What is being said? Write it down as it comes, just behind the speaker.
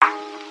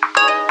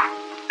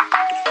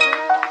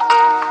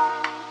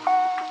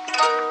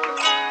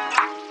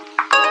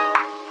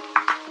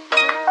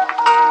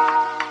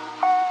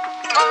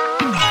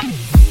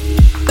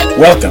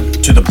Welcome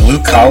to the Blue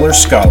Collar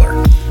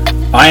Scholar.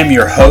 I am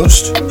your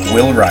host,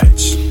 Will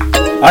Wrights.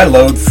 I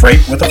load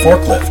freight with a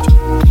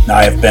forklift.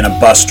 I have been a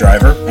bus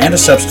driver and a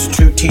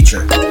substitute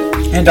teacher,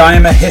 and I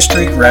am a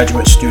history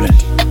graduate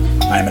student.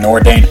 I am an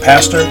ordained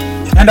pastor,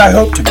 and I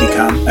hope to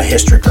become a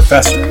history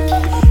professor.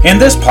 In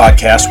this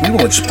podcast, we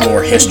will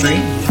explore history,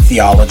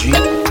 theology,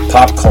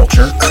 pop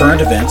culture,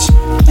 current events,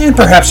 and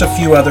perhaps a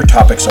few other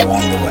topics along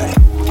the way.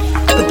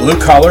 The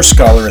Blue Collar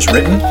Scholar is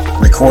written,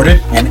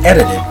 recorded, and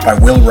edited by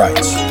Will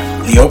Wrights.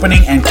 The opening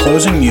and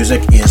closing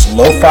music is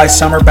Lo-Fi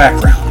Summer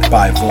Background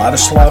by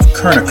Vladislav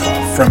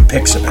Kurnikov from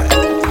Pixabay.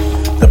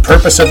 The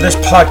purpose of this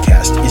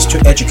podcast is to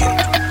educate.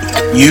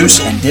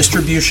 Use and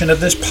distribution of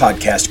this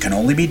podcast can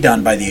only be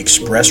done by the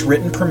express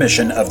written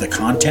permission of the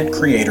content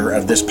creator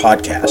of this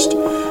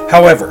podcast.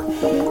 However,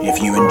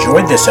 if you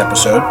enjoyed this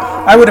episode,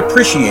 I would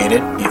appreciate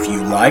it if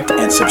you liked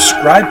and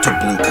subscribed to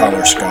Blue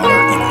Collar Scholar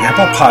in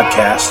Apple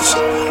Podcasts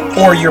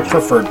or your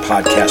preferred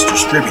podcast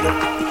distributor.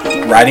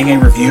 Writing a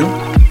review,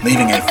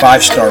 leaving a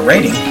 5-star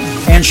rating,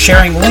 and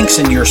sharing links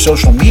in your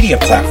social media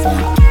platform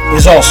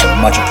is also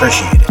much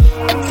appreciated.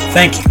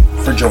 Thank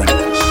you for joining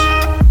us.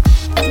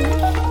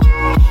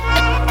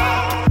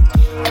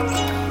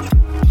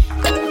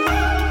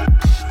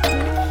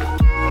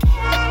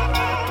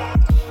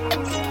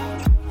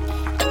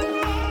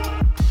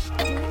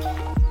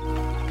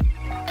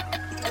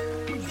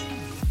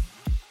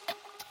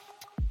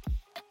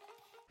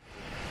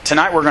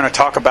 Tonight we're going to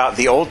talk about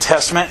the Old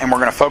Testament, and we're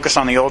going to focus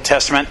on the Old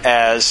Testament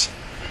as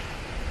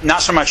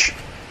not so much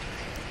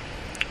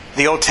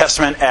the Old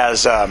Testament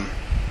as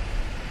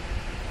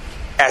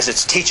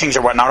its teachings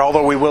or whatnot,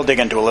 although we will dig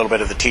into a little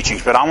bit of the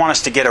teachings. But I want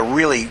us to get a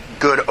really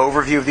good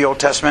overview of the Old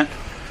Testament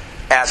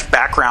as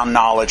background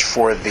knowledge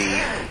for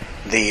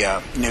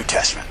the New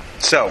Testament.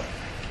 So,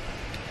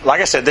 like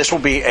I said, this will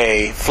be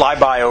a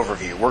flyby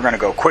overview. We're going to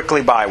go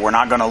quickly by. We're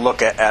not going to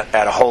look at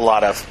a whole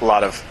lot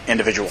of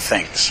individual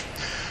things.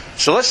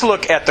 So let's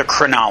look at the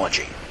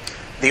chronology.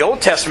 The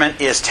Old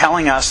Testament is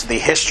telling us the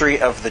history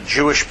of the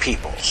Jewish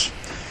peoples.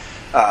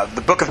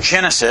 The book of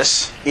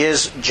Genesis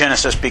is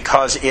Genesis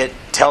because it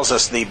tells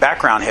us the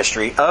background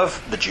history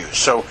of the Jews.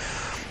 So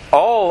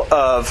all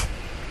of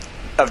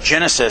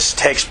Genesis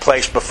takes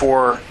place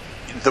before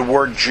the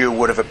word Jew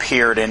would have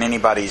appeared in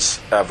anybody's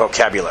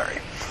vocabulary.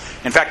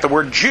 In fact, the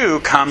word Jew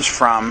comes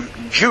from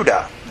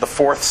Judah, the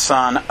fourth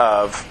son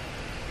of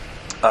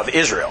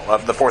Israel,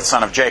 of the fourth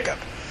son of Jacob.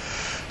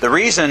 The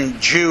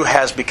reason Jew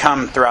has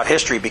throughout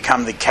history,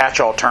 become the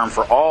catch-all term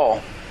for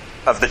all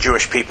of the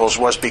Jewish peoples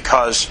was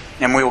because,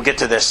 and we will get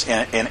to this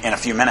in a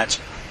few minutes,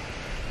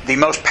 the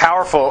most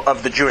powerful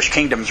of the Jewish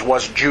kingdoms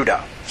was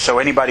Judah. So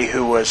anybody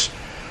who was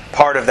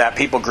part of that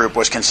people group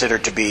was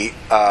considered to be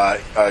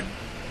a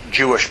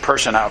Jewish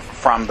person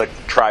from the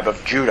tribe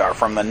of Judah, or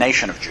from the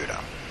nation of Judah.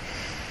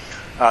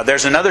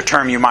 There's another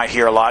term you might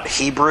hear a lot,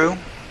 Hebrew.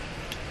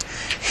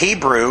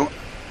 Hebrew,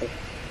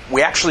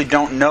 we actually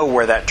don't know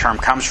where that term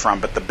comes from,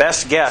 but the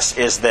best guess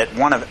is that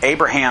one of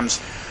Abraham's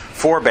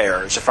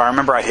forebears, if I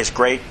remember right, his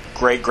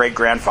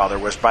great-great-great-grandfather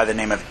was by the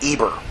name of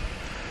Eber.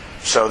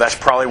 So that's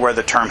probably where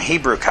the term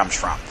Hebrew comes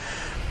from.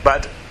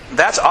 But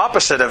that's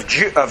opposite of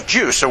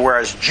Jew. So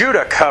whereas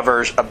Judah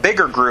covers a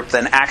bigger group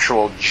than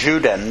actual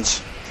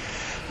Judans,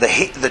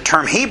 the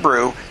term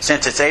Hebrew,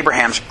 since it's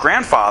Abraham's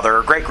grandfather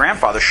or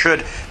great-grandfather,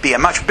 should be a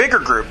much bigger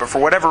group. But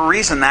for whatever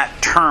reason, that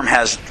term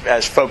has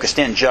focused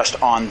in just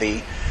on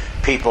the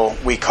people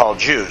we call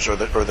Jews, or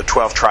the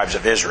 12 tribes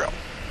of Israel.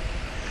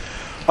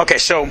 Okay,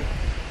 so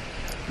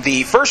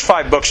the first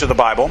 5 books of the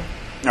Bible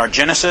are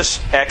Genesis,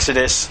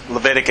 Exodus,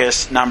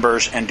 Leviticus,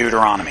 Numbers, and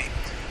Deuteronomy.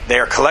 They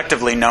are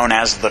collectively known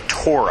as the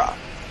Torah.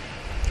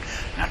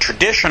 Now,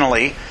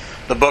 traditionally,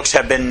 the books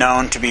have been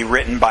known to be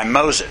written by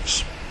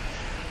Moses.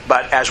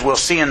 But as we'll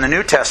see in the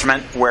New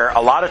Testament, where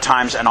a lot of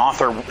times an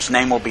author's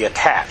name will be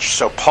attached.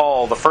 So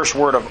Paul, the first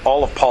word of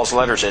all of Paul's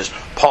letters is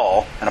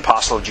Paul, an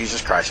apostle of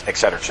Jesus Christ,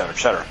 etc., etc.,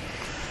 etc.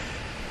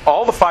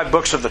 All the 5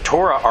 books of the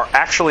Torah are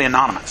actually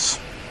anonymous.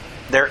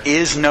 There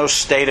is no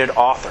stated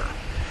author.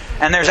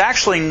 And there's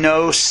actually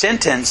no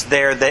sentence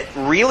there that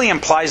really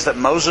implies that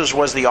Moses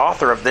was the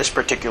author of this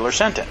particular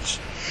sentence.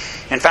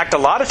 In fact, a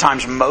lot of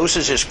times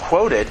Moses is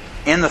quoted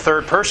in the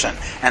third person.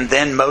 And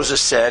then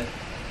Moses said,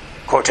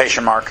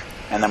 quotation mark,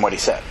 and then what he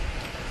said.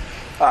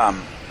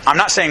 I'm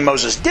not saying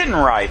Moses didn't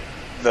write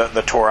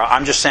the Torah.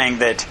 I'm just saying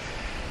that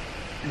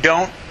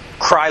don't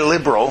cry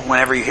liberal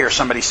whenever you hear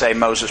somebody say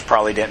Moses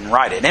probably didn't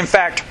write it. In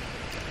fact,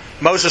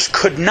 Moses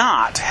could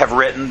not have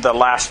written the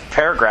last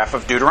paragraph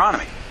of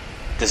Deuteronomy.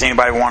 Does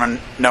anybody want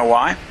to know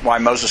why? Why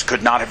Moses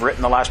could not have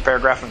written the last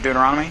paragraph of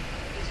Deuteronomy?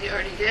 Because he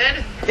already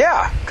did?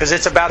 Yeah, because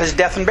it's about his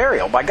death and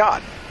burial by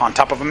God on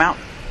top of a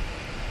mountain.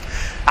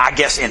 I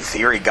guess in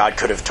theory God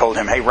could have told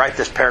him, hey, write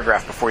this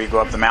paragraph before you go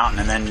up the mountain,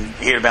 and then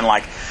he'd have been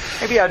like,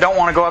 maybe I don't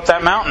want to go up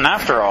that mountain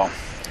after all.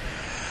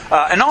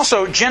 And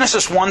also,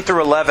 Genesis 1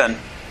 through 11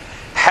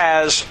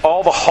 has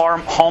all the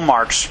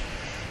hallmarks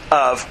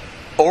of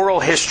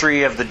oral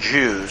history of the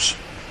Jews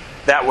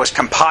that was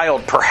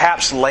compiled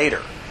perhaps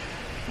later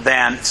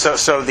than...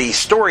 So the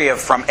story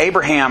of from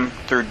Abraham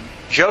through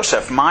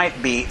Joseph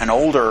might be an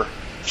older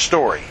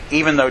story,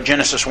 even though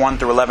Genesis 1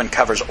 through 11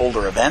 covers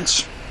older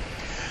events.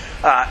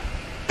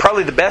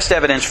 Probably the best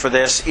evidence for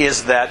this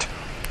is that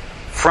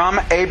from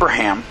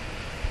Abraham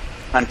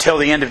until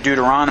the end of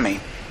Deuteronomy,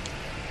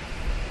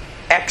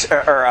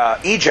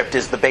 Egypt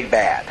is the big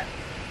bad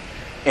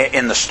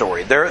in the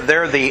story.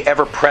 They're the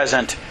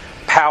ever-present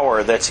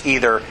power that's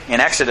either, in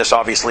Exodus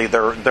obviously,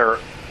 they're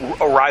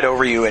right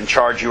over you and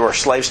charge you or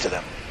slaves to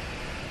them.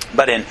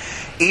 But in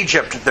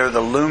Egypt, they're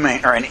the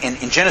looming, or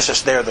in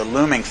Genesis, they're the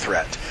looming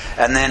threat.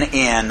 And then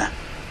in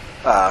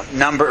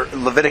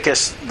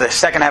Leviticus, the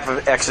second half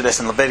of Exodus,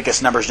 and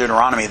Leviticus, Numbers,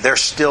 Deuteronomy, they're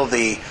still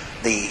the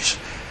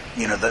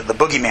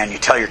boogeyman you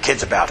tell your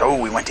kids about. Oh,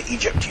 we went to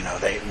Egypt.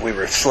 We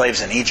were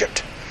slaves in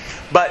Egypt.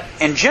 But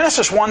in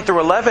Genesis 1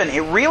 through 11,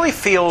 it really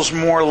feels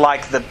more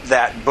like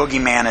that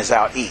boogeyman is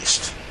out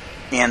east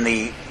in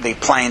the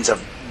plains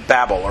of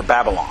Babel or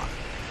Babylon,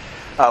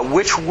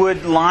 which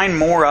would line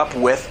more up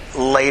with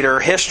later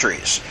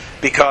histories.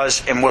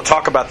 Because, and we'll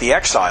talk about the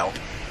exile,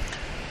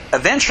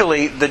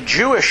 eventually the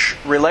Jewish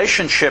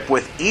relationship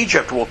with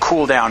Egypt will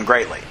cool down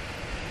greatly.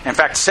 In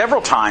fact,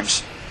 several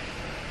times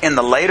in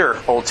the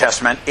later Old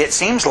Testament, it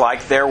seems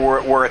like there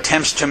were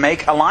attempts to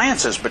make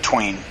alliances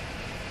between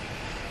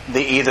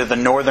either the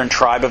northern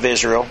tribe of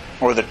Israel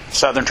or the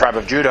southern tribe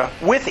of Judah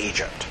with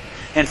Egypt.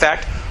 In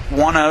fact,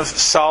 one of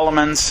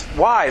Solomon's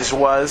wives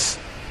was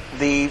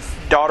the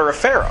daughter of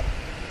Pharaoh.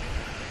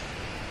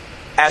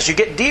 As you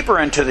get deeper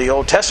into the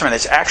Old Testament,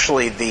 it's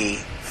actually the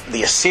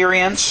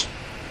Assyrians,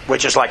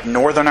 which is like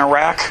northern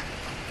Iraq.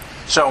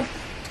 So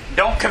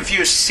don't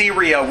confuse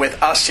Syria with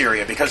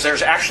Assyria, because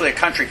there's actually a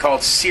country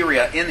called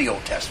Syria in the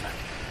Old Testament.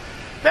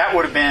 That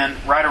would have been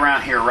right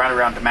around here, right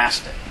around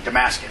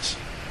Damascus.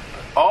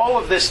 All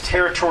of this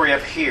territory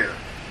up here,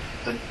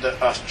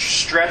 the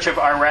stretch of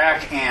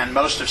Iraq and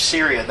most of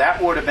Syria,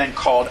 that would have been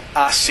called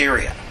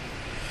Assyria.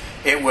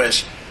 It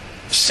was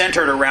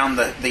centered around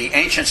the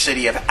ancient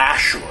city of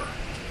Ashur,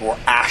 or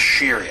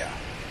Assyria.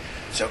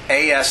 So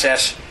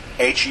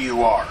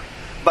Asshur.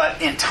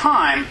 But in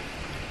time,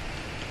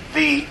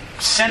 the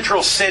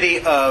central city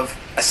of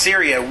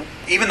Assyria,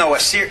 even though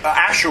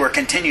Ashur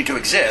continued to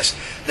exist,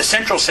 the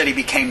central city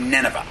became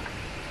Nineveh.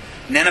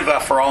 Nineveh,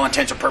 for all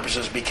intents and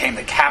purposes, became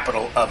the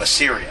capital of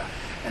Assyria.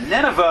 And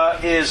Nineveh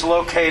is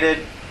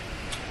located,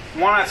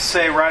 I want to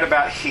say, right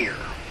about here,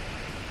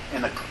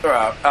 in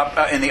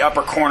the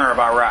upper corner of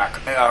Iraq,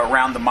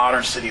 around the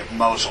modern city of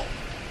Mosul.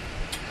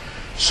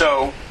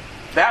 So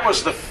that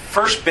was the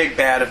first big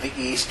bad of the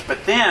East,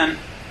 but then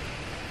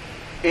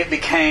it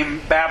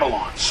became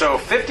Babylon. So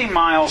 50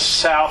 miles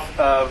south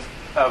of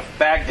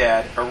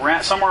Baghdad,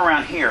 somewhere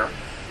around here,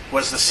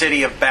 was the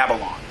city of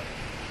Babylon.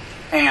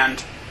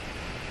 And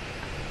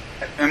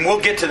we'll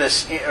get to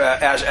this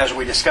as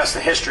we discuss the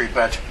history,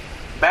 but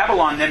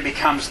Babylon then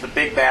becomes the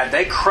big bad.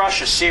 They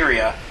crush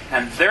Assyria,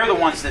 and they're the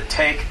ones that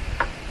take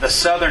the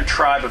southern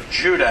tribe of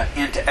Judah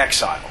into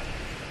exile.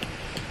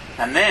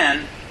 And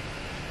then,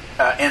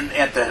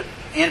 at the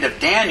end of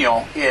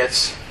Daniel,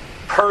 it's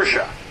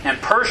Persia. And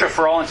Persia,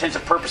 for all intents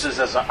and purposes,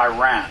 is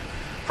Iran.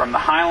 From the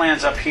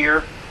highlands up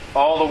here,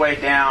 all the way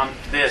down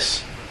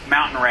this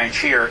mountain range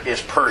here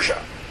is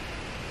Persia.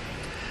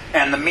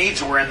 And the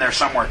Medes were in there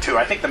somewhere too.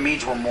 I think the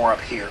Medes were more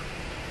up here.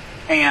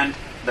 And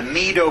the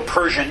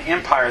Medo-Persian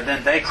Empire,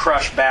 then they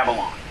crushed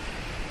Babylon.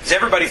 Is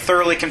everybody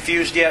thoroughly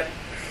confused yet?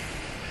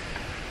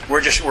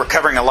 We're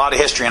covering a lot of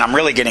history, and I'm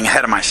really getting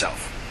ahead of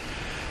myself.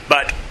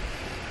 But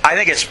I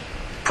think it's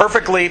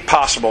perfectly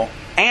possible,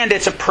 and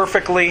it's a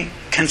perfectly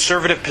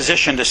conservative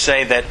position to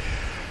say that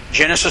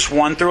Genesis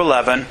 1 through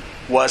 11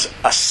 was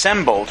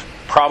assembled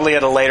probably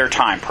at a later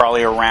time,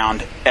 probably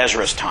around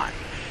Ezra's time.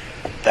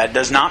 That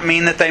does not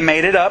mean that they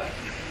made it up.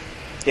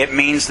 It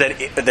means that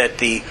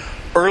the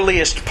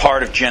earliest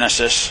part of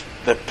Genesis,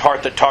 the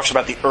part that talks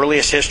about the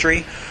earliest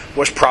history,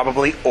 was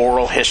probably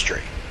oral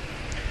history.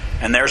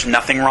 And there's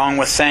nothing wrong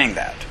with saying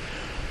that.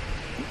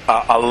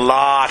 A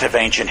lot of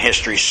ancient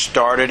history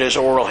started as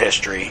oral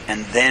history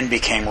and then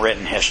became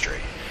written history.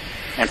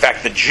 In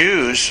fact, the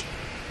Jews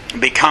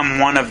become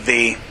one of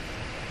the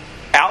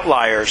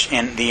outliers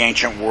in the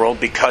ancient world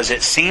because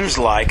it seems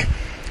like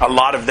a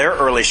lot of their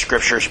early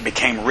scriptures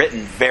became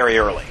written very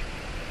early.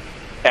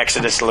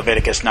 Exodus,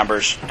 Leviticus,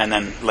 Numbers, and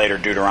then later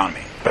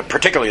Deuteronomy. But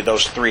particularly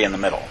those three in the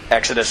middle,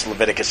 Exodus,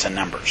 Leviticus, and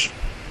Numbers,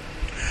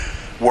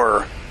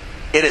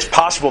 it is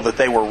possible that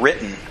they were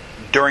written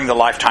during the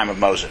lifetime of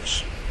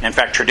Moses. In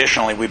fact,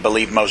 traditionally, we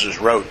believe Moses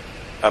wrote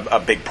a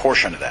big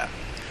portion of that.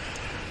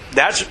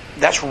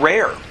 That's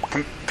rare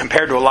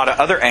compared to a lot of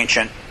other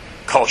ancient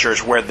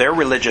cultures where their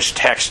religious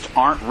texts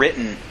aren't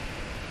written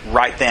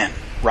right then,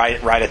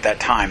 right at that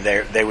time.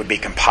 They would be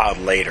compiled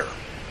later.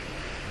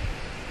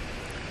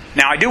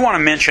 Now, I do want to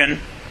mention,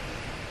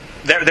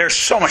 there's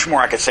so much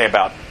more I could say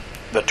about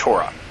the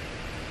Torah.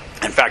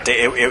 In fact,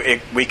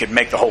 we could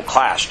make the whole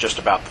class just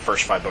about the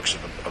first 5 books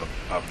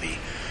of the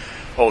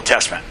Old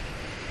Testament.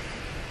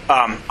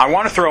 I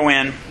want to throw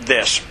in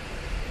this.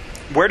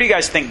 Where do you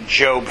guys think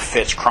Job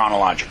fits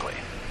chronologically?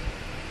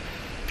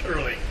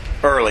 Early.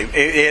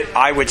 Early.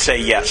 I would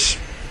say yes.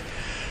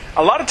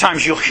 A lot of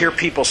times you'll hear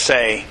people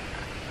say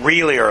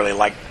really early,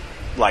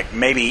 like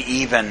maybe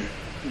even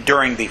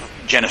during the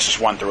Genesis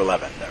 1 through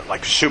 11,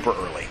 like super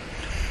early.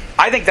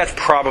 I think that's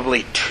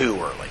probably too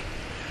early.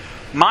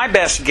 My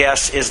best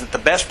guess is that the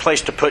best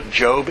place to put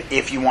Job,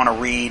 if you want to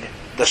read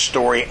the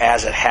story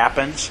as it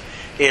happens,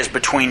 is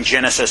between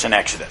Genesis and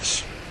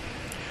Exodus.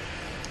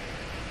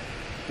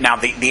 Now,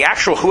 the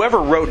actual, whoever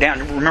wrote down,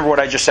 remember what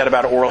I just said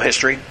about oral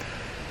history?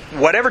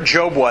 Whatever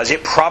Job was,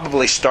 it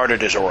probably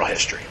started as oral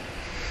history.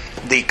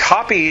 The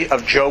copy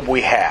of Job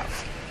we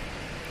have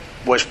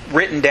was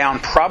written down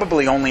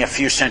probably only a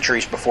few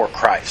centuries before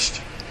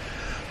Christ.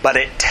 But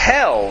it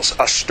tells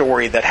a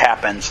story that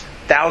happens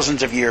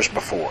thousands of years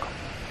before.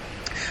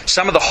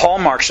 Some of the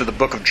hallmarks of the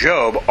book of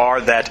Job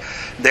are that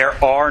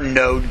there are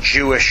no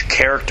Jewish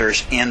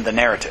characters in the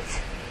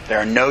narrative. There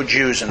are no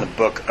Jews in the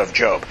book of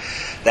Job.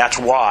 That's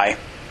why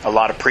a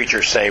lot of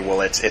preachers say,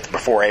 well, it's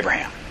before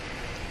Abraham.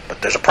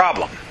 But there's a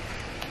problem.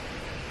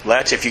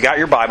 If you got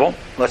your Bible,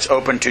 let's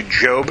open to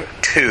Job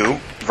 2,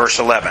 verse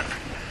 11.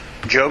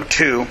 Job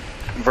 2,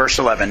 verse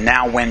 11.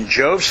 Now when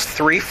Job's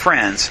 3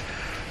 friends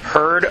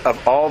heard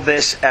of all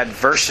this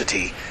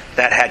adversity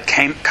that had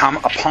come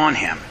upon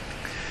him,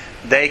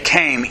 they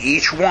came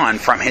each one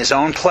from his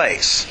own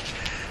place.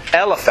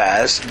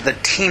 Eliphaz the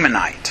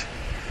Temanite,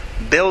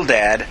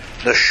 Bildad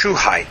the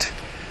Shuhite,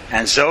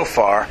 and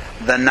Zophar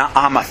the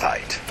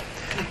Naamathite.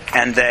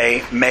 And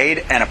they made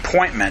an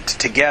appointment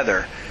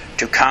together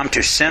to come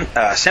to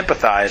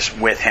sympathize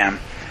with him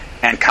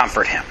and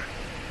comfort him.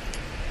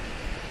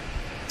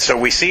 So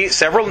we see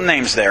several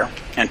names there,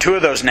 and 2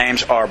 of those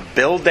names are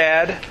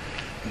Bildad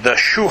the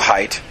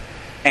Shuhite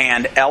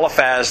and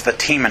Eliphaz the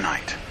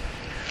Temanite.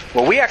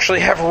 Well, we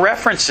actually have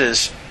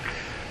references,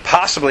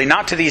 possibly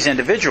not to these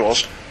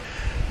individuals,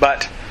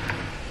 but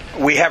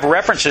we have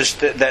references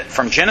that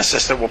from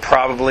Genesis that will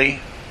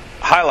probably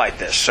highlight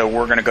this. So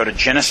we're going to go to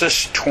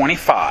Genesis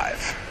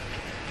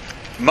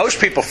 25. Most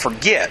people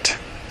forget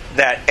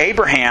that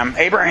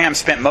Abraham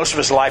spent most of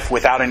his life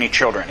without any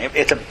children.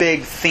 It's a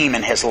big theme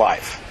in his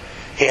life.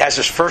 He has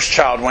his first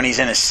child when he's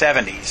in his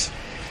 70s,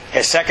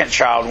 his second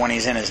child when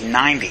he's in his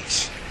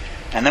 90s.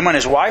 And then when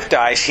his wife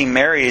dies, he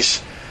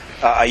marries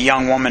a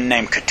young woman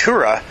named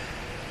Keturah,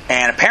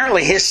 and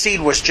apparently his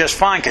seed was just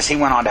fine because he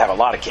went on to have a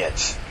lot of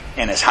kids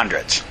in his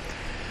hundreds.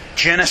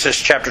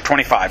 Genesis chapter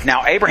 25.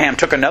 Now Abraham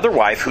took another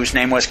wife whose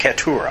name was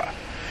Keturah.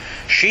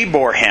 She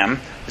bore him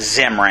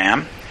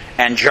Zimram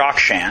and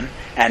Jokshan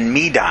and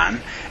Medan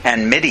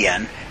and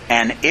Midian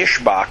and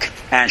Ishbak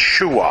and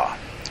Shuah.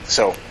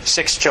 So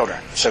 6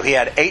 children. So he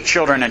had 8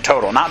 children in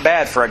total. Not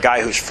bad for a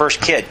guy whose first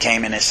kid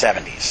came in his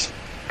 70s.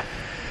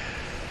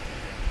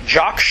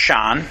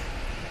 Jokshan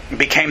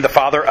became the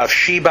father of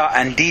Sheba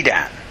and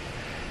Dedan.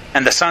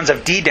 And the sons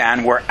of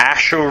Dedan were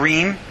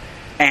Ashurim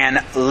and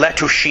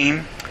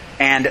Letushim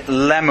and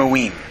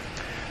Lemuim.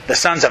 The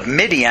sons of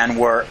Midian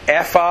were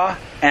Ephah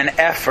and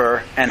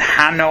Epher and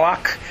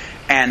Hanoach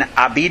and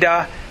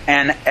Abida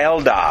and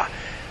Eldah.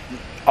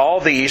 All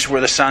these were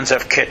the sons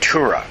of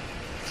Keturah.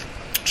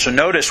 So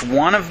notice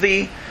one of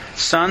the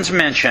sons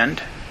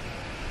mentioned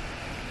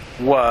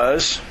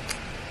was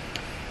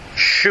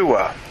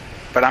Shua.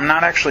 But I'm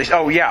not actually...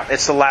 Oh yeah,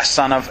 it's the last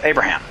son of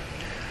Abraham.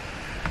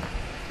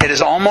 It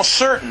is almost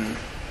certain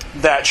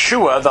that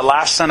Shua, the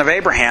last son of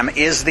Abraham,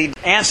 is the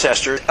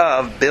ancestor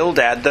of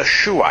Bildad the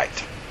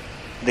Shuhite.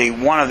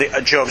 One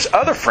of Job's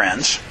other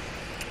friends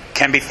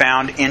can be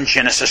found in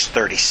Genesis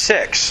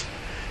 36.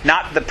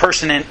 Not the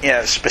person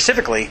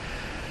specifically,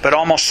 but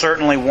almost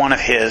certainly one of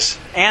his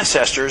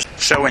ancestors.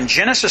 So in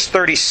Genesis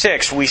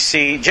 36, we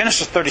see...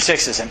 Genesis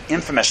 36 is an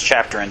infamous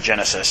chapter in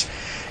Genesis.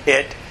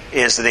 It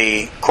is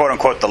the,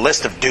 quote-unquote, the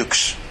list of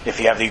dukes, if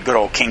you have the good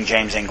old King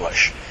James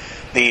English.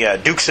 The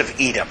Dukes of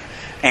Edom.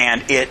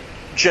 And it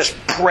just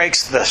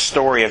breaks the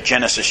story of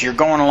Genesis. You're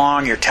going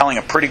along, you're telling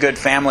a pretty good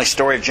family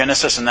story of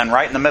Genesis, and then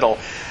right in the middle,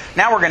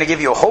 now we're going to give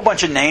you a whole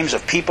bunch of names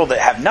of people that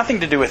have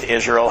nothing to do with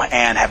Israel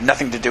and have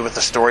nothing to do with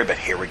the story, but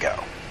here we go.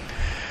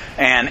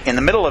 And in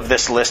the middle of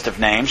this list of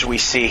names, we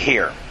see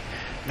here,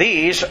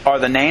 these are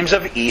the names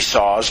of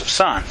Esau's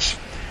sons.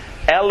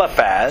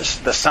 Eliphaz,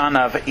 the son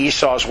of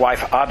Esau's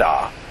wife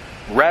Adah.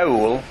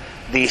 Reuel,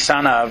 the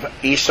son of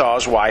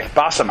Esau's wife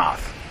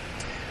Basemath.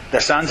 The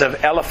sons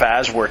of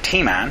Eliphaz were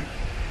Teman,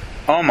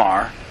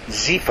 Omar,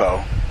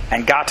 Zepho,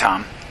 and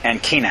Gatam,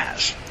 and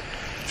Kenaz.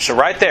 So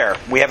right there,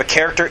 we have a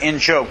character in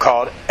Job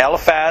called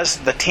Eliphaz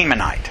the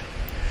Temanite,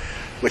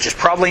 which is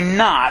probably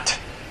not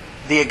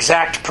the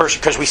exact person,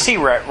 because we see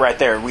right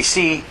there, we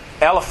see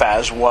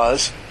Eliphaz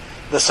was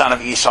the son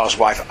of Esau's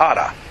wife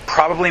Adah.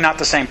 Probably not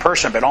the same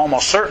person, but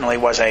almost certainly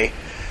was a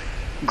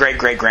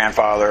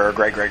great-great-grandfather or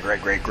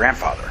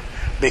great-great-great-great-grandfather.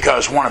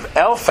 Because one of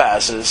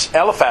Eliphaz's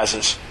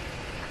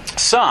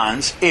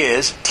sons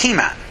is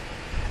Teman.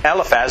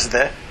 Eliphaz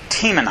the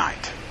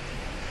Temanite.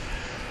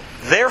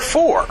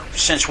 Therefore,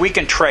 since we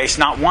can trace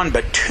not one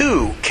but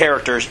 2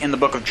 characters in the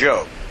book of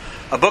Job,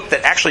 a book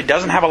that actually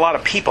doesn't have a lot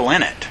of people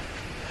in it,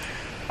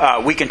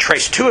 we can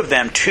trace 2 of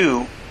them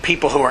to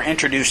people who are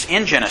introduced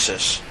in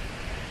Genesis.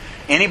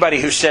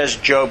 anybody who says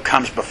Job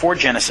comes before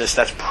Genesis,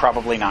 that's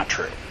probably not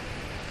true.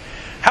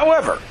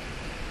 However,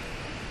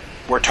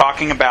 we're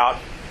talking about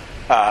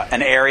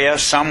an area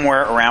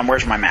somewhere around,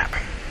 where's my map?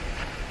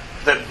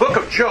 The book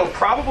of Job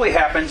probably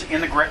happens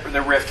in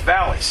the Rift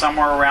Valley,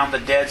 somewhere around the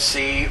Dead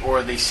Sea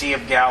or the Sea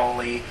of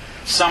Galilee,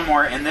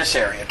 somewhere in this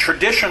area.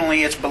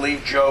 Traditionally, it's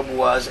believed Job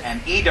was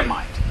an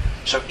Edomite.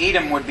 So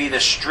Edom would be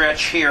this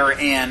stretch here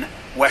in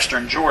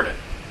western Jordan.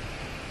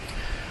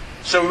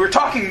 So we were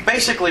talking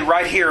basically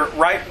right here,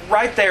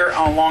 right there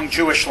along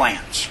Jewish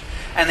lands.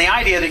 And the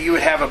idea that you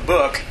would have a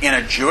book in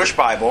a Jewish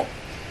Bible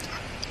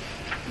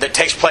that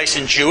takes place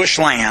in Jewish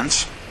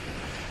lands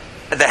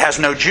that has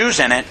no Jews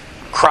in it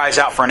cries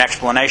out for an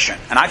explanation.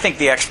 And I think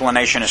the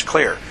explanation is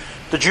clear.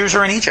 The Jews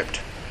are in Egypt.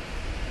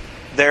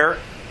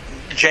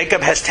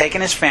 Jacob has taken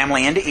his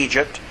family into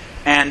Egypt,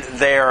 and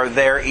they are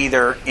there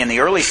either in the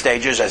early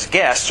stages as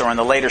guests or in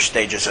the later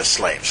stages as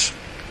slaves.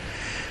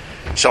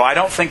 So I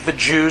don't think the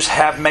Jews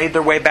have made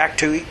their way back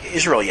to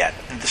Israel yet.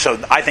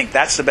 So I think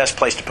that's the best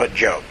place to put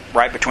Job,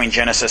 right between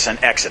Genesis and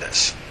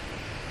Exodus.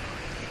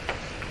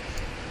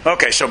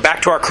 Okay, so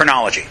back to our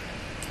chronology.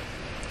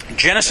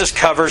 Genesis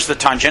covers the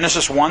time.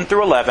 Genesis 1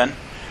 through 11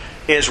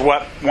 is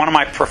what one of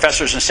my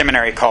professors in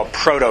seminary called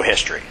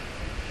proto-history.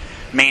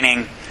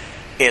 Meaning,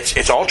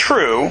 it's all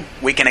true,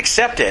 we can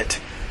accept it,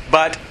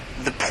 but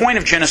the point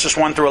of Genesis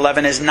 1 through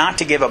 11 is not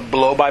to give a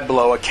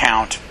blow-by-blow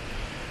account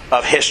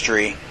of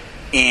history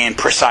in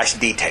precise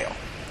detail.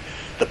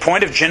 The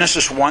point of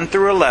Genesis 1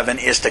 through 11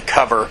 is to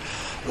cover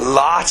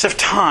lots of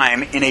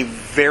time in a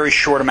very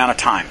short amount of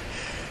time.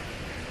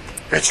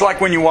 It's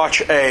like when you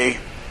watch a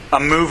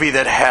movie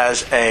that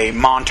has a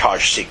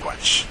montage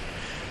sequence.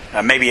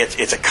 Maybe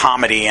it's a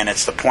comedy and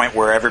it's the point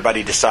where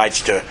everybody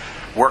decides to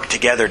work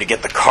together to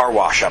get the car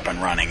wash up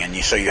and running. And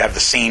so you have the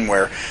scene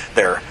where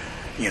they're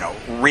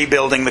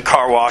rebuilding the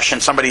car wash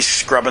and somebody's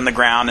scrubbing the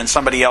ground and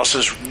somebody else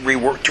is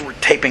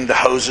taping the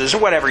hoses or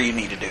whatever you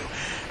need to do.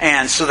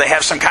 And so they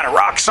have some kind of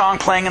rock song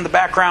playing in the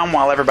background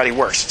while everybody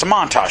works. It's a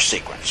montage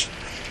sequence.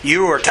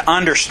 You are to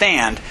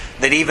understand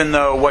that even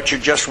though what you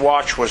just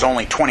watched was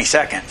only 20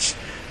 seconds,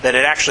 that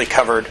it actually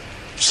covered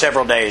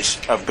several days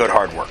of good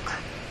hard work.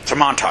 It's a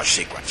montage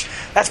sequence.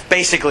 That's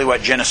basically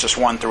what Genesis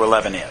 1 through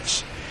 11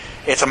 is.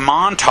 It's a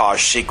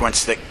montage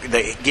sequence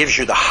that gives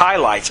you the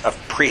highlights of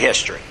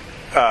prehistory.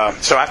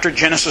 So after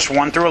Genesis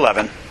 1 through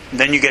 11,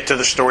 then you get to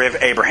the story of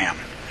Abraham.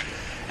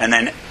 And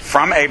then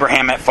from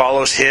Abraham it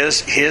follows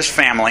his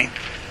family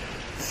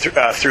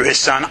through his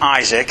son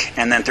Isaac,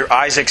 and then through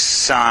Isaac's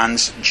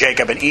sons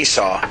Jacob and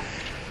Esau.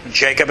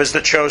 Jacob is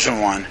the chosen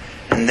one,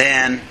 and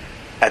then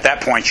at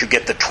that point you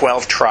get the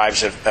 12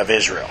 tribes of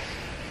Israel.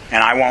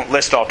 And I won't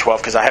list all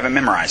 12 because I haven't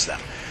memorized them.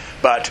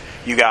 But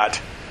you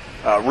got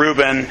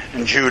Reuben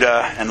and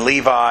Judah and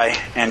Levi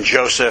and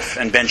Joseph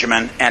and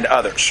Benjamin and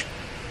others.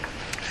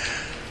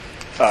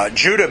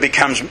 Judah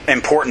becomes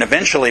important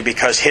eventually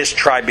because his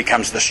tribe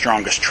becomes the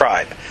strongest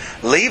tribe.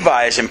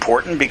 Levi is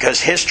important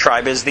because his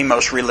tribe is the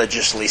most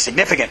religiously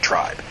significant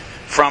tribe.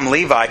 From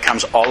Levi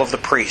comes all of the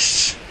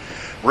priests.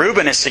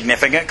 Reuben is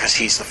significant because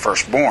he's the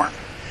firstborn.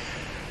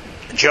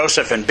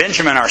 Joseph and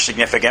Benjamin are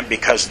significant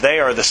because they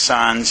are the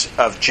sons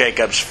of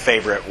Jacob's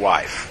favorite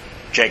wife.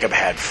 Jacob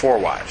had 4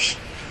 wives,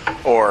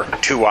 or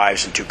 2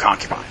 wives and 2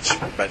 concubines.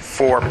 But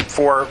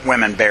 4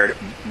 women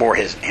bore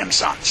him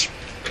sons.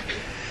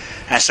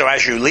 And so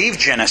as you leave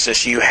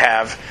Genesis, you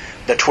have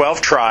the 12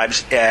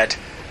 tribes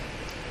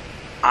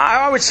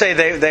I would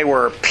say they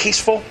were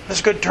peaceful.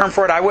 That's a good term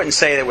for it. I wouldn't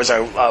say it was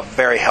a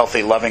very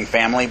healthy, loving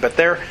family, but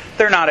they're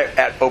not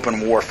at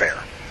open warfare.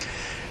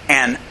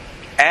 And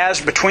as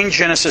between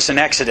Genesis and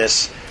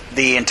Exodus,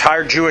 the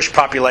entire Jewish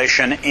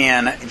population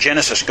in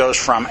Genesis goes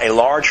from a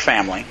large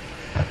family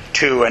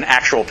to an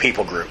actual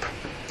people group.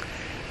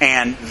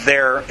 And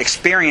their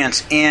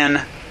experience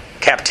in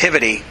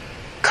captivity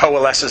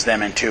coalesces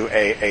them into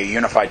a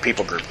unified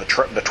people group,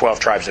 the 12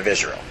 tribes of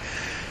Israel.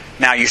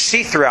 Now you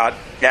see throughout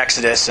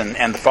Exodus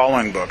and the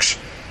following books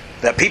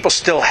that people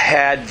still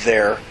had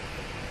their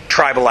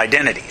tribal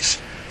identities.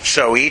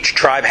 So each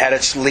tribe had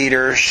its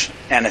leaders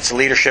and its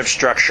leadership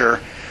structure.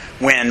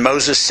 When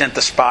Moses sent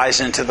the spies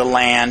into the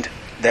land,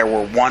 there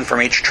were one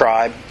from each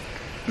tribe.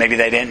 Maybe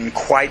they didn't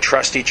quite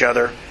trust each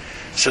other.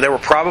 So there were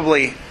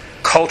probably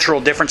cultural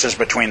differences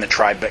between the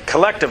tribe, but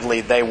collectively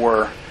they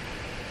were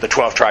the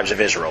 12 tribes of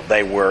Israel.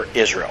 They were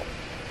Israel.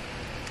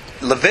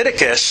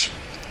 Leviticus,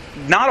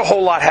 not a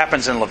whole lot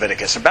happens in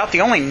Leviticus. About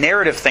the only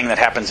narrative thing that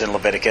happens in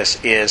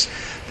Leviticus is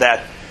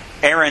that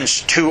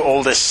Aaron's 2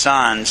 oldest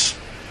sons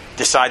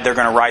decide they're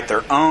going to write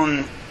their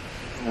own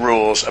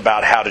rules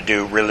about how to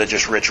do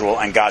religious ritual,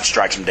 and God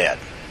strikes them dead.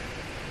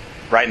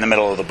 Right in the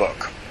middle of the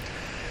book.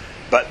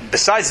 But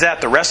besides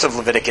that, the rest of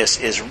Leviticus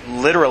is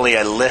literally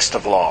a list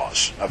of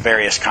laws, of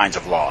various kinds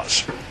of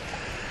laws.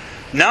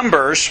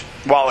 Numbers,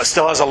 while it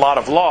still has a lot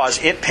of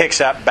laws, it picks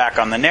up back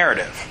on the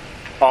narrative.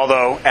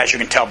 Although, as you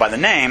can tell by the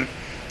name,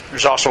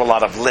 there's also a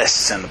lot of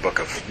lists in the book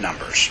of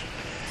Numbers.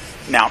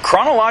 Now,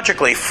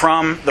 chronologically,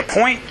 from the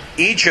point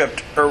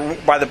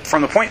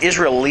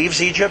Israel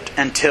leaves Egypt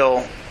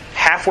until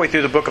halfway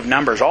through the book of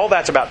Numbers. All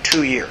that's about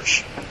 2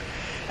 years.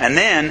 And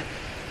then,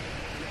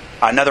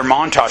 another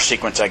montage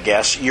sequence, I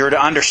guess, you're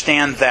to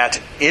understand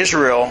that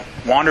Israel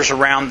wanders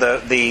around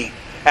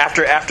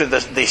after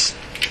the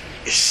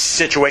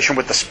situation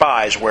with the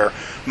spies, where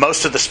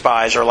most of the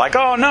spies are like,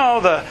 oh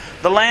no,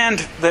 the land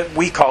that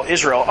we call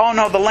Israel, oh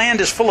no, the land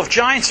is full of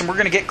giants and we're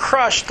going to get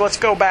crushed, let's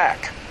go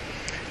back.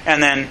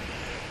 And then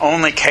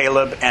only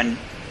Caleb and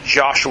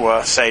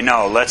Joshua say,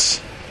 no, let's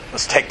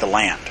take the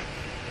land.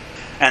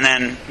 And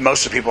then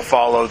most of the people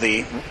follow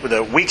the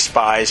weak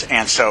spies,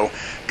 and so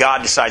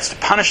God decides to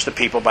punish the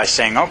people by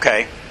saying,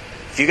 okay,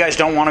 if you guys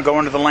don't want to go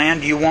into the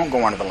land, you won't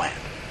go into the land.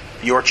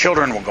 Your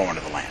children will go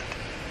into the land.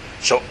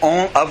 So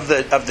of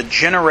the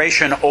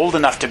generation old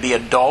enough to be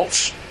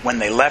adults when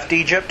they left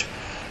Egypt,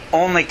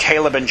 only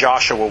Caleb and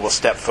Joshua will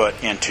step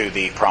foot into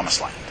the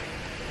promised land.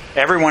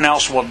 Everyone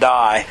else will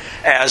die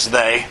as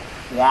they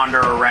wander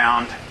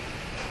around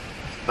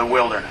the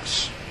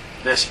wilderness.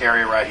 This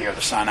area right here,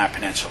 the Sinai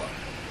Peninsula.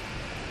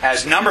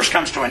 As Numbers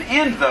comes to an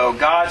end, though,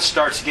 God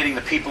starts getting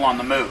the people on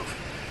the move.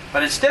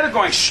 But instead of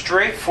going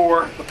straight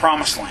for the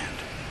promised land,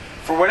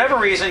 for whatever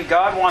reason,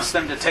 God wants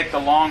them to take the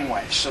long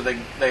way. So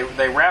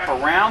they wrap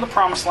around the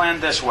promised land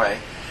this way,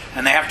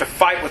 and they have to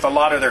fight with a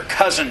lot of their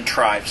cousin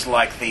tribes,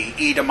 like the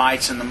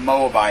Edomites and the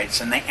Moabites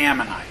and the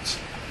Ammonites.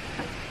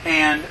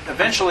 And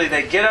eventually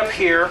they get up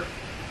here,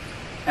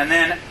 and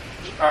then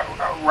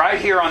right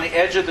here on the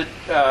edge of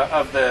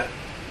the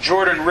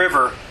Jordan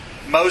River,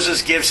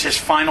 Moses gives his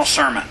final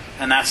sermon,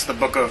 and that's the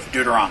book of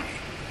Deuteronomy.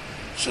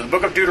 So the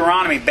book of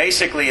Deuteronomy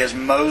basically is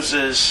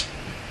Moses'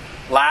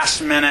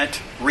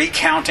 last-minute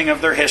recounting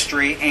of their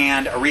history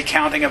and a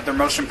recounting of their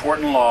most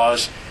important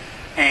laws,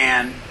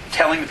 and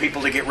telling the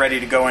people to get ready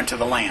to go into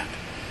the land.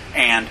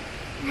 And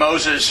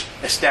Moses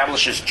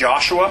establishes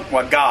Joshua,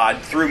 God,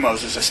 through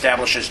Moses,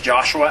 establishes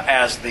Joshua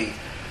as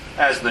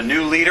the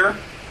new leader.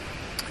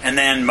 And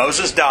then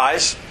Moses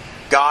dies.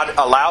 God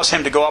allows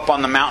him to go up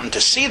on the mountain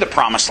to see the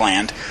promised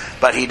land,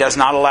 but he does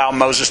not allow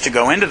Moses to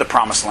go into the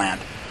promised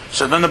land.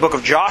 So then the book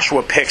of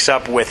Joshua picks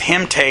up with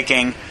him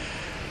taking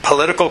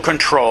political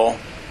control,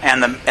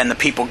 and the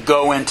people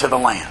go into the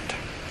land.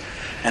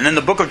 And then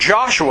the book of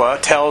Joshua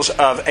tells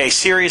of a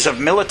series of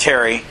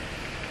military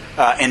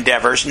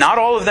endeavors, not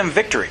all of them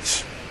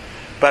victories,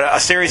 but a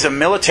series of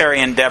military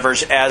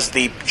endeavors as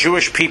the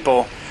Jewish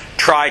people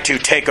try to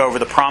take over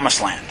the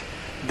promised land.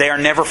 They are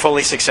never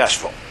fully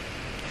successful.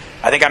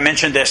 I think I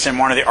mentioned this in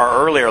one of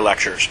our earlier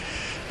lectures,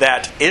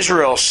 that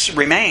Israel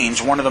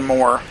remains one of the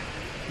more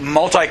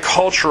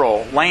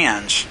multicultural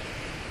lands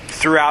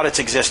throughout its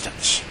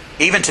existence.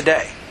 Even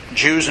today,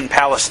 Jews and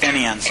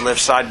Palestinians live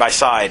side by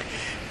side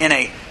in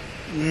a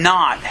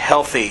not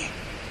healthy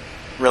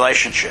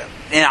relationship.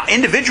 Now,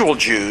 individual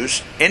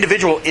Jews,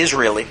 individual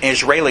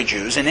Israeli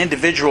Jews, and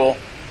individual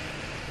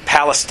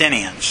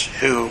Palestinians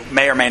who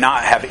may or may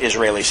not have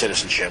Israeli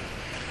citizenship,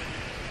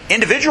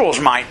 individuals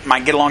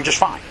might get along just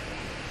fine.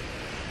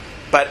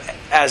 But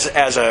as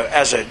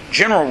a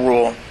general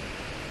rule,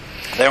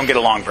 they don't get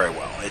along very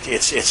well.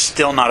 It's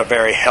still not a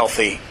very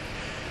healthy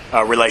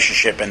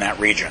relationship in that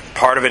region.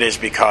 Part of it is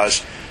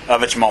because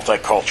of its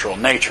multicultural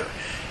nature.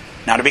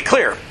 Now, to be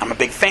clear, I'm a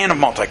big fan of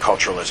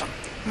multiculturalism.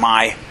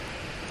 My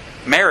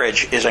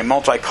marriage is a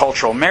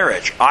multicultural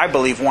marriage. I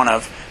believe one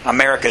of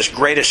America's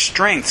greatest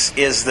strengths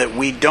is that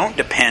we don't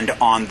depend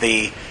on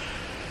the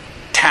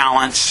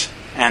talents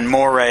and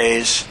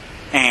mores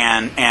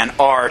and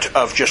art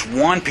of just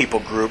one people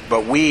group,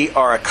 but we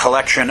are a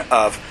collection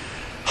of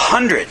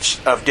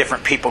hundreds of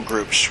different people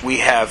groups. We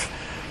have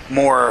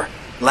more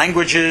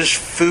languages,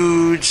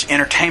 foods,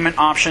 entertainment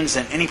options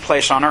than any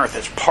place on earth.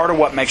 It's part of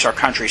what makes our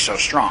country so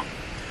strong.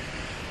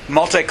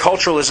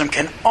 Multiculturalism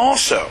can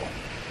also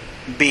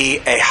be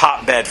a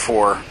hotbed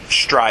for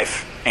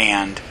strife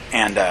and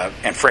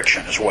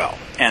friction as well.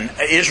 And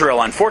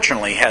Israel,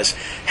 unfortunately, has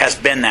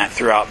been that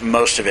throughout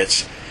most of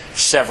its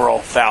several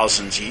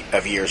thousands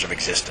of years of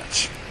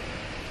existence.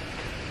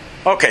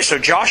 Okay, so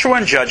Joshua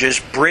and Judges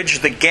bridge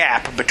the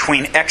gap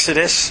between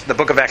Exodus, the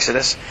book of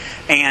Exodus,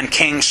 and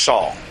King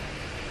Saul.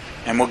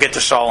 And we'll get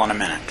to Saul in a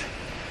minute.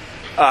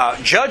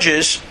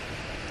 Judges,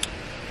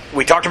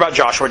 we talked about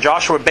Joshua.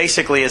 Joshua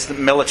basically is the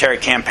military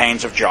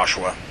campaigns of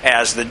Joshua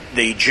as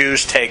the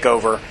Jews take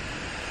over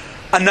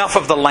enough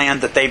of the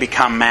land that they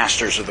become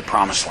masters of the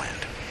promised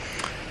land.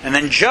 And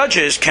then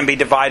Judges can be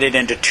divided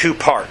into two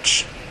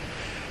parts.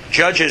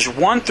 Judges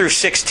 1 through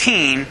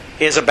 16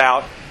 is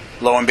about,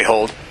 lo and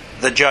behold,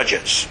 the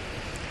judges.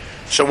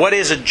 So what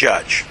is a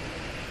judge?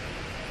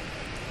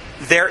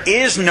 There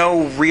is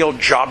no real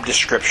job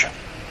description.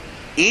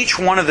 Each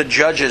one of the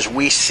judges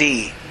we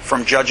see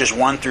from Judges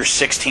 1 through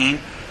 16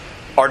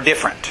 are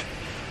different.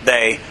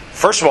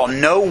 First of all,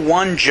 no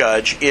one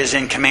judge is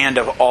in command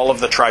of all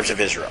of the tribes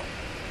of Israel.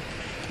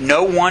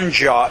 No one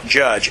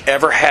judge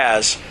ever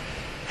has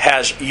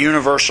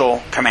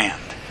universal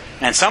command.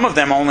 And some of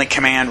them only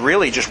command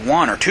really just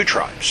one or two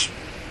tribes.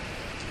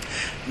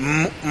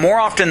 More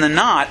often than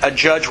not, a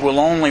judge will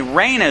only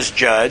reign as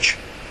judge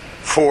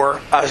for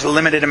a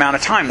limited amount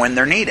of time when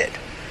they're needed.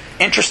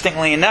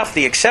 interestingly enough,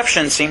 the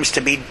exception seems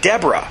to be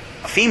Deborah,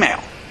 a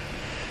female.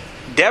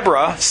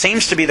 Deborah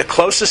seems to be the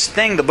closest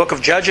thing the book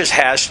of Judges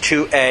has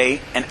to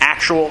an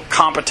actual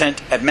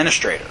competent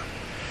administrator.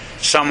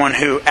 Someone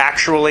who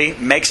actually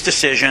makes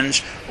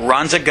decisions,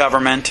 runs a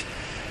government,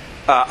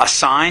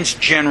 assigns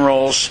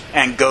generals,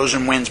 and goes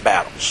and wins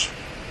battles.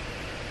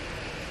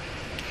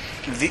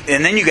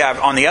 And then you have,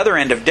 on the other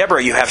end of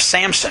Deborah, you have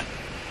Samson.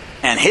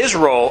 And his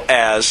role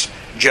as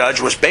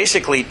judge was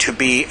basically to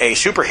be a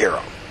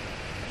superhero.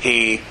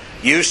 He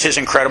used his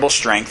incredible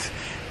strength,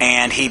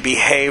 and he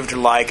behaved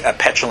like a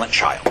petulant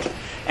child.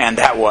 And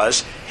that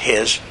was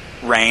his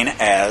reign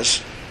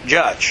as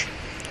judge.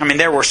 I mean,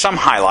 there were some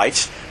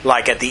highlights,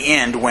 like at the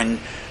end when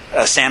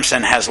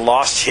Samson has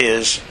lost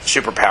his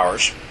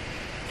superpowers.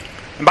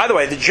 And by the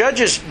way,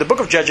 the book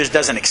of Judges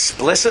doesn't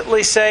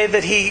explicitly say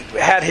that he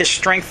had his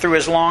strength through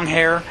his long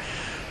hair,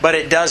 but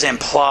it does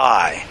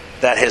imply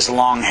that his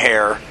long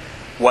hair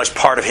was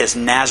part of his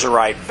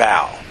Nazirite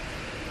vow.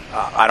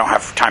 I don't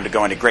have time to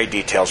go into great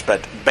details,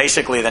 but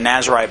basically the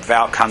Nazirite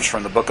vow comes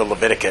from the book of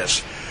Leviticus.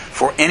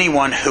 For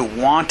anyone who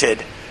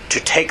wanted to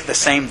take the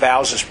same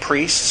vows as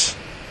priests,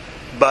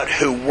 but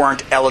who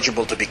weren't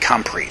eligible to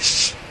become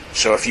priests.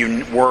 So if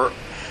you were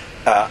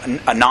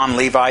a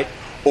non-Levite,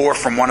 or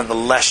from one of the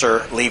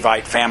lesser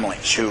Levite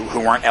families who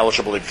weren't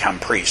eligible to become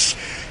priests,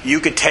 you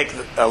could take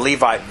a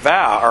Levite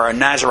vow or a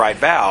Nazirite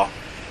vow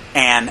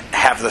and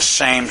have the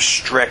same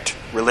strict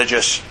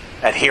religious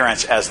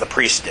adherence as the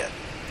priest did.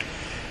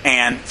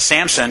 And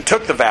Samson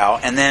took the vow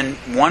and then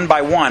one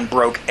by one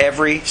broke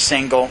every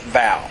single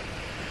vow.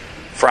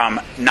 From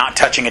not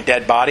touching a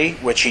dead body,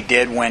 which he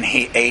did when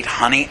he ate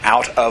honey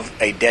out of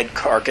a dead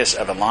carcass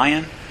of a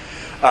lion,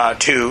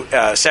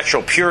 to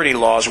sexual purity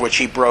laws, which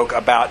he broke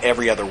about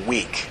every other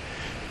week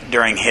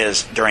during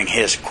his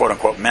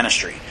quote-unquote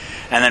ministry.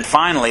 And then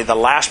finally, the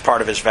last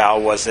part of his vow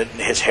was that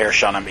his hair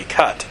shall not be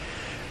cut.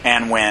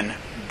 And when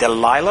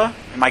Delilah,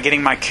 am I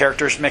getting my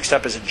characters mixed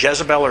up? Is it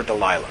Jezebel or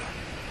Delilah?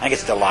 I think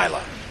it's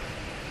Delilah.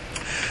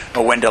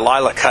 But when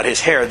Delilah cut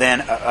his hair,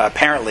 then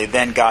apparently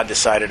then God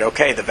decided,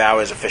 okay, the vow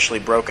is officially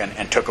broken,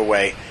 and took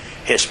away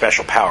his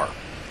special power.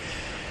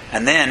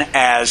 And then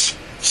as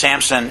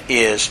Samson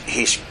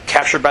he's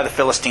captured by the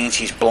Philistines,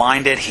 he's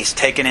blinded, he's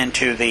taken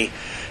into the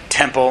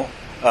temple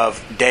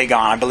of Dagon,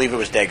 I believe it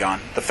was Dagon,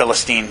 the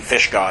Philistine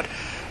fish god,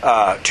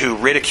 to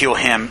ridicule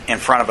him in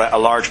front of a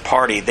large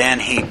party. Then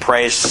he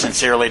prays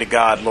sincerely to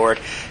God, Lord,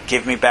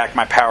 give me back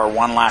my power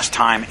one last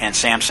time. And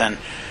Samson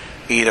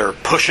either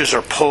pushes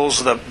or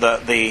pulls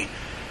the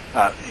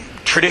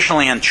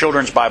traditionally in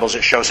children's Bibles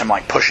it shows him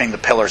like pushing the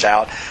pillars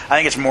out. I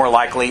think it's more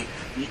likely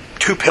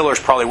two pillars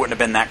probably wouldn't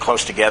have been that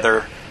close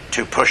together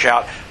to push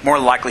out. More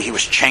likely he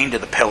was chained to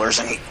the pillars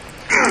and he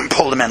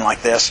pulled them in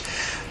like this,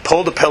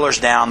 pulled the pillars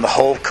down, the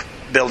whole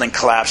building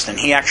collapsed, and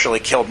he actually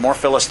killed more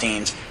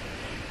Philistines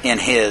in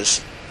his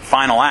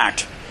final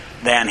act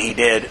than he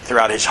did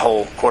throughout his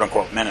whole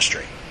quote-unquote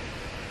ministry.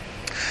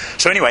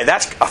 So anyway,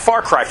 that's a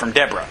far cry from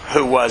Deborah,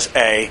 who was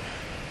a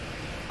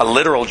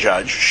literal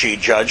judge. She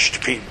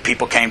judged,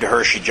 people came to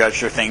her, she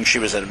judged her things. She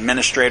was an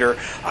administrator,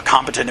 a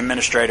competent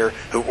administrator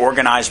who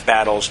organized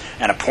battles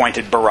and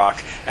appointed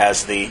Barak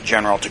as the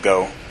general to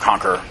go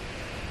conquer,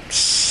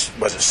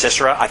 was it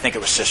Sisera? I think it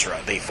was Sisera,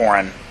 the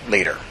foreign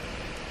leader.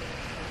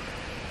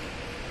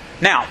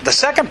 Now, the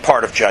second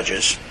part of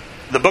Judges,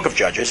 the book of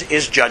Judges,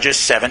 is Judges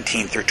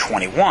 17 through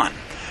 21.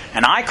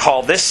 And I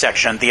call this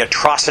section the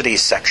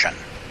atrocities section,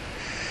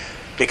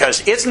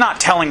 because it's not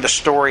telling the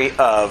story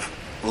of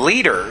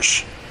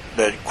leaders,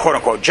 the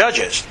quote-unquote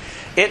judges.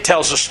 It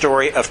tells the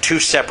story of two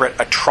separate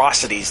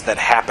atrocities that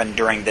happened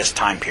during this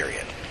time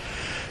period.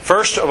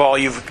 First of all,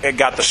 you've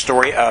got the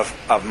story of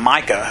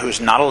Micah, who's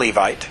not a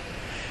Levite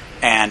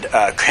and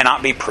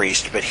cannot be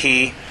priest, but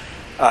he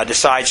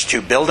decides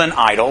to build an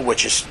idol,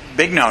 which is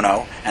big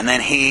no-no, and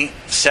then he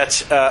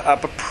sets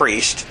up a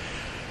priest.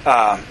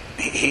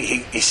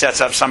 He sets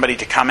up somebody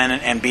to come in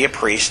and be a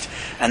priest,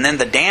 and then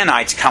the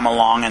Danites come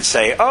along and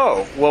say,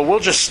 oh, well, we'll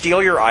just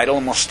steal your idol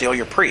and we'll steal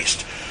your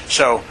priest.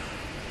 So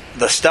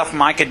the stuff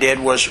Micah did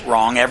was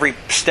wrong. Every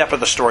step of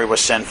the story was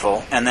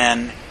sinful, and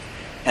then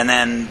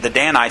the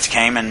Danites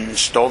came and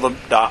stole the.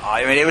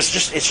 I mean, it's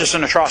just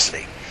an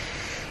atrocity.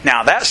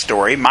 Now that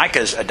story,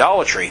 Micah's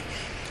idolatry,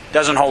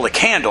 doesn't hold a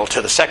candle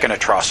to the second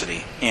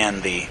atrocity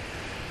in the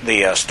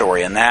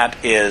story, and that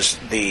is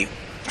the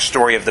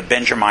story of the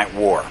Benjamite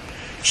War.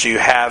 So you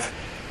have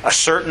a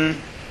certain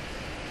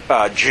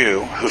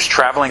Jew who's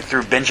traveling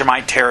through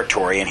Benjamite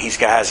territory, and he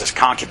has his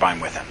concubine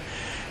with him.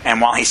 And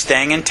while he's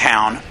staying in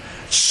town,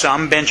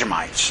 some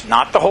Benjamites,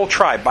 not the whole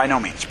tribe by no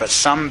means, but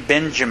some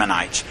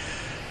Benjaminites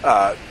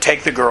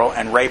take the girl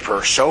and rape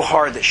her so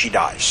hard that she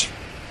dies.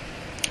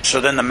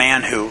 So then the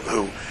man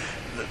who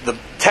the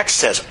text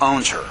says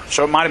owns her,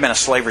 so it might have been a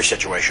slavery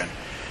situation,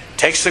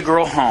 takes the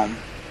girl home,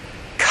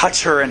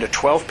 cuts her into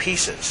 12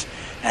 pieces,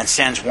 and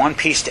sends one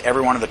piece to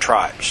every one of the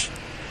tribes.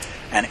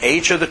 And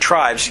each of the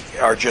tribes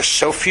are just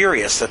so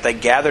furious that they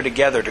gather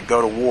together to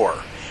go to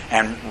war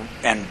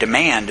and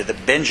demand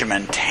that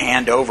Benjamin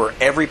hand over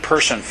every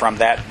person from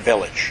that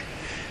village.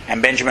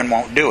 and Benjamin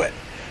won't do it.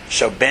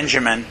 So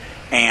Benjamin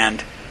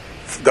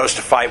goes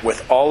to fight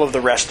with all of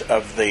the rest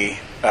of the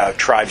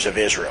tribes of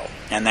Israel.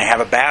 And they have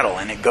a battle,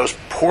 and it goes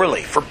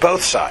poorly for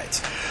both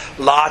sides.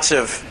 Lots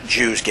of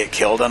Jews get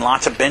killed, and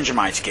lots of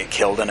Benjamites get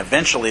killed, and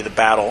eventually the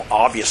battle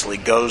obviously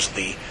goes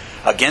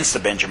against the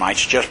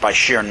Benjamites just by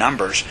sheer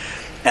numbers.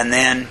 And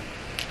then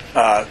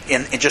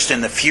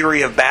in the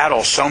fury of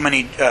battle, so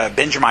many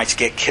Benjamites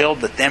get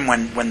killed that then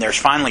when there's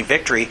finally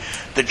victory,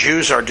 the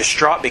Jews are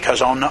distraught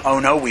because, oh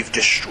no, we've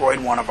destroyed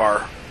one of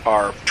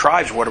our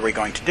tribes. What are we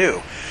going to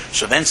do?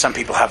 So then some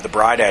people have the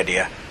bright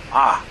idea,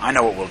 I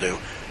know what we'll do.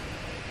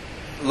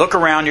 Look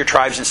around your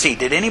tribes and see,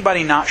 did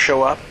anybody not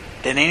show up?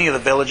 Did any of the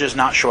villages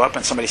not show up?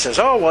 And somebody says,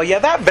 oh, well, yeah,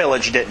 that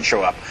village didn't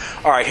show up.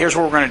 All right, here's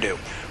what we're going to do.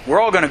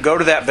 We're all going to go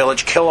to that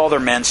village, kill all their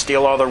men,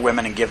 steal all their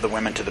women, and give the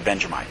women to the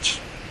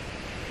Benjamites.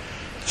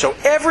 So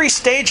every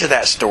stage of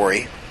that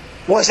story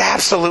was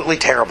absolutely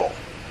terrible.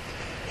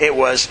 It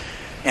was,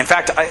 in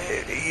fact,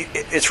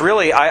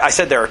 I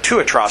said there are two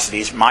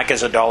atrocities,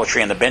 Micah's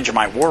idolatry and the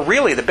Benjamite War.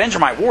 Really, the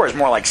Benjamite War is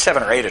more like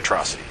 7 or 8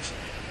 atrocities.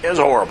 It was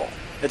horrible.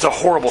 It's a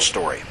horrible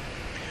story.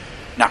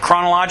 Now,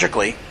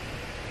 chronologically,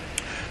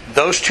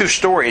 those two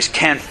stories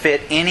can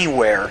fit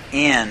anywhere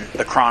in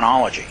the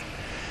chronology.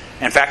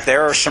 In fact,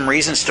 there are some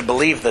reasons to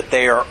believe that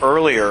they are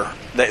earlier,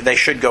 that they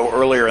should go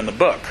earlier in the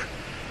book,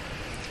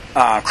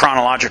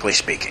 chronologically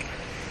speaking.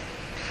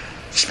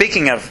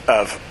 Speaking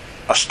of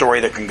a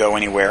story that can go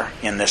anywhere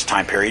in this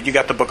time period, you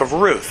got the book of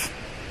Ruth.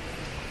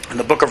 And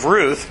the book of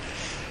Ruth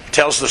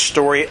tells the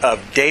story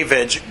of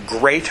David's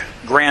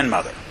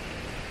great-grandmother,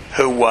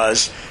 who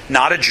was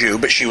not a Jew,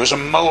 but she was a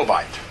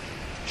Moabite.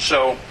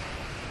 So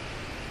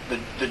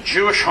the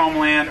Jewish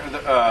homeland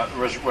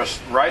was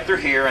right through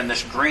here in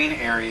this green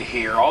area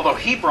here, although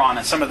Hebron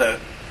and some of the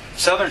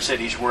southern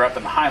cities were up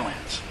in the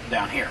highlands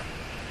down here.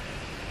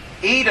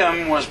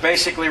 Edom was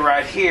basically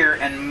right here,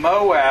 and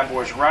Moab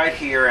was right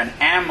here, and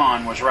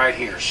Ammon was right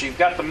here. So you've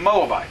got the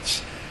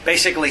Moabites,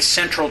 basically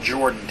central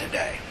Jordan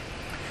today.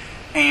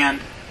 And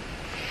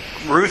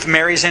Ruth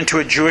marries into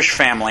a Jewish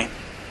family,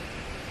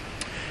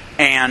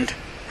 and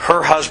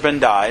her husband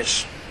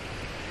dies.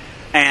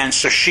 And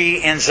so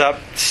she ends up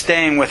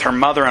staying with her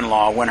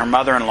mother-in-law when her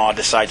mother-in-law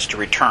decides to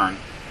return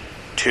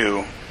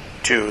to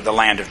the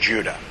land of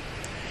Judah.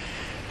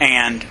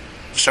 And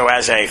so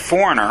as a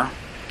foreigner,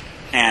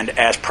 and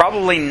as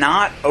probably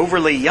not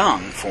overly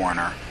young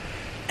foreigner,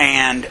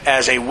 and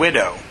as a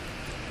widow,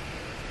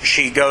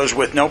 she goes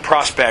with no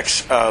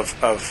prospects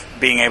of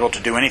being able to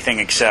do anything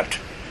except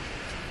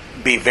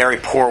be very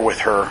poor with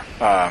her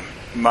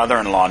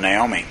mother-in-law,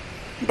 Naomi.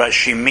 But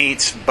she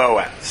meets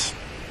Boaz,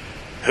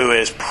 who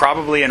is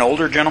probably an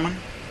older gentleman.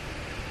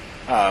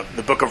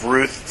 The book of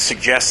Ruth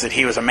suggests that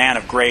he was a man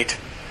of great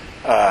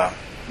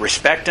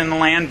respect in the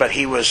land, but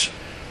he was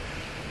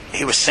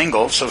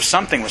single, so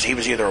he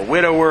was either a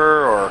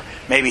widower, or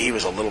maybe he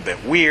was a little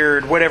bit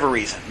weird, whatever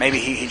reason. Maybe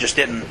he just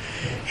didn't,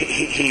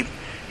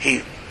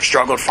 he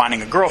struggled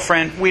finding a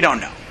girlfriend. We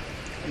don't know.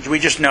 We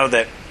just know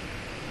that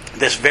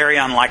this very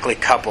unlikely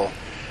couple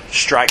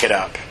strike it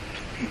up.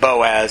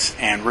 Boaz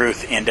and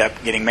Ruth end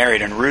up getting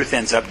married, and Ruth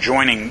ends up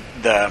joining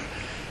the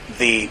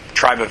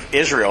tribe of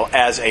Israel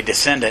as a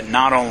descendant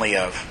not only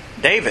of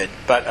David,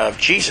 but of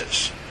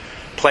Jesus,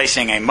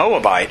 placing a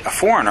Moabite, a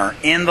foreigner,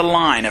 in the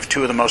line of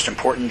two of the most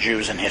important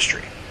Jews in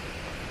history.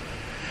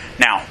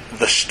 Now,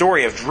 the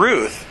story of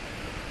Ruth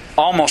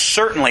almost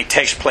certainly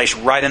takes place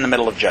right in the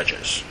middle of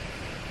Judges,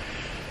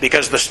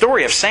 because the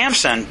story of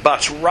Samson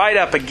butts right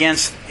up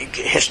against,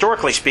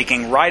 historically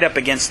speaking, right up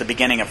against the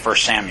beginning of 1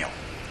 Samuel.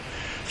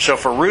 So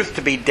for Ruth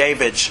to be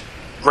David's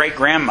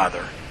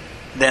great-grandmother,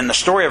 then the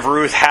story of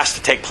Ruth has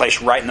to take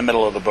place right in the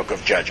middle of the book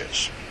of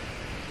Judges.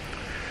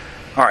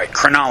 All right,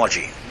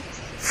 chronology.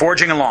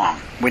 Forging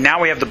along.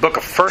 Now we have the book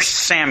of 1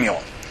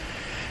 Samuel.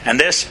 And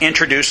this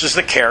introduces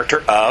the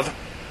character of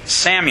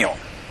Samuel.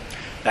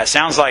 That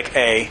sounds like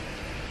a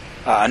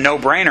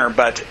no-brainer,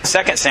 but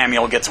 2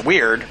 Samuel gets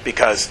weird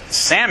because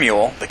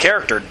Samuel, the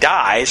character,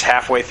 dies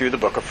halfway through the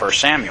book of 1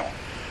 Samuel.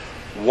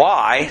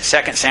 Why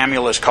 2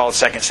 Samuel is called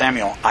 2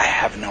 Samuel, I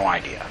have no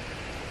idea.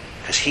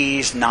 Because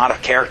he's not a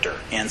character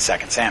in 2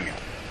 Samuel.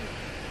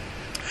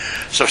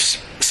 So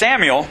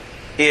Samuel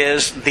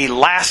is the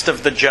last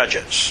of the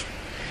judges.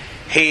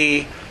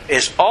 He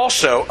is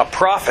also a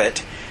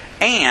prophet,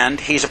 and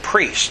he's a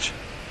priest.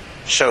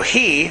 So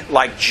he,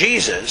 like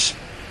Jesus,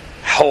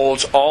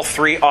 holds all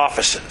three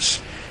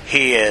offices.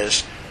 He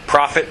is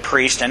prophet,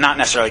 priest, and not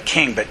necessarily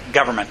king, but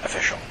government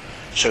official.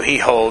 So he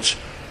holds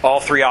all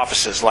three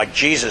offices, like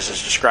Jesus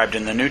is described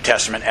in the New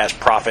Testament as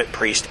prophet,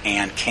 priest,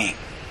 and king.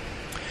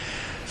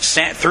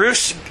 Through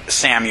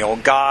Samuel,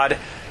 God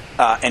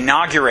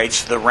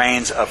inaugurates the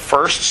reigns of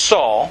first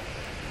Saul,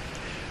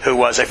 who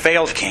was a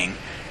failed king,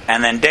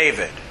 and then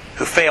David,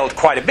 who failed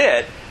quite a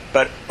bit,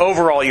 but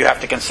overall you have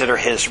to consider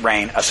his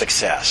reign a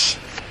success.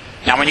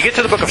 Now when you get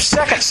to the book of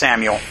 2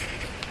 Samuel,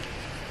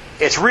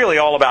 it's really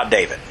all about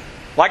David.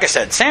 Like I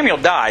said, Samuel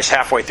dies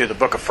halfway through the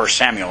book of 1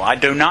 Samuel. I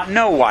do not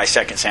know why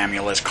 2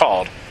 Samuel is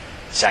called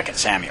 2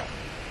 Samuel.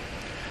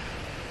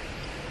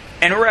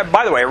 And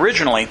by the way,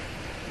 originally,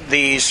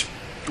 these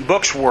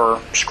books were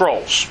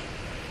scrolls.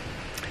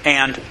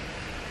 And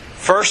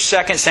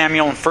 1st, 2nd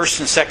Samuel, and 1st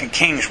and 2nd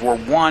Kings were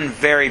one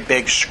very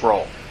big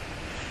scroll.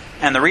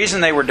 And the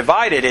reason they were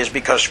divided is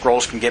because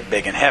scrolls can get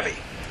big and heavy.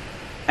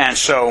 And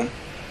so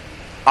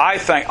I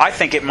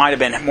think it might have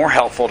been more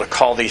helpful to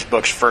call these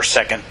books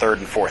 1st, 2nd, 3rd,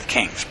 and 4th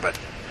Kings. But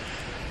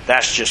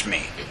that's just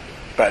me.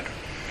 But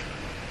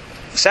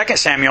 2nd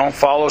Samuel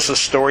follows the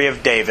story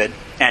of David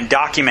and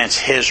documents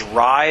his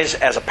rise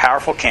as a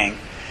powerful king,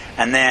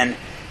 and then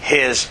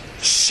his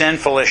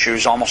sinful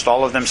issues, almost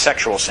all of them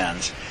sexual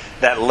sins,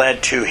 that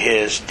led to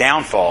his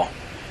downfall,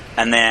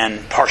 and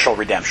then partial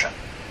redemption.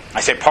 I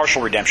say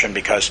partial redemption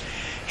because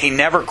he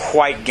never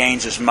quite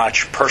gains as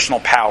much personal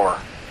power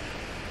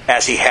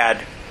as he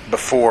had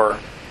before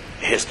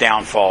his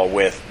downfall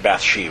with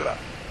Bathsheba.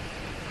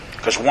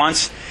 Because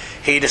once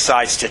he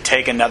decides to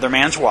take another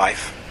man's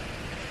wife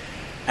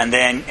and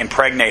then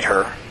impregnate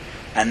her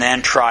and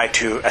then try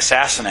to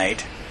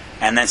assassinate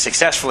and then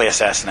successfully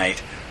assassinate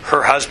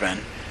her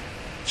husband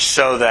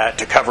so that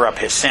to cover up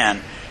his sin,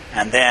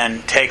 and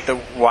then take the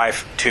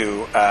wife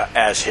to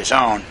as his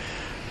own.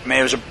 I mean,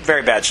 it was a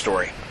very bad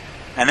story.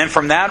 And then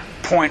from that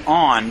point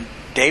on,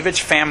 David's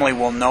family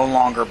will no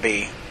longer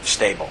be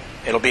stable.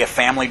 It'll be a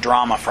family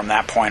drama from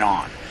that point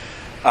on.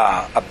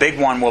 A big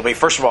one will be,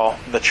 first of all,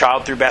 the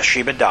child through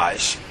Bathsheba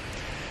dies.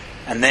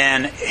 And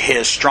then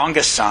his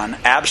strongest son,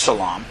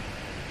 Absalom,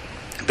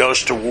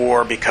 goes to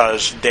war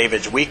because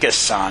David's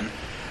weakest son,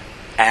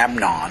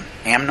 Amnon,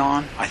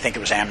 I think it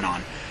was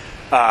Amnon,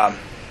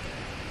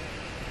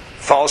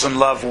 falls in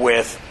love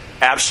with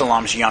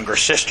Absalom's younger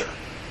sister.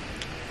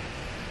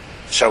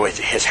 So it's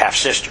his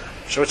half-sister.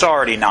 So it's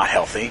already not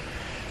healthy.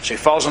 So he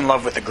falls in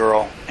love with the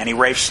girl and he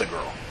rapes the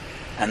girl.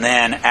 And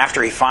then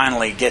after he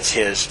finally gets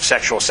his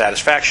sexual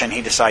satisfaction,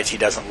 he decides he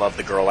doesn't love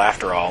the girl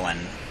after all and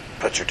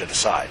puts her to the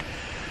side.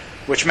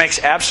 Which makes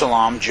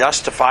Absalom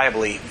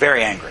justifiably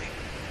very angry.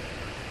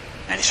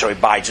 And so he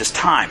bides his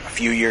time. A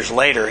few years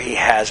later, he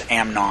has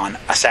Amnon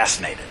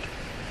assassinated.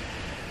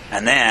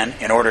 And then,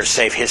 in order to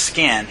save his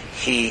skin,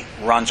 he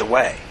runs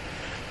away.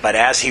 But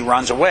as he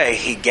runs away,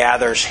 he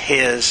gathers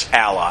his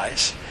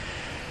allies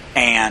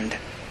and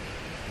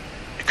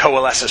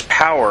coalesces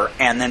power,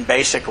 and then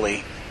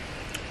basically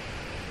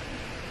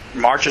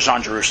marches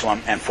on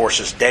Jerusalem and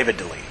forces David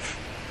to leave.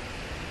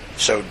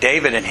 So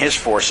David and his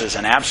forces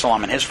and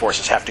Absalom and his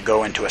forces have to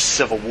go into a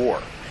civil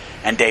war.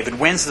 And David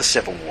wins the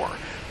civil war,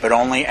 but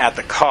only at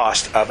the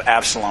cost of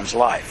Absalom's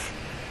life.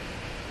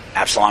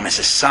 Absalom is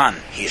his son.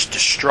 He is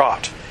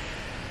distraught.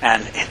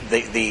 And him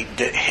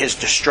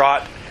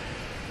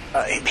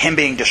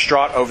being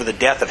distraught over the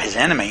death of his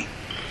enemy,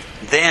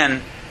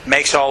 then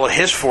makes all of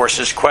his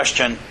forces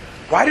question,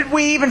 why did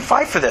we even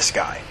fight for this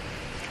guy?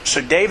 So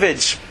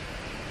David's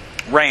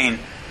reign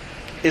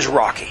is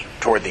rocky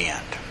toward the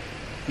end.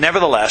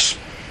 Nevertheless,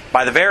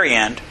 by the very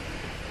end,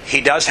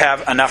 he does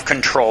have enough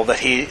control that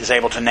he is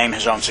able to name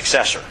his own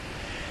successor.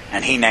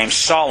 And he names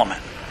Solomon,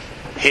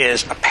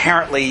 his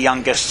apparently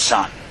youngest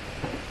son,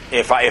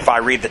 if I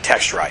read the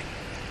text right.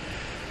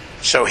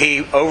 So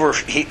he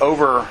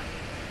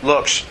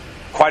overlooks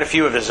quite a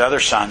few of his other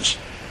sons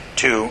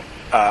to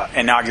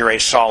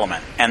inaugurate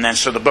Solomon. And then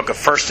so the book of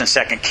 1st and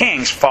 2nd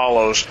Kings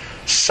follows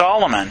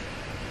Solomon.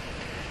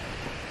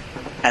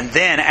 And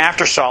then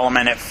after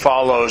Solomon, it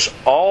follows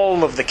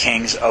all of the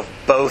kings of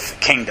both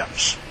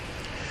kingdoms.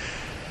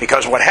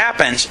 Because what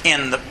happens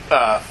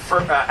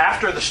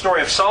after the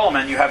story of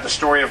Solomon, you have the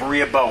story of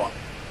Rehoboam.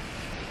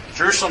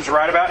 Jerusalem's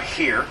right about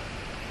here.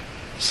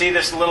 See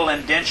this little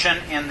indention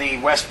in the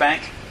West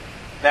Bank?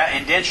 That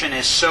indention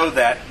is so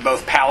that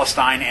both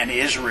Palestine and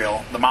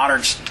Israel, the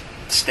modern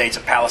states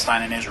of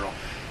Palestine and Israel,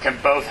 can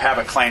both have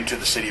a claim to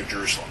the city of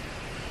Jerusalem.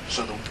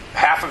 So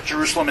half of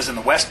Jerusalem is in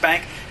the West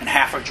Bank, and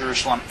half of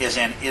Jerusalem is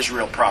in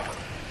Israel proper.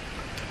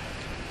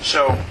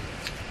 So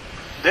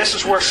this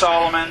is where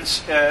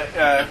Solomon's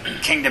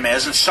kingdom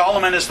is, and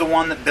Solomon is the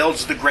one that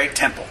builds the great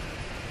temple.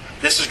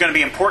 This is going to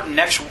be important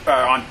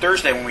on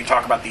Thursday when we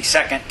talk about the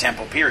Second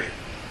Temple period,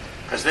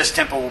 because this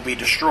temple will be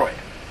destroyed.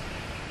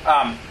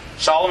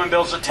 Solomon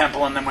builds the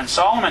temple, and then when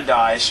Solomon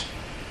dies,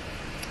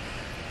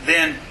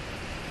 then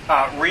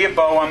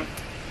Rehoboam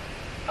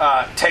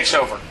takes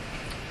over.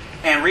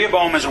 And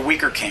Rehoboam is a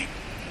weaker king,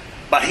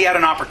 but he had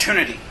an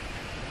opportunity.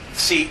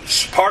 See,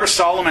 part of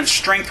Solomon's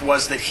strength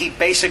was that he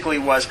basically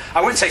was,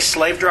 I wouldn't say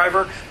slave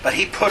driver, but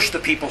he pushed the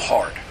people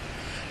hard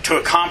to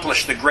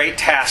accomplish the great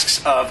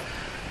tasks of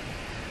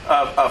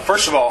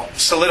first of all,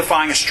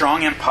 solidifying a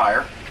strong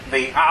empire.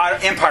 The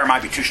empire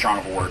might be too strong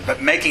of a word,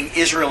 but making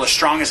Israel as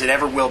strong as it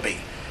ever will be.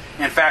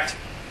 In fact,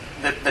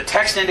 the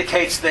text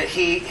indicates that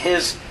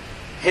his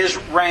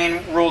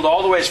reign ruled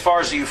all the way as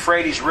far as the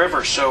Euphrates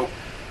River. So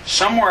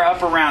somewhere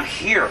up around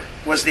here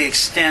was the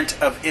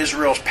extent of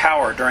Israel's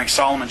power during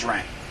Solomon's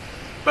reign.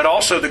 But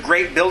also the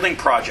great building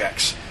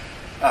projects,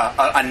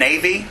 a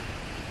navy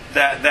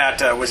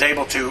that was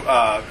able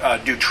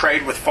to do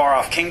trade with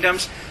far-off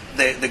kingdoms,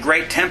 the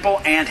great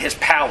temple, and his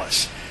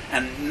palace.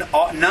 And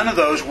none of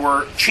those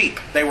were cheap.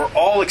 They were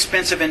all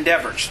expensive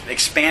endeavors.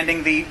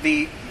 Expanding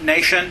the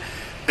nation,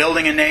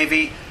 building a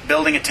navy,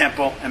 building a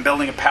temple, and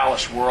building a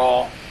palace were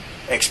all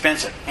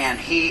expensive. And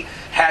he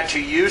had to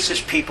use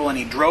his people, and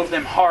he drove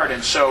them hard.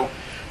 And so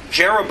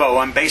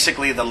Jeroboam,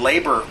 basically the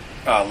labor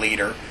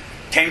leader,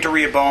 came to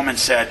Rehoboam and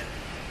said,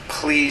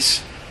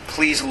 please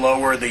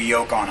lower the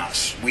yoke on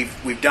us.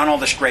 We've done all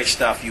this great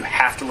stuff. You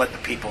have to let the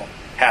people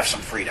have some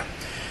freedom.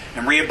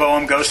 And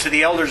Rehoboam goes to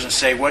the elders and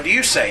say, what do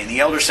you say? And the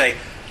elders say,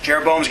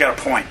 Jeroboam's got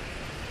a point.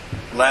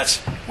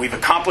 We've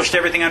accomplished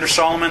everything under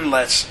Solomon.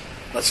 Let's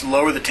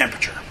lower the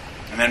temperature.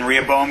 And then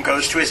Rehoboam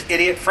goes to his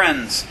idiot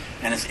friends,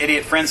 and his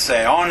idiot friends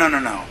say, oh,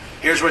 no.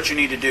 Here's what you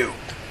need to do.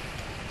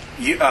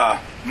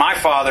 My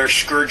father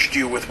scourged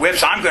you with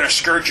whips. I'm going to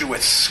scourge you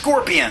with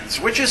scorpions,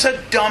 which is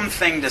a dumb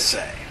thing to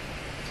say.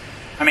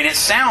 I mean, it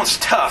sounds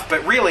tough,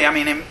 but really,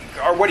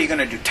 or what are you going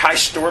to do? Tie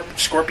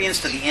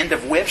scorpions to the end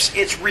of whips?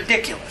 It's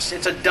ridiculous.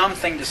 It's a dumb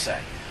thing to say.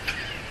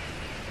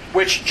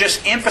 Which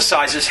just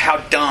emphasizes how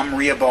dumb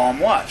Rehoboam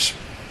was.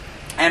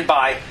 And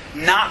by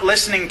not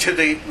listening to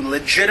the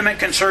legitimate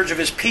concerns of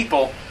his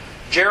people,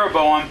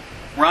 Jeroboam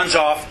runs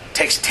off,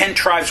 takes 10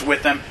 tribes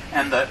with him,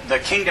 and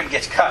the kingdom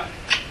gets cut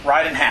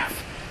right in half.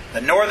 The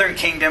northern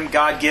kingdom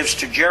God gives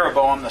to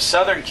Jeroboam. The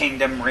southern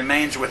kingdom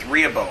remains with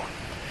Rehoboam.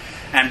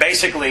 And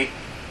basically,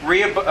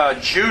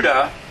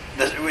 Judah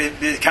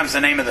becomes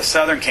the name of the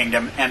southern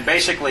kingdom, and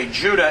basically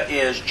Judah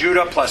is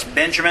Judah plus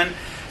Benjamin,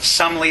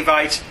 some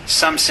Levites,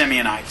 some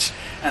Simeonites,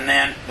 and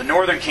then the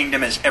northern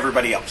kingdom is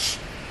everybody else.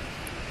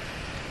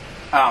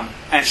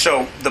 And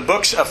so the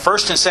books of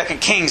 1st and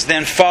 2nd Kings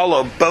then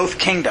follow both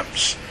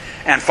kingdoms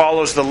and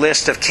follows the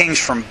list of kings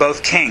from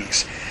both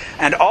kings,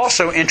 and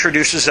also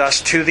introduces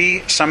us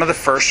to some of the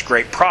first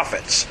great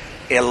prophets,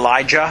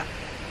 Elijah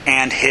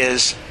and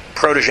his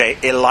protege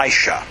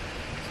Elisha.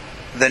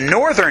 The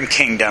northern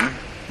kingdom,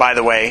 by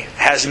the way,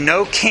 has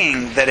no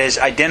king that is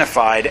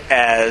identified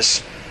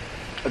as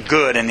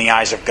good in the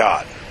eyes of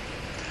God.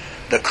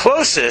 The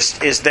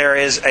closest is there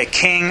is a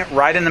king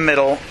right in the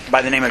middle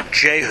by the name of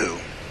Jehu,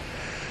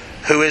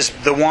 who is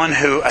the one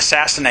who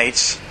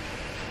assassinates,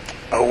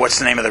 what's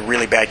the name of the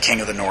really bad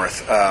king of the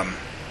north?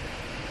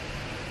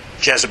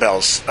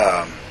 Jezebel's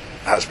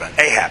husband,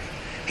 Ahab.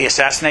 He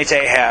assassinates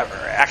Ahab,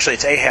 or actually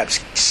it's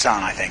Ahab's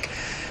son, I think.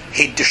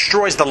 He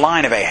destroys the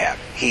line of Ahab.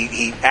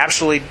 He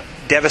absolutely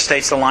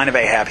devastates the line of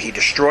Ahab. He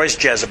destroys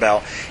Jezebel.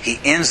 He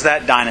ends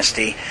that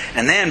dynasty.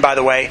 And then, by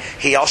the way,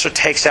 he also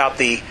takes out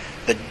the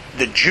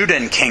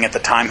Judean king at the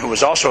time, who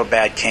was also a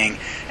bad king,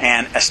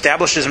 and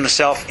establishes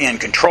himself in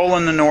control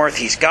in the north.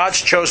 He's God's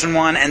chosen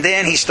one, and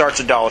then he starts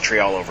idolatry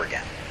all over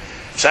again.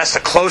 So that's the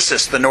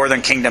closest the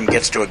northern kingdom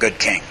gets to a good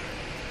king.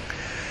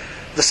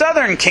 The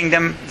southern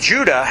kingdom,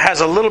 Judah,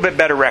 has a little bit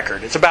better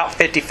record. It's about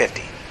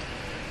 50-50.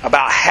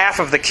 About half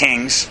of the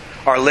kings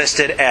are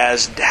listed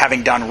as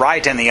having done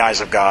right in the eyes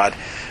of God,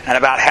 and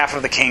about half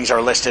of the kings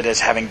are listed as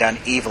having done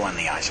evil in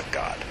the eyes of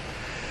God.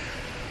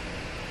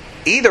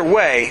 Either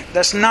way,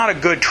 that's not a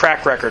good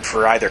track record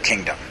for either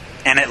kingdom,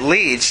 and it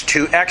leads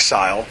to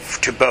exile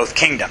to both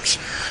kingdoms.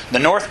 The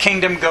north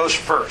kingdom goes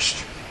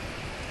first.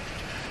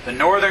 The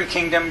northern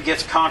kingdom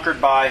gets conquered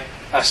by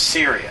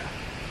Assyria,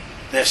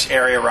 this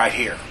area right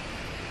here,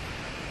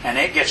 and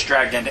it gets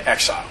dragged into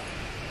exile.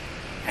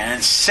 And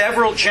then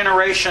several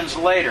generations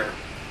later,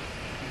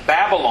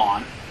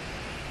 Babylon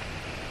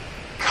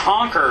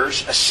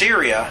conquers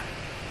Assyria,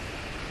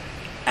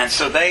 and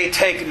so they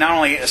take not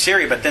only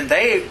Assyria, but then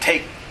they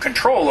take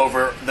control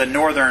over the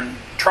northern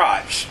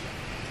tribes.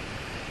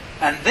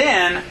 And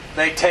then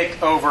they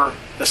take over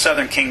the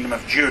southern kingdom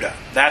of Judah.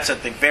 That's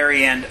at the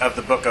very end of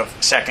the book of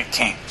 2nd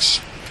Kings.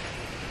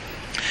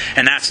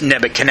 And that's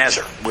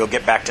Nebuchadnezzar. We'll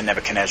get back to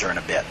Nebuchadnezzar in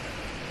a bit.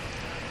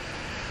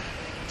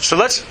 So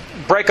let's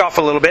break off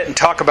a little bit and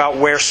talk about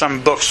where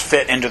some books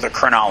fit into the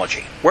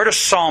chronology. Where does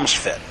Psalms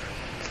fit?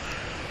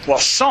 Well,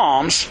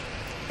 Psalms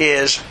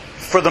is,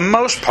 for the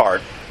most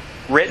part,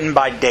 written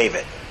by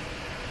David.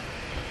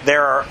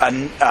 There are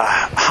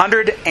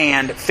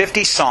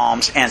 150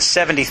 Psalms, and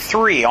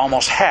 73,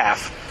 almost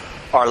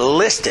half, are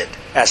listed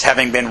as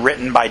having been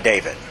written by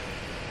David.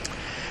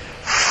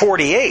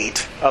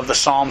 48 of the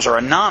Psalms are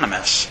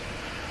anonymous,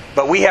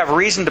 but we have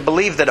reason to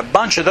believe that a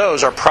bunch of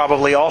those are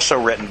probably also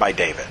written by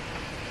David.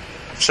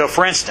 So,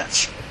 for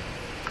instance,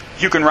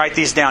 you can write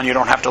these down, you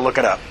don't have to look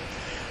it up.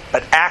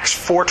 But Acts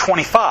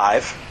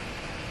 4:25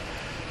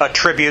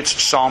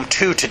 attributes Psalm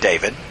 2 to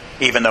David,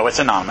 even though it's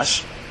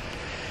anonymous.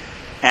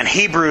 And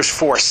Hebrews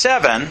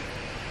 4:7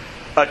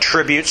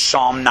 attributes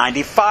Psalm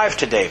 95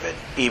 to David,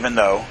 even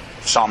though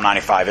Psalm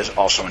 95 is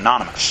also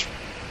anonymous.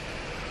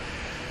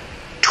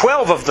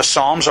 12 of the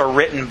Psalms are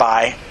written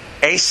by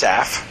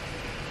Asaph,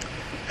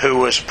 who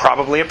was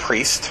probably a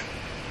priest.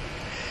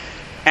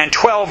 And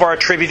 12 are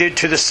attributed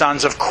to the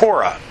sons of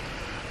Korah,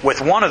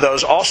 with one of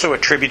those also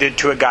attributed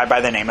to a guy by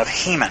the name of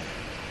Heman.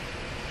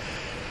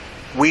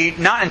 We're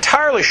not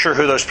entirely sure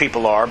who those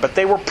people are, but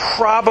they were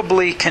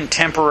probably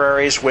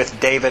contemporaries with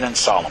David and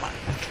Solomon.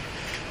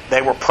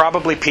 They were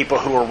probably people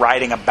who were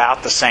writing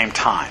about the same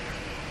time.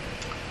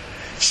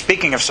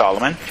 speaking of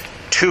Solomon,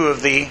 2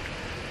 of the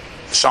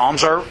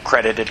Psalms are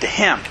credited to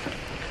him,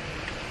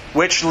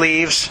 which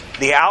leaves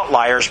the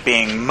outliers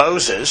being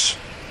Moses.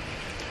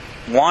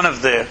 One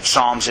of the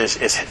Psalms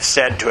is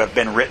said to have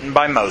been written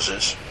by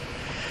Moses,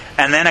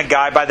 and then a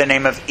guy by the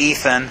name of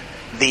Ethan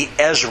the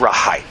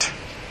Ezrahite.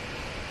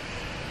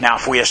 Now,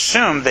 if we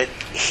assume that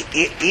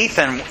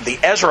Ethan the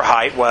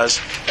Ezrahite was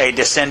a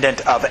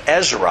descendant of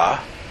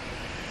Ezra,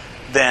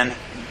 then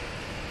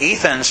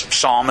Ethan's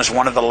psalm is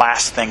one of the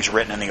last things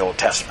written in the Old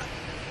Testament,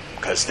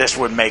 because this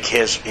would make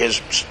his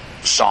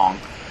song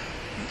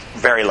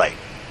very late.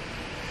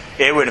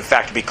 It would in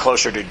fact be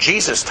closer to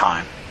Jesus'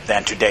 time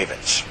than to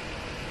David's.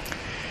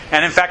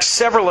 And in fact,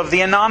 several of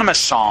the anonymous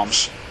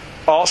psalms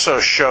also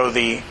show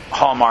the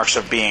hallmarks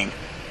of being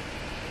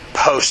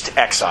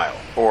post-exile,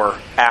 or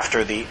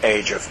after the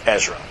age of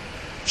Ezra.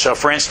 So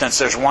for instance,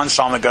 there's one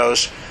psalm that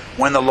goes,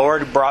 "When the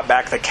Lord brought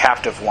back the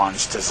captive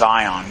ones to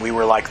Zion, we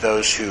were like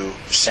those who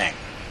sing."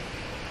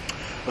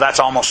 Well, that's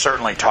almost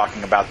certainly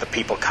talking about the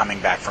people coming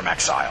back from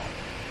exile.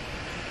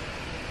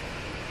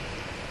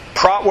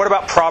 What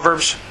about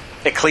Proverbs,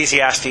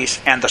 Ecclesiastes,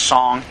 and the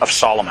Song of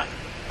Solomon?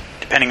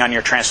 Depending on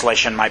your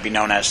translation, might be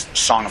known as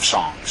Song of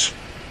Songs.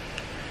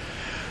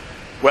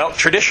 Well,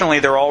 traditionally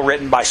they're all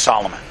written by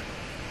Solomon.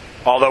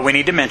 Although we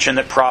need to mention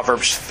that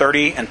Proverbs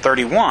 30 and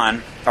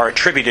 31 are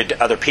attributed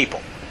to other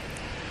people.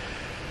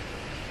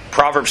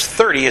 Proverbs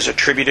 30 is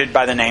attributed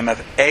by the name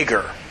of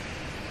Agur,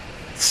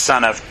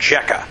 son of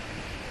Jekah.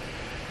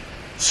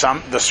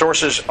 The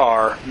sources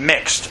are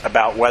mixed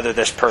about whether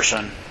this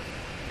person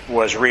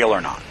was real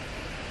or not.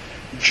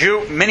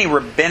 Many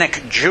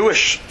rabbinic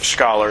Jewish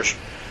scholars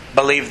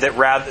believe that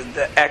rather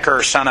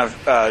Agur, son of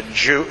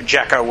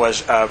Jekah,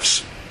 was a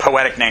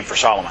poetic name for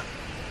Solomon.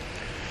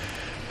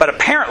 But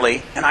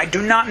apparently, and I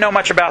do not know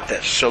much about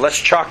this, so let's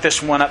chalk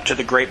this one up to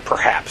the great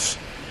perhaps.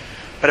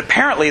 But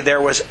apparently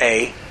there was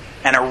an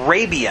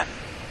Arabian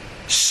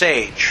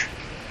sage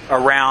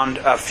around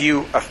a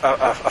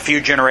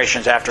few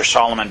generations after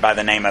Solomon by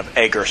the name of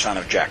Agur, son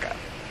of Jekah.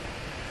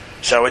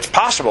 So it's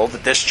possible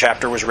that this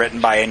chapter was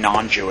written by a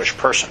non-Jewish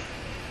person.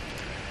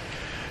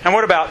 And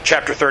what about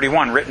chapter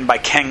 31, written by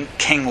King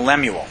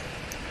Lemuel?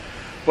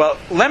 Well,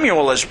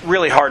 Lemuel is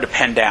really hard to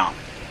pin down.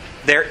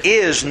 There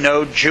is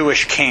no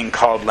Jewish king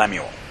called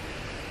Lemuel.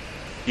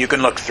 You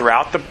can look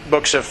throughout the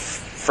books of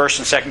 1st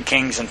and 2nd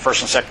Kings and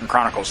 1st and 2nd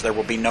Chronicles. There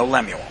will be no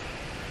Lemuel.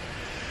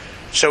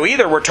 So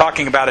either we're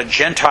talking about a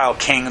Gentile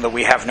king that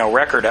we have no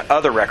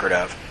other record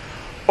of,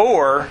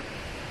 or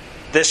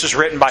this is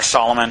written by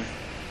Solomon,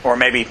 or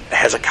maybe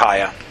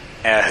Hezekiah,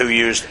 who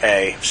used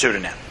a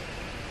pseudonym.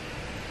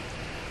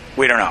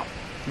 We don't know.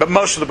 But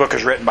most of the book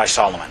is written by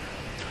Solomon.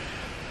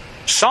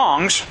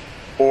 Songs,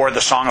 or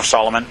the Song of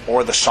Solomon,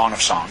 or the Song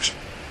of Songs,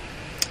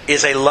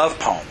 is a love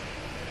poem.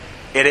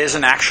 It is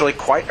an actually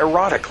quite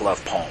erotic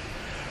love poem,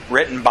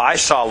 written by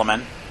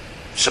Solomon,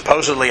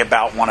 supposedly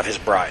about one of his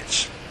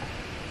brides.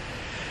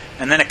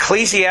 And then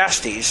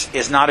Ecclesiastes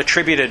is not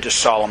attributed to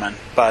Solomon,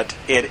 but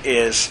it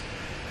is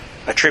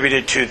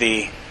attributed to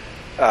the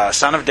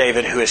son of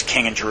David, who is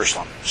king in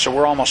Jerusalem. So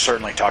we're almost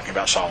certainly talking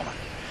about Solomon.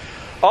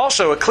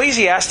 Also,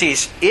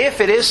 Ecclesiastes, if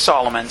it is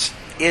Solomon's,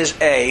 is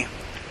a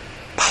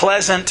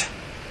pleasant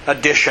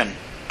addition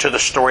to the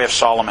story of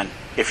Solomon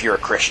if you're a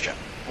Christian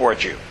or a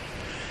Jew.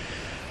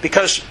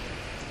 Because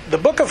the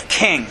book of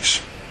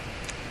Kings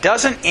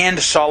doesn't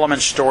end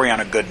Solomon's story on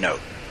a good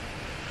note.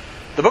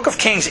 The book of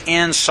Kings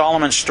ends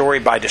Solomon's story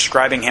by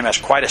describing him as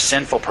quite a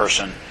sinful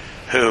person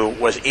who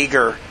was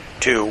eager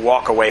to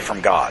walk away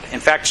from God.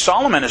 In fact,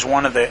 Solomon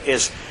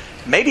is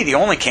maybe the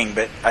only king,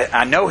 but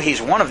I know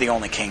he's one of the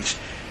only kings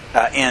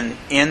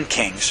in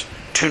Kings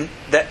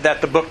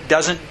that the book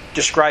doesn't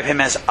describe him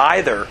as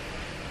either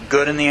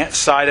good in the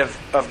sight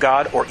of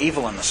God or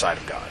evil in the sight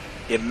of God.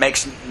 It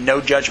makes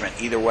no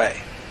judgment either way.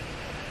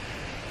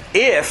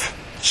 If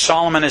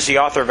Solomon is the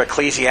author of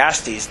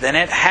Ecclesiastes, then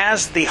it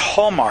has the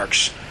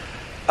hallmarks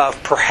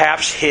of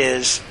perhaps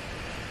his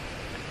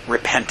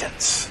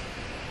repentance,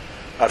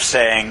 of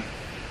saying,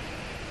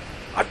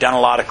 I've done a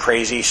lot of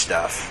crazy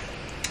stuff.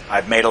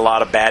 I've made a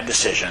lot of bad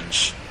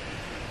decisions.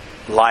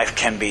 Life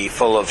can be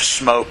full of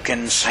smoke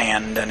and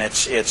sand, and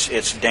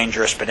it's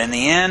dangerous. But in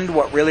the end,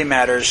 what really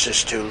matters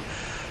is to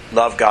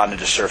love God and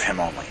to serve Him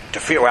only.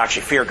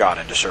 Fear God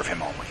and to serve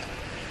Him only.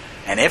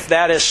 And if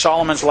that is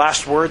Solomon's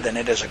last word, then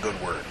it is a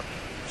good word.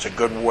 It's a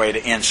good way to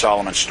end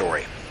Solomon's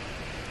story.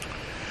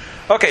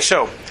 Okay,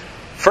 so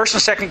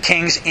 1st and 2nd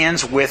Kings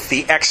ends with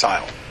the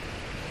exile.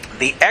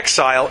 The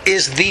exile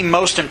is the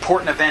most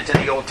important event in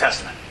the Old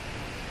Testament,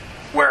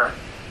 where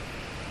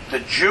the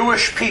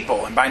Jewish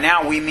people, and by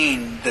now we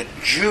mean the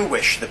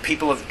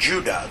people of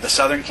Judah, the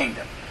southern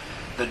kingdom,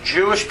 the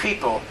Jewish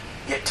people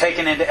get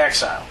taken into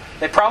exile.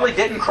 They probably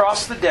didn't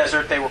cross the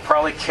desert. They were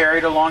probably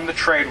carried along the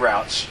trade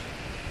routes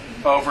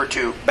over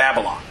to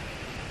Babylon.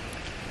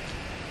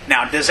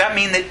 Now, does that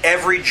mean that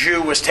every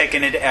Jew was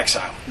taken into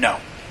exile? No.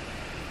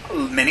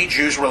 Many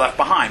Jews were left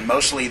behind,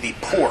 mostly the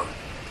poor,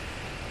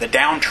 the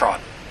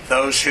downtrodden,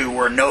 those who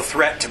were no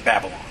threat to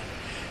Babylon,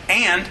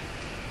 and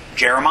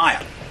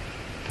Jeremiah,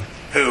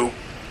 who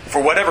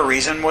for whatever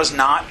reason, was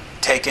not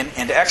taken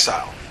into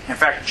exile. In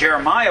fact,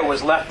 Jeremiah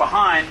was left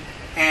behind,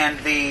 and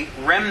the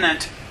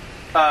remnant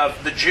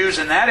of the Jews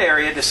in that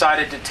area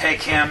decided to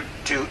take him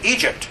to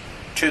Egypt,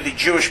 to the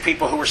Jewish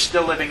people who were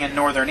still living in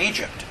northern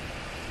Egypt,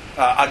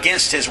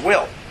 against his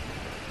will.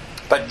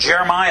 But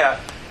Jeremiah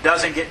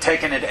doesn't get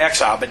taken into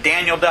exile, but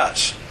Daniel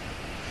does.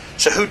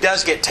 So who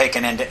does get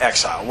taken into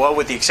exile? Well,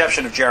 with the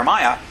exception of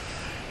Jeremiah,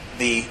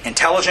 the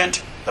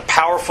intelligent, the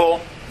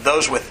powerful,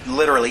 those with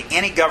literally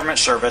any government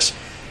service,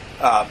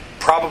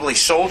 probably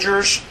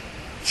soldiers,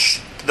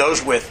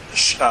 those with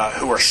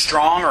who are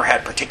strong or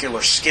had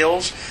particular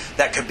skills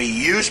that could be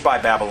used by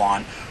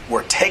Babylon,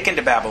 were taken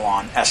to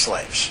Babylon as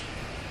slaves.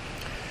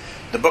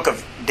 The book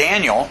of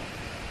Daniel,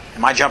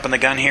 am I jumping the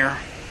gun here?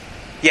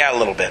 Yeah, a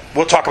little bit.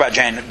 We'll talk about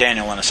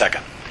Daniel in a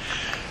second.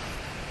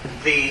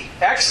 The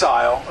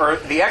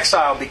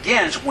exile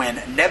begins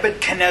when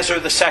Nebuchadnezzar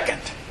II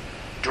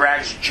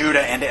drags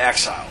Judah into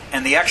exile.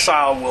 And the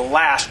exile will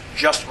last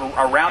just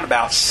around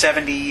about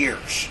 70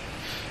 years.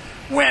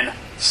 When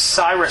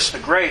Cyrus the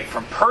Great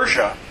from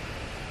Persia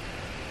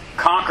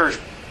conquers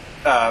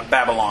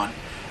Babylon,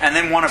 and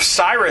then one of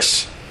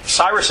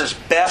Cyrus's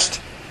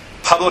best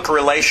public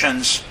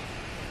relations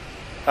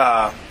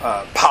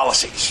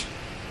policies,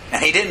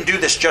 and he didn't do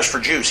this just for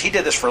Jews, he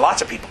did this for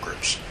lots of people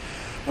groups,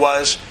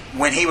 was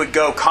when he would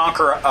go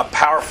conquer a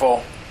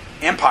powerful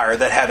empire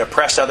that had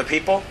oppressed other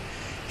people,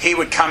 he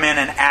would come in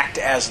and act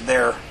as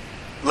their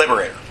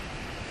liberator.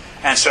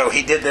 And so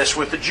he did this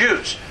with the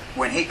Jews.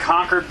 When he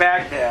conquered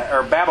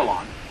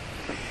Babylon,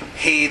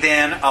 he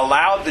then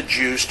allowed the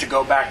Jews to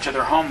go back to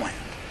their homeland.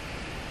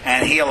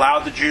 And he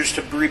allowed the Jews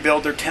to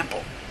rebuild their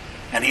temple.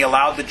 And he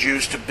allowed the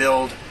Jews to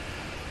build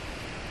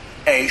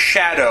a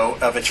shadow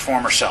of its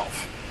former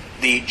self.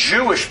 The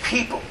Jewish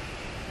people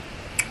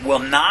will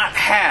not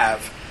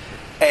have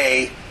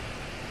a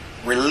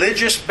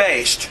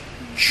religious-based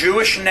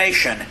Jewish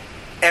nation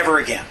ever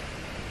again.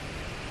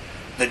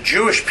 The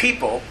Jewish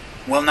people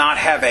will not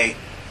have a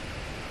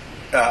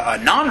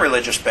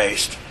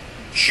non-religious-based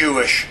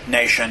Jewish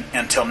nation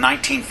until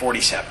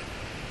 1947,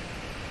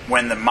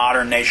 when the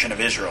modern nation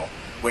of Israel,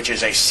 which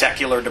is a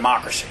secular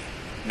democracy,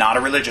 not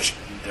a religious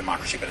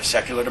democracy, but a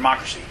secular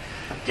democracy,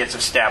 gets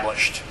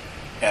established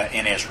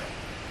in Israel.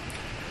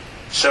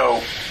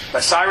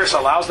 But Cyrus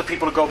allows the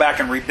people to go back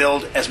and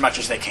rebuild as much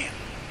as they can.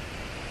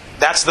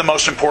 That's the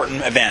most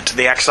important event,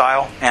 the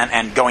exile,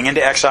 and going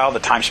into exile, the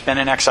time spent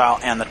in exile,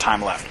 and the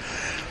time left.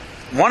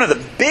 One of the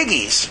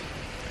biggies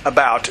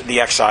about the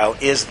exile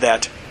is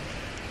that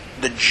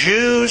the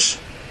Jews'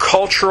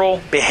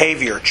 cultural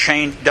behavior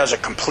does a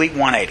complete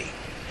 180.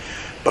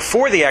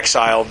 Before the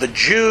exile, the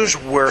Jews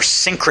were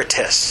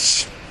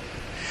syncretists,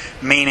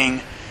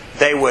 meaning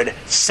they would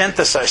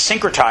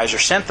syncretize or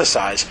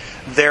synthesize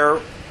their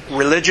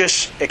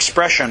religious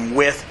expression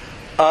with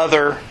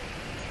other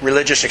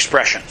religious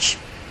expressions.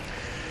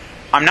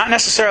 I'm not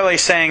necessarily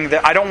saying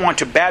that I don't want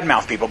to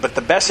badmouth people, but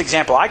the best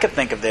example I could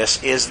think of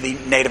this is the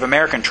Native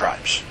American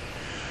tribes,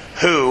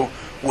 who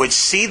would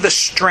see the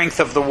strength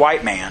of the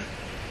white man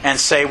and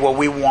say, well,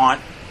 we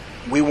want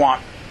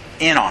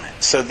in on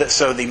it. So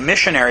the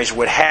missionaries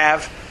would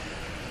have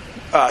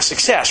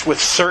success with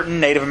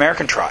certain Native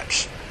American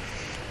tribes.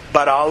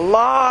 But a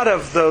lot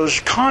of those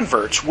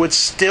converts would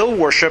still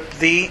worship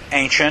the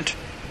ancient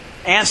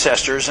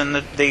ancestors and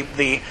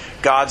the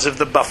gods of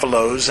the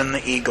buffaloes and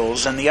the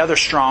eagles and the other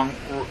strong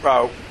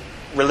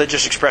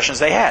religious expressions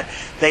they had.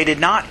 They did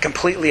not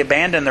completely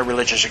abandon their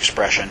religious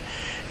expression.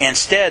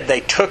 Instead,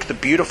 they took the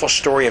beautiful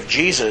story of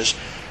Jesus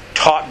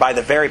taught by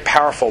the very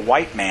powerful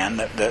white man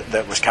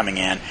that was coming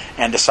in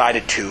and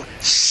decided to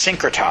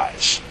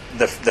syncretize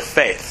the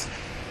faith.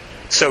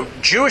 So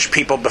Jewish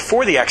people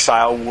before the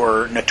exile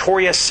were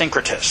notorious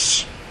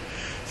syncretists.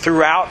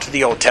 Throughout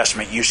the Old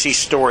Testament, you see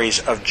stories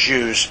of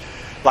Jews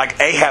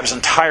like Ahab's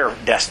entire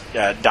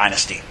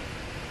dynasty.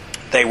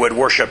 They would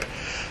worship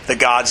the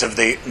gods of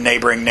the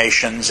neighboring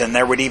nations, and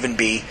there would even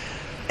be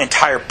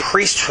entire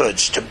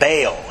priesthoods to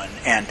Baal,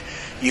 and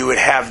you would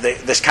have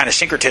this kind of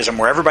syncretism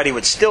where everybody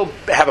would still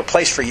have a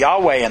place for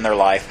Yahweh in their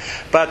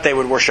life, but they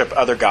would worship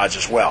other gods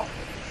as well.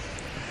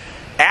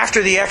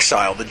 After the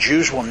exile, the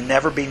Jews will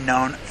never be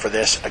known for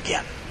this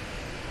again.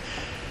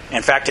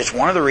 In fact, it's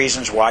one of the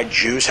reasons why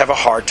Jews have a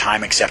hard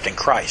time accepting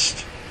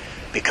Christ,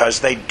 because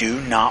they do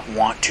not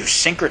want to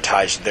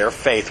syncretize their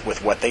faith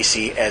with what they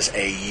see as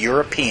a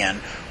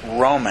European,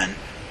 Roman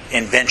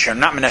invention,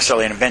 not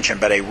necessarily an invention,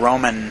 but a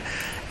Roman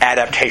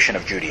adaptation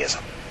of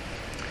Judaism.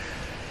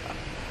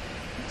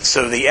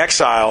 So the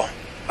exile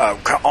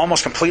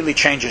almost completely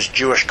changes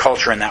Jewish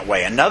culture in that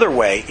way. Another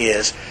way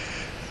is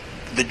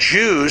the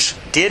Jews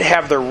did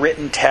have their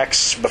written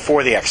texts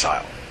before the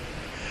exile.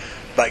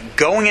 But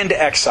going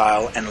into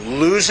exile and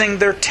losing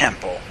their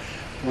temple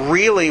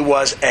really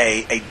was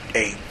a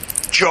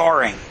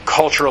jarring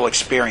cultural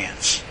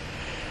experience.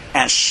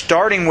 And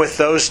starting with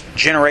those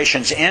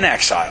generations in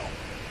exile,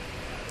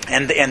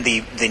 and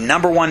the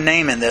number one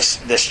name in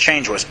this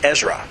change was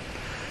Ezra,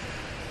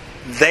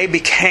 they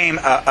became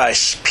a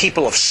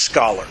people of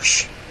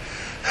scholars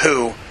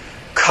who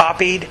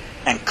copied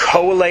and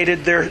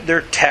collated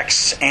their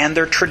texts and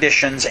their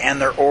traditions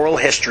and their oral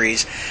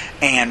histories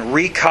and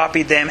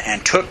recopied them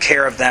and took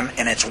care of them.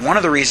 And it's one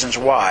of the reasons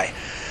why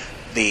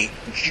the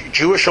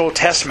Jewish Old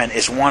Testament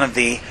is one of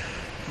the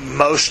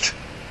most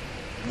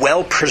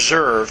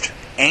well-preserved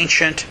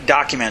ancient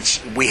documents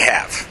we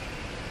have.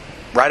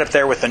 Right up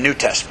there with the New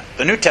Testament.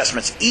 The New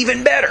Testament's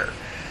even better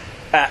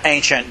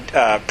ancient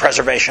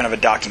preservation of a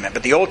document.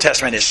 But the Old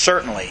Testament is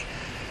certainly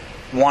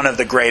one of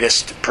the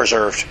greatest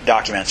preserved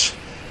documents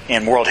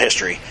in world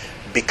history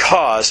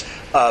because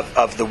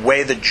of the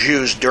way the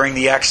Jews during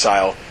the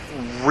exile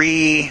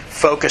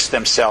refocused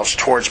themselves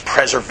towards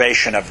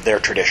preservation of their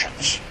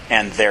traditions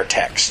and their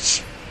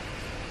texts.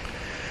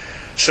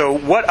 So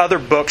what other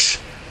books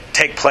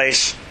take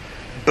place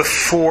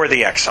before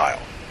the exile?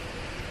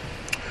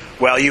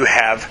 Well, you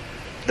have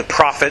the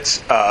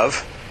prophets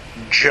of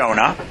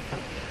Jonah,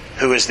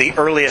 who is the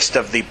earliest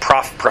of the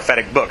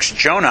prophetic books.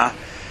 Jonah,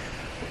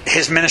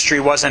 his ministry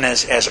wasn't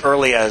as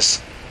early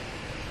as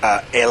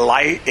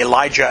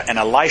Elijah and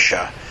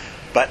Elisha,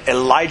 but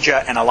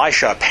Elijah and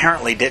Elisha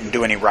apparently didn't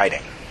do any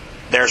writing.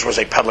 Theirs was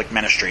a public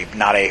ministry,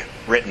 not a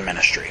written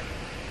ministry.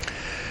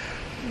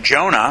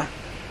 Jonah,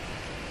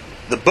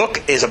 the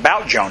book is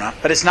about Jonah,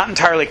 but it's not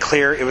entirely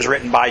clear it was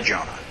written by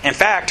Jonah. In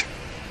fact,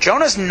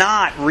 Jonah's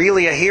not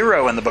really a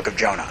hero in the book of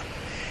Jonah.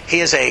 He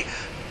is a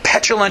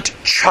petulant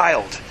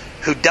child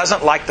who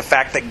doesn't like the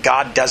fact that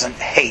God doesn't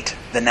hate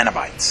the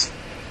Ninevites.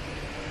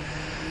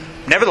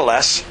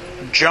 Nevertheless,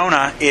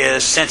 Jonah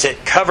is, since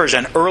it covers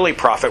an early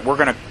prophet, we're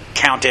going to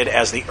count it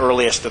as the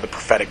earliest of the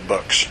prophetic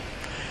books.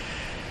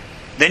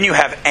 Then you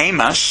have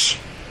Amos,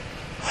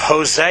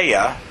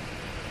 Hosea,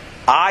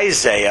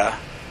 Isaiah,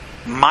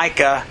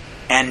 Micah,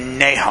 and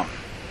Nahum.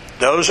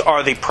 Those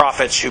are the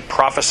prophets who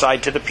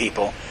prophesied to the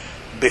people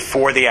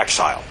before the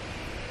exile.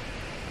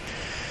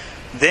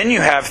 Then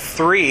you have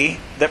 3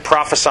 that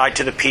prophesied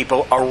to the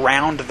people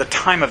around the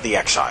time of the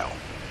exile.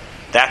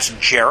 That's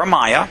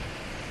Jeremiah,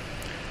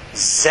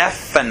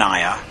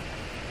 Zephaniah,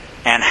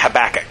 and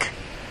Habakkuk.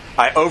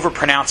 I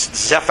overpronounced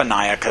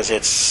Zephaniah because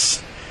it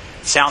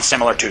sounds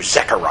similar to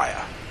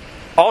Zechariah.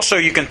 Also,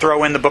 you can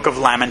throw in the book of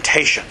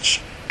Lamentations.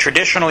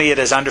 Traditionally, it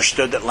is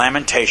understood that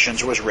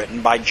Lamentations was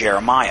written by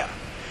Jeremiah.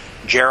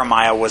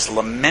 Jeremiah was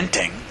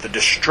lamenting the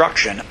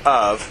destruction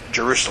of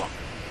Jerusalem.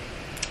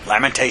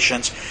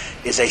 Lamentations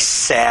is a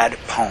sad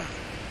poem.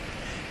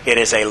 It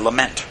is a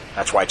lament.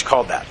 That's why it's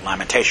called that,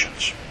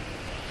 Lamentations.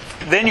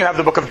 Then you have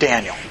the book of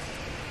Daniel.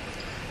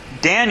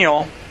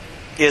 Daniel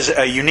is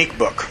a unique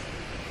book.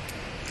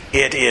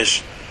 It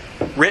is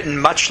written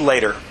much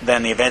later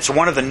than the events. It's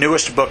one of the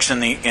newest books in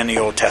the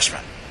Old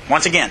Testament.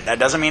 Once again, that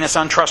doesn't mean it's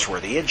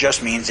untrustworthy. It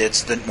just means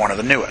it's one of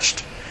the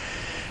newest.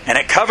 And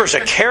it covers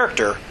a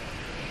character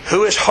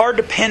who is hard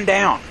to pin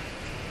down.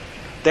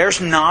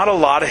 There's not a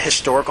lot of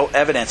historical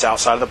evidence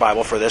outside of the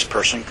Bible for this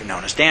person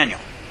known as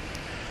Daniel.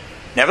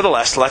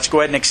 Nevertheless, let's go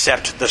ahead and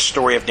accept the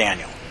story of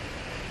Daniel.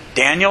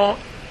 Daniel,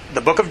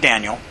 the book of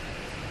Daniel,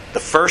 the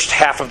first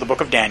half of the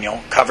book of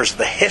Daniel covers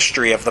the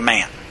history of the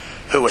man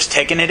who was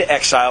taken into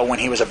exile when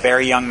he was a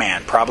very young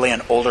man, probably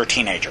an older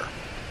teenager.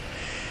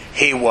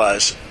 He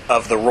was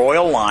of the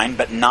royal line,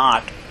 but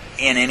not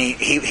in any...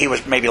 He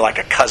was maybe like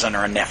a cousin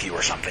or a nephew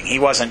or something. He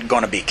wasn't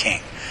going to be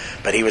king.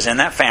 But he was in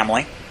that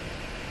family.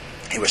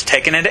 He was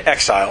taken into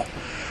exile,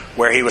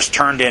 where he was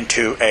turned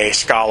into a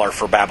scholar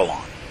for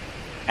Babylon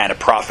and a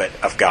prophet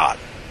of God.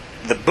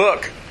 The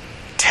book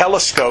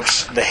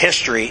telescopes the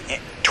history,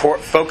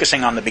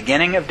 focusing on the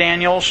beginning of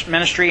Daniel's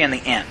ministry and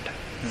the end.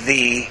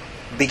 The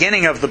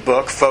beginning of the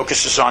book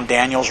focuses on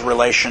Daniel's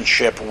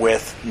relationship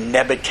with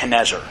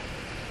Nebuchadnezzar.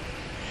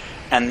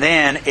 And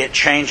then it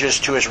changes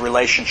to his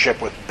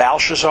relationship with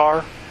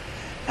Belshazzar,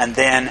 and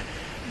then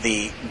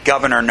the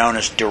governor known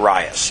as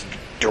Darius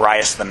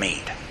the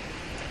Mede.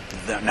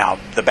 Now,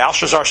 the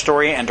Belshazzar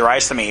story and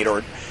Darius the Mede,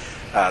 or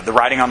the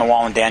writing on the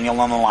wall and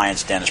Daniel in the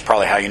lion's den, is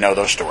probably how you know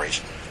those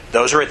stories.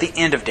 Those are at the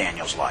end of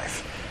Daniel's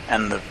life.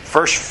 And the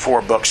first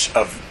 4 books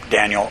of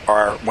Daniel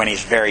are when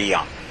he's very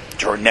young,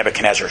 during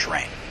Nebuchadnezzar's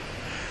reign.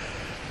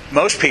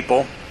 Most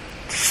people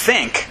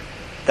think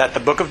that the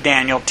book of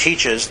Daniel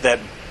teaches that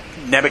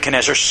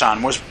Nebuchadnezzar's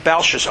son was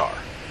Belshazzar,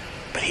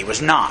 but he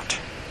was not.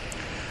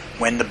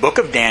 When the book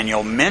of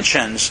Daniel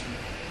mentions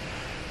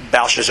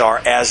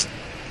Belshazzar as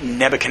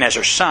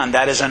Nebuchadnezzar's son,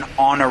 that is an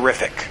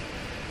honorific.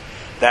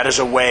 That is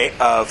a way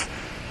of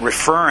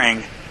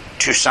referring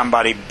to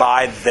somebody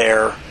by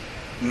their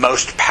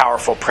most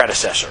powerful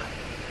predecessor.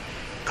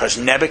 Because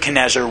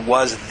Nebuchadnezzar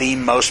was the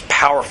most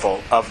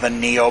powerful of the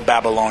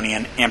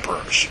Neo-Babylonian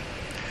emperors.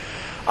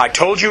 I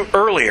told you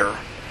earlier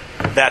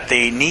that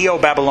the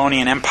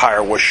Neo-Babylonian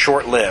Empire was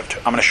short-lived.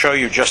 I'm going to show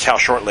you just how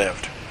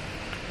short-lived.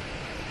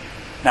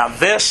 Now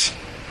this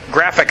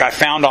graphic I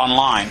found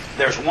online.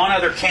 There's one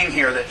other king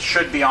here that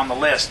should be on the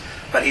list,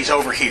 but he's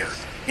over here.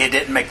 He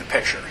didn't make the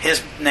picture.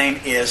 His name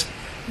is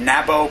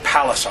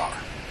Nabopolassar.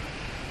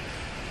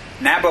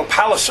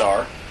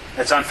 Nabopolassar,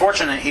 it's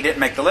unfortunate he didn't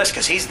make the list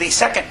because he's the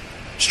second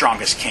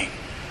strongest king.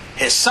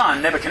 His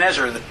son,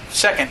 Nebuchadnezzar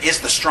II, is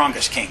the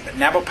strongest king. But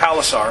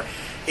Nabopolassar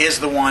is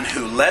the one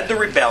who led the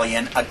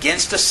rebellion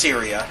against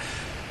Assyria,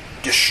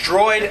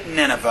 destroyed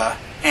Nineveh,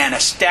 and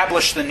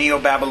established the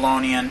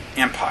Neo-Babylonian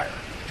Empire.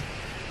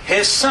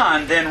 His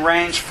son then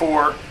reigns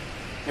for,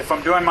 if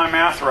I'm doing my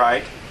math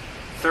right,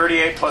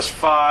 38 plus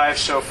 5,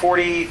 so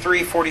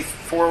 43,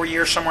 44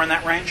 years, somewhere in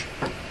that range.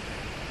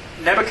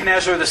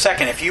 Nebuchadnezzar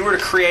II, if you were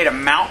to create a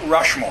Mount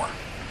Rushmore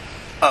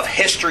of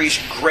history's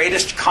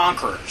greatest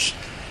conquerors,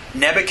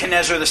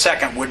 Nebuchadnezzar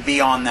II would be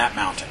on that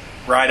mountain,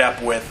 right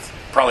up with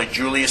probably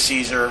Julius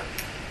Caesar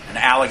and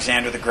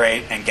Alexander the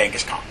Great and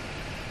Genghis Khan,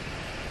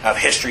 of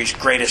history's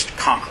greatest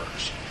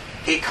conquerors.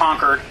 He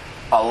conquered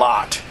a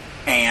lot,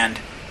 and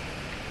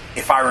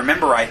if I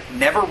remember right,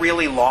 never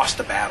really lost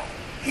a battle.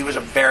 He was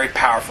a very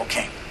powerful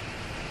king.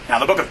 Now,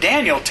 the book of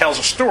Daniel tells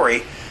a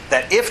story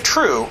that, if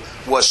true,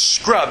 was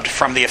scrubbed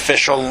from the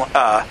official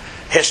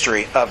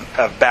history of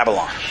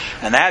Babylon.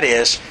 And that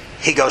is,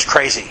 he goes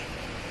crazy.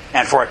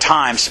 And for a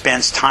time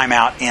spends time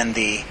out in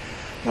the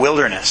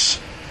wilderness,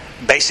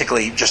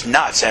 basically just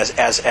nuts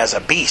as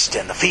a beast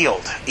in the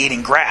field,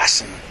 eating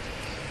grass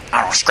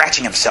and,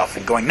 scratching himself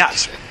and going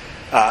nuts.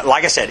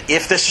 Like I said,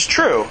 if this is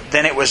true,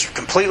 then it was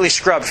completely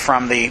scrubbed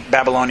from the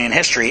Babylonian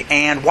history.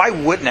 And why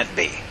wouldn't it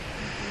be?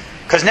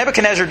 Because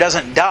Nebuchadnezzar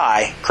doesn't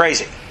die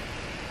crazy.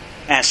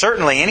 And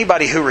certainly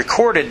anybody who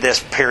recorded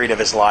this period of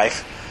his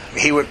life,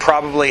 he would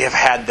probably have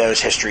had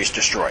those histories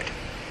destroyed,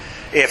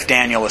 if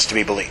Daniel is to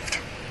be believed.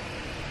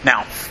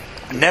 Now,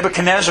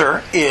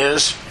 Nebuchadnezzar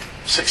is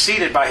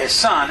succeeded by his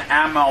son,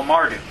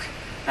 Amel-Marduk.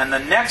 And the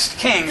next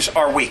kings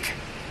are weak.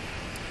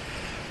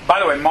 By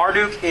the way,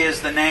 Marduk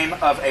is the name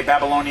of a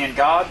Babylonian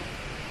god.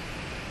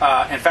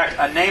 In fact,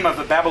 a name of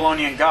the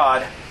Babylonian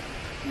god,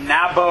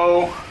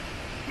 Nabo,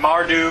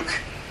 Marduk.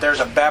 There's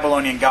a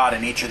Babylonian god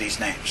in each of these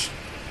names,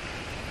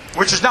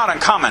 which is not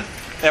uncommon.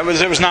 It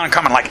was not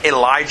uncommon. Like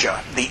Elijah,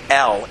 the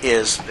El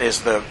is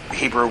the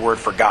Hebrew word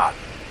for God.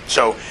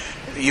 So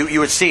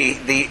you would see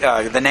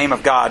the name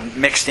of God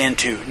mixed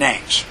into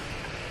names.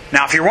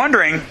 Now, if you're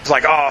wondering, it's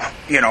like,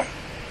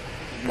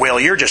 Will,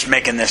 you're just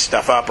making this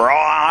stuff up, or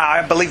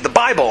I believe the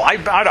Bible. I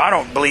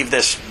don't believe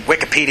this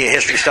Wikipedia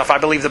history stuff. I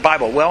believe the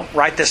Bible. Well,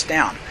 write this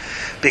down,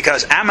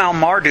 because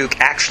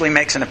Amel-Marduk actually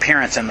makes an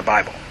appearance in the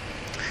Bible.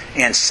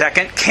 In 2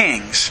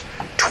 Kings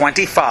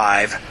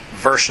 25,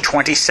 verse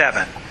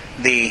 27,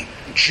 the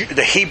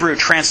Hebrew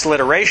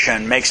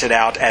transliteration makes it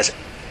out as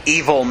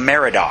Evil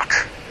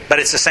Merodach, but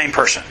it's the same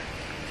person.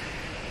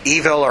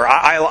 Evil, or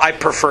I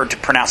prefer to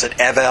pronounce it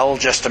Evel,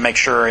 just to make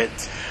sure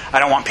I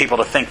don't want people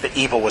to think that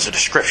evil was a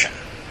description.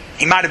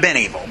 He might have been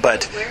evil,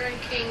 but... Where in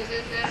Kings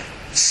is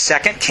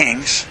that? 2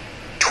 Kings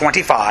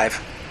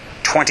 25,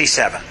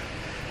 27.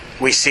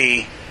 We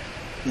see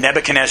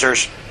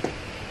Nebuchadnezzar's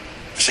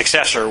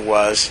successor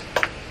was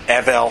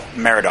Evel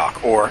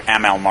Merodach, or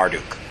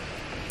Amel-Marduk.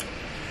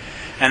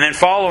 And then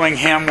following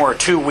him were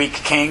two weak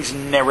kings,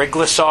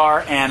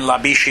 Neriglissar and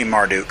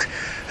Labishi-Marduk,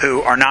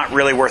 who are not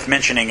really worth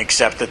mentioning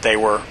except that they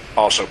were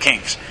also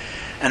kings.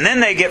 And then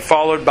they get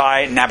followed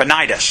by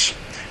Nabonidus.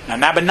 Now,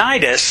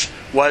 Nabonidus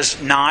was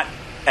not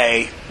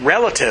a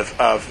relative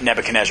of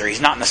Nebuchadnezzar.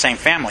 He's not in the same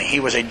family. He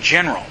was a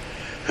general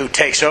who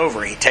takes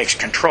over. He takes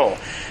control.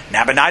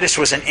 Nabonidus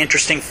was an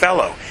interesting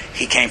fellow.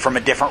 He came from a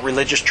different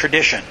religious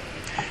tradition.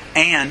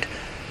 And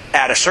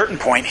at a certain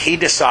point, he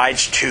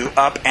decides to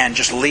up and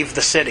just leave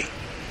the city.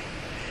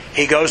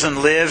 He goes and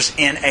lives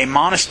in a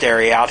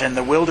monastery out in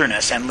the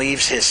wilderness and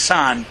leaves his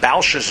son,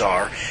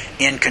 Belshazzar,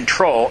 in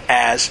control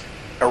as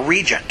a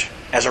regent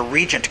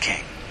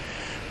king.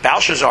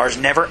 Belshazzar is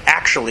never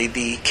actually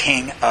the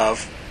king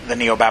of the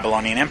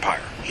Neo-Babylonian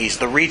Empire. He's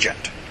the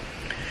regent.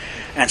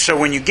 And so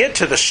when you get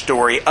to the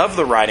story of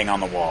the writing on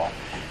the wall,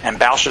 and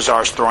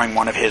Belshazzar is throwing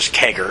one of his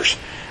keggers,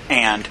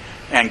 and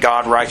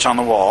God writes on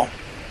the wall,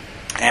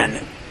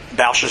 and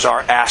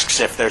Belshazzar asks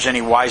if there's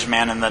any wise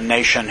man in the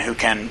nation who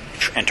can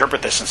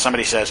interpret this, and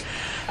somebody says,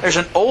 there's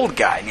an old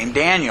guy named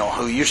Daniel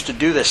who used to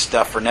do this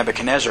stuff for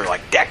Nebuchadnezzar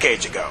like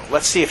decades ago.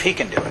 Let's see if he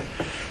can do it.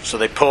 So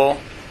they pull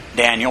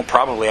Daniel,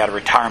 probably out of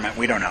retirement,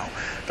 we don't know,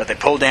 but they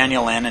pull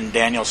Daniel in, and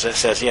Daniel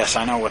says, yes,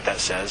 I know what that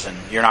says, and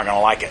you're not going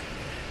to like it.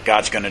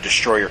 God's going to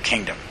destroy your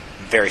kingdom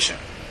very soon.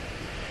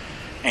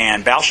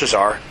 And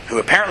Belshazzar, who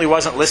apparently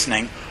wasn't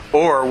listening,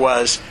 or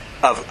was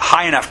of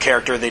high enough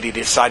character that he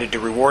decided to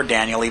reward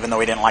Daniel even though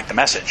he didn't like the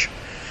message,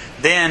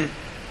 then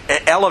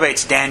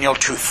elevates Daniel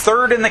to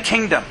third in the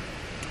kingdom,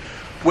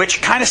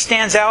 which kind of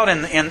stands out,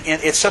 and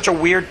it's such a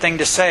weird thing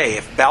to say.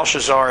 If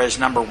Belshazzar is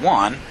number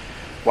one,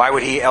 why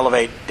would he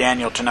elevate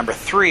Daniel to number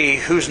 3?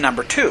 Who's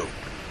number 2?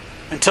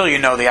 Until you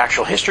know the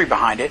actual history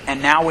behind it,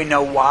 and now we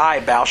know why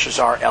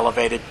Belshazzar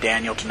elevated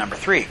Daniel to number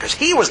 3, because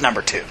he was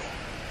number 2.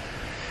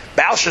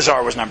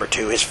 Belshazzar was number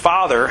 2. His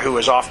father, who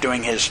was off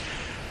doing his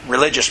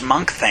religious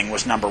monk thing,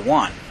 was number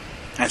 1.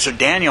 And so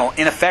Daniel,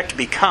 in effect,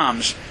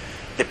 becomes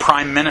the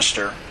prime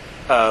minister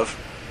of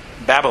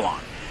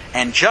Babylon.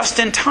 And just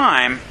in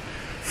time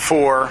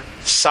for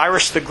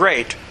Cyrus the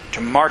Great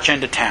to march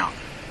into town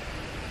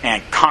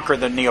and conquer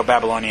the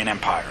Neo-Babylonian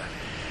Empire.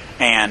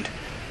 And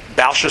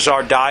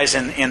Belshazzar dies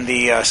in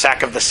the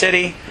sack of the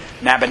city.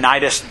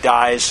 Nabonidus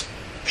dies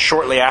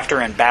shortly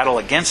after in battle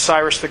against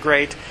Cyrus the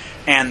Great,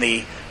 and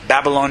the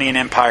Babylonian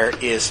Empire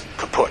is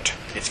kaput.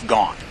 It's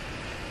gone.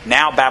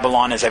 Now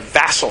Babylon is a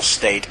vassal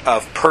state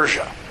of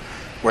Persia.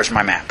 Where's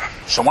my map?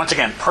 So once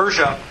again,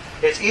 Persia,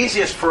 it's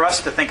easiest for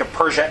us to think of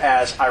Persia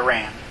as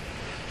Iran,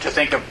 to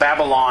think of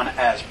Babylon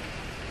as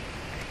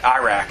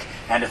Iraq,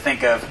 and to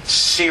think of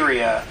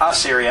Assyria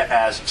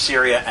as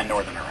Syria and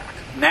northern Iraq.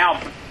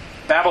 Now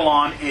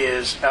Babylon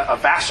is a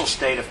vassal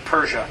state of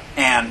Persia,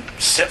 and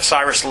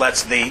Cyrus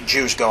lets the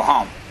Jews go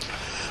home.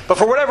 But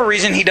for whatever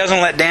reason, he doesn't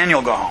let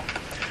Daniel go home.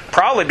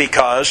 Probably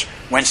because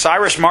when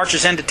Cyrus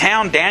marches into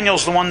town,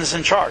 Daniel's the one that's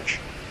in charge.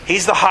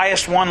 He's the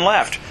highest one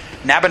left.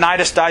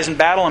 Nabonidus dies in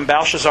battle, and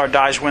Belshazzar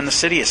dies when the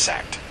city is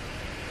sacked.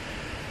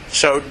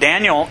 So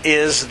Daniel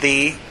is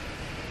the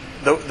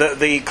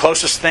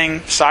closest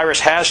thing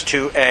Cyrus has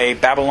to a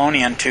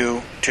Babylonian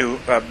to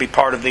be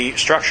part of the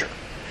structure.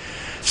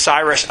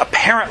 Cyrus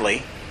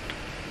apparently,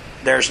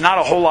 there's not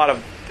a whole lot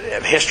of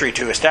history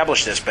to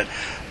establish this, but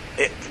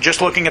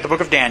just looking at the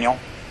book of Daniel,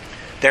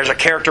 there's a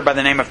character by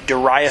the name of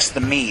Darius the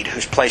Mede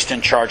who's placed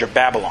in charge of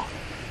Babylon.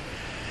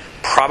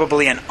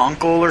 Probably an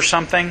uncle or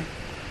something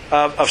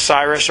of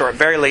Cyrus, or at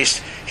very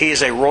least, he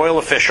is a royal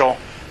official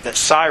that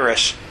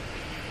Cyrus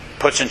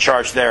puts in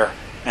charge there.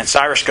 And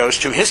Cyrus goes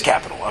to his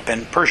capital up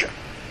in Persia,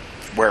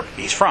 where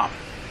he's from.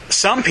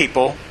 Some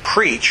people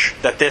preach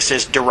that this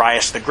is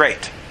Darius the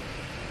Great.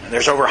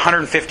 There's over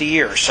 150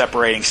 years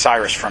separating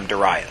Cyrus from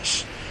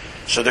Darius.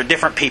 So they're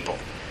different people.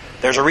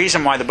 There's a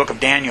reason why the book of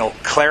Daniel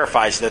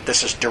clarifies that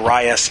this is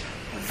Darius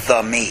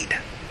the Mede.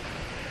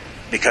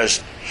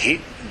 Because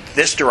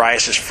this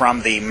Darius is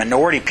from the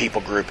minority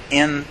people group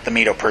in the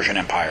Medo-Persian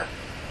Empire.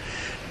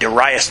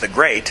 Darius the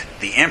Great,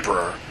 the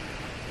emperor,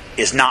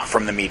 is not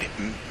from the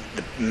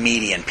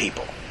Median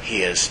people.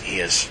 He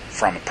is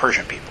from a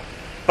Persian people.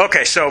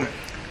 Okay, so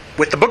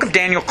with the book of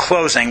Daniel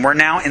closing, we're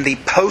now in the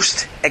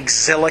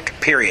post-exilic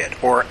period,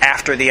 or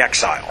after the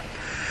exile.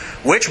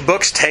 Which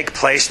books take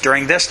place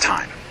during this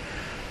time?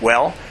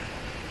 Well,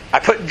 I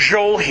put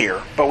Joel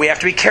here, but we have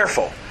to be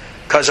careful.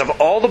 Because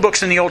of all the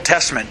books in the Old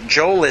Testament,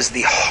 Joel is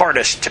the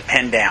hardest to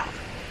pin down.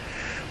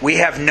 We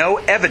have no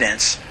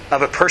evidence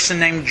of a person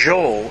named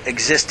Joel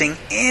existing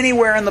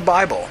anywhere in the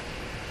Bible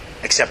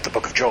except the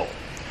book of Joel.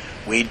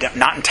 We're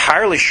not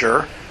entirely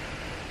sure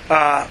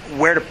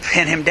where to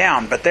pin him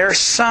down, but there's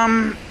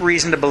some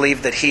reason to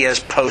believe that he is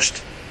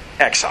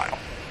post-exile.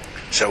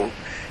 So,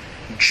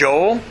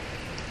 Joel,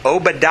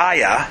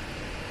 Obadiah,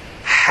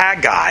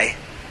 Haggai,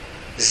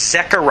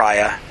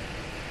 Zechariah,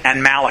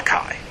 and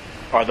Malachi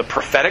are the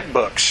prophetic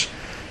books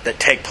that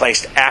take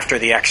place after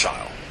the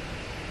exile.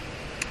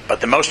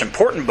 But the most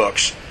important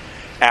books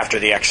after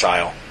the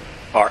exile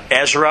are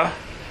Ezra,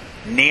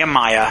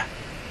 Nehemiah,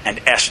 and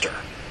Esther.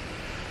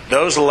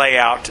 Those lay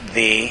out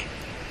the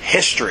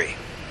history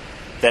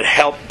that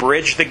helped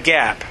bridge the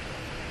gap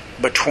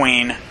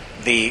between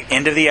the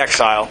end of the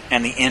exile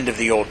and the end of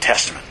the Old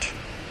Testament.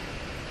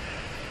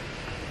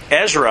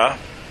 Ezra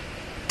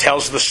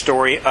tells the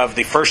story of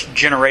the first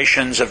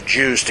generations of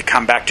Jews to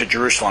come back to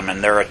Jerusalem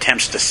and their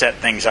attempts to set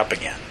things up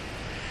again.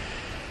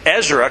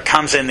 Ezra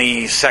comes in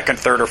the second,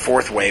 third, or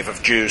fourth wave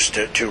of Jews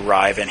to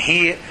arrive, and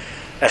he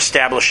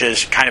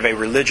establishes kind of a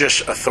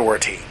religious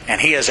authority,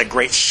 and he is a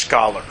great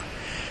scholar.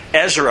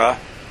 Ezra,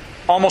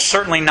 almost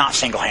certainly not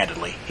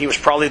single-handedly. He was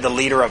probably the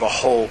leader of a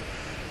whole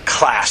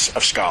class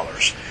of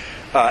scholars.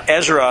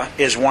 Ezra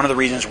is one of the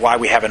reasons why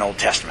we have an Old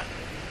Testament.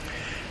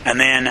 And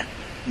then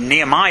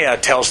Nehemiah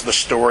tells the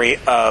story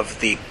of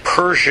the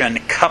Persian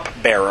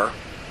cupbearer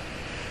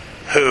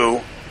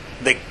who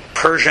the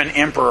Persian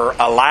emperor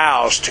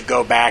allows to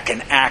go back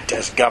and act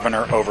as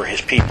governor over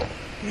his people,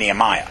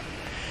 Nehemiah.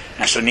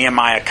 And so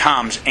Nehemiah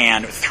comes,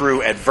 and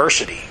through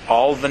adversity,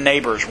 all the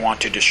neighbors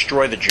want to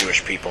destroy the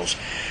Jewish peoples,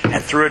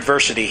 and through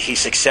adversity he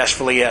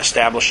successfully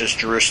establishes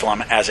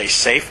Jerusalem as a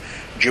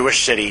safe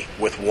Jewish city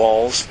with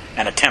walls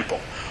and a temple.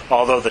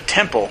 Although the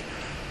temple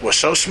was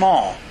so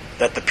small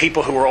that the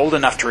people who were old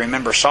enough to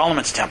remember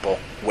Solomon's temple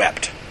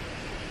wept.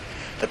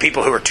 The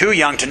people who were too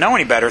young to know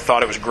any better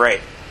thought it was great.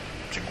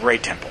 It's a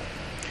great temple.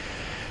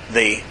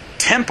 The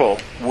temple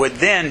would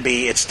then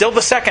be, it's still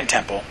the second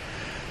temple,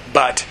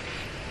 but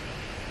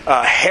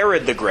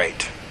Herod the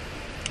Great,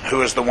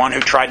 who is the one who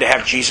tried to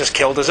have Jesus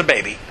killed as a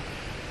baby,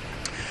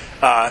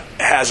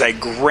 has a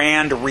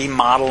grand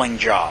remodeling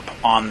job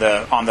on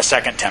the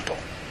second temple.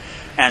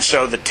 And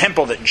so the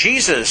temple that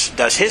Jesus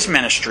does his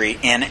ministry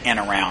in and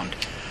around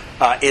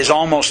is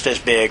almost as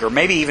big, or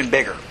maybe even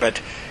bigger,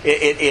 but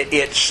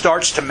it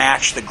starts to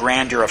match the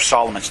grandeur of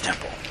Solomon's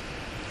temple.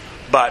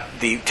 But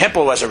the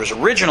temple, as it was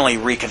originally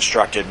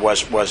reconstructed,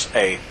 was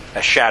a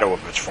shadow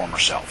of its former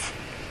self.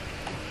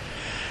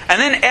 And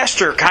then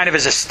Esther kind of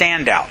is a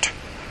standout.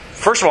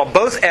 First of all,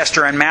 both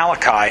Esther and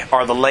Malachi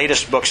are the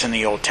latest books in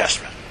the Old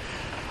Testament.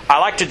 I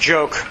like to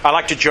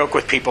joke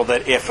with people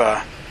that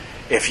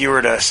if you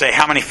were to say,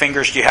 how many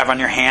fingers do you have on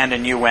your hand,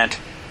 and you went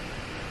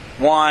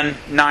 1,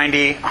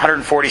 90,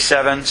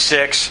 147,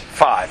 6,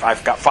 5.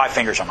 I've got 5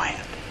 fingers on my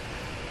hand.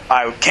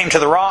 I came to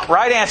the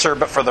right answer,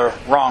 but for the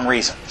wrong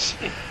reasons.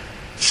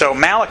 So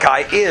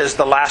Malachi is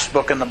the last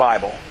book in the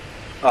Bible.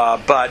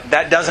 But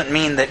that doesn't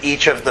mean that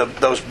each of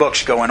those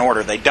books go in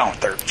order. They don't.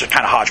 They're just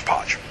kind of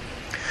hodgepodge.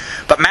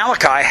 But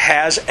Malachi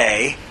has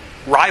a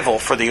rival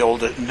for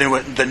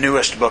the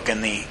newest book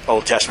in the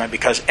Old Testament,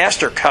 because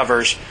Esther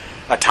covers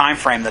a time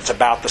frame that's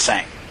about the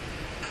same.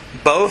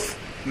 Both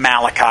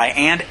Malachi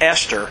and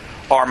Esther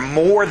are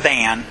more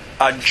than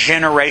a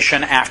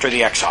generation after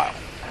the exile.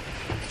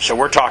 So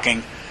we're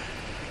talking,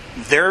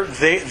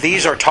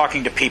 these are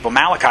talking to people.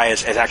 Malachi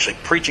is actually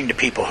preaching to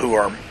people who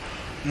are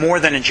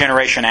more than a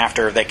generation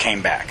after they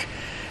came back.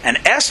 And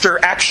Esther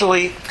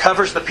actually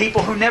covers the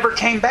people who never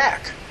came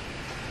back.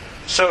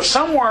 So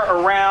somewhere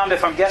around,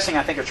 if I'm guessing,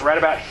 I think it's right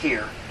about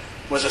here,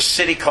 was a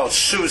city called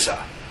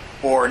Susa,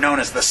 or known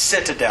as the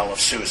Citadel of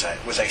Susa.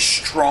 It was a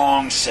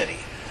strong city.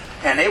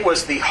 And it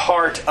was the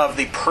heart of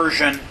the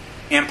Persian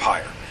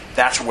Empire.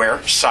 That's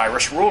where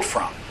Cyrus ruled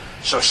from.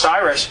 So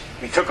Cyrus,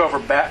 he took over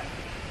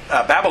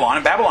Babylon,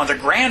 and Babylon's a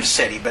grand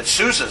city, but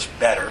Susa's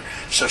better.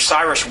 So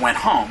Cyrus went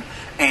home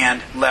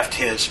and left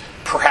his,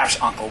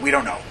 perhaps uncle, we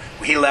don't know.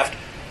 He left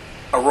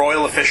a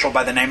royal official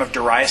by the name of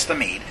Darius the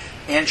Mede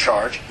in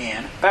charge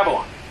in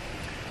Babylon.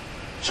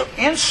 So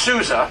in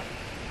Susa,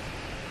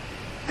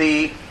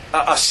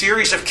 a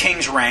series of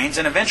kings reigns,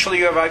 and eventually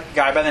you have a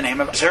guy by the name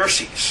of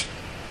Xerxes.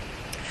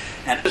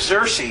 And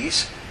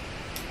Xerxes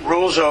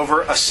rules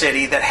over a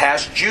city that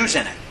has Jews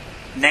in it,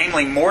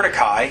 namely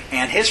Mordecai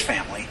and his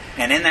family.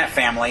 And in that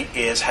family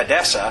is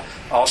Hadassah,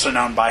 also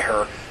known by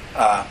her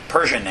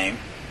Persian name,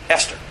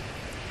 Esther.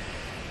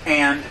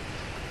 And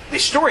the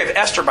story of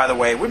Esther, by the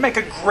way, would make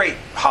a great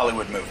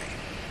Hollywood movie.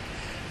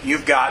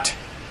 You've got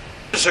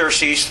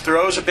Xerxes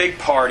throws a big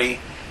party,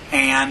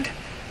 and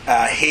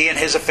he and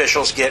his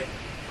officials get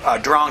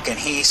drunk, and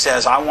he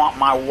says, "I want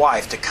my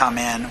wife to come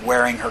in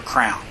wearing her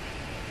crown."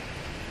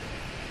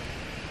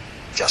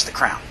 Just the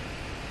crown.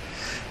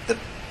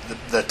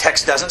 The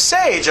text doesn't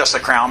say just the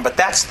crown, but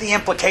that's the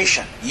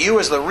implication. You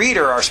as the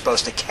reader are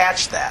supposed to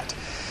catch that.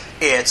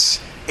 It's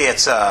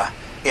a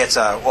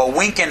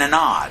wink and a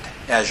nod,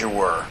 as you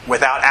were,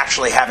 without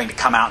actually having to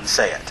come out and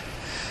say it.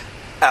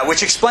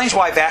 Which explains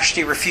why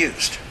Vashti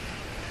refused.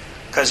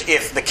 Because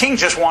if the king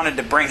just wanted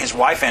to bring his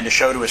wife in to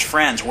show to his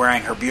friends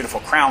wearing her beautiful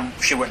crown,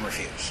 she wouldn't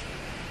refuse.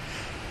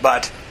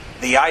 But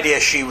the idea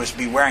she was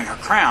be wearing her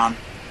crown,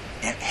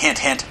 hint,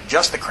 hint,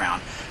 just the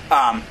crown,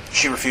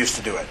 she refused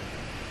to do it.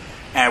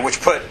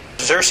 Which put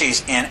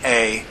Xerxes in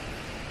a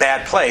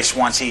bad place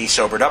once he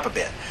sobered up a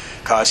bit.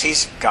 Because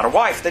he's got a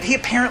wife that he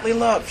apparently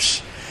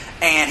loves.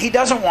 And he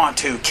doesn't want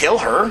to kill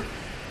her,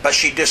 but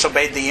she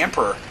disobeyed the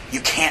emperor.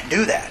 You can't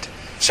do that.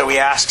 So he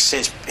asks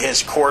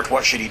his court,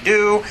 what should he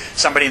do?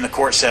 Somebody in the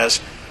court says,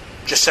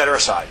 just set her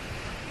aside.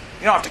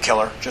 You don't have to kill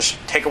her, just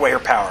take away her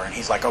power. And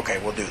he's like, okay,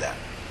 we'll do that.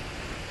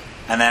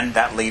 And then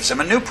that leaves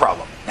him a new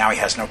problem. Now he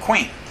has no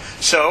queen.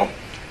 So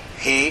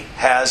he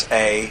has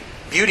a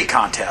beauty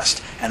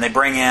contest. And they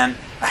bring in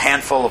a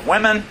handful of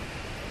women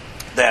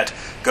that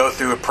go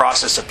through a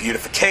process of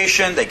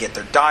beautification. They get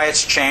their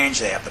diets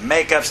changed. They have the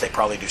makeups. They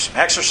probably do some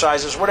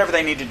exercises, whatever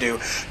they need to do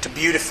to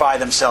beautify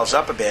themselves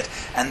up a bit.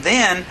 And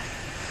then,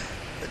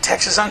 the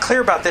text is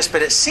unclear about this,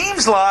 but it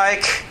seems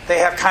like they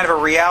have kind of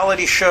a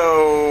reality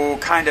show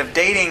kind of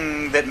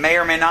dating that may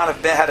or may not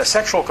have had a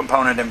sexual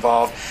component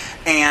involved.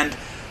 And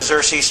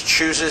Xerxes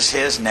chooses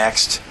his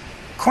next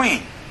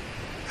queen,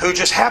 who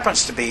just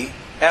happens to be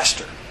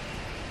Esther.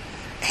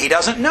 He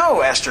doesn't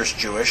know Esther's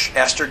Jewish.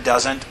 Esther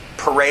doesn't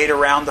parade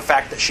around the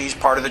fact that she's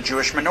part of the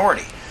Jewish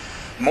minority.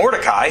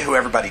 Mordecai, who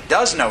everybody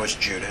does know is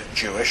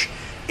Jewish,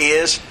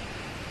 is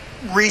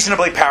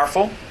reasonably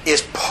powerful,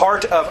 is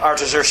part of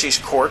Artaxerxes'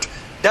 court,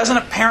 doesn't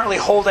apparently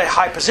hold a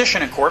high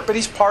position in court, but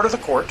he's part of the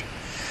court.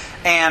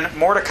 And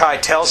Mordecai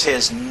tells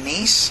his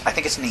niece, I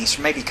think it's niece,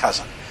 maybe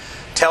cousin,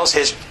 tells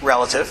his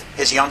relative,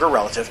 his younger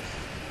relative,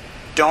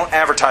 don't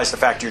advertise the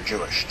fact you're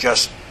Jewish.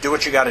 Just do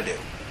what you got to do.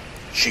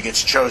 She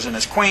gets chosen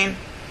as queen.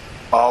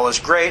 All is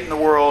great in the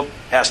world.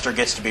 Esther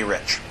gets to be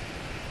rich.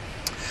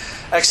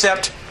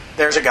 Except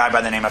there's a guy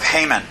by the name of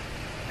Haman.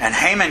 And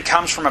Haman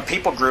comes from a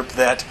people group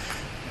that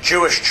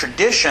Jewish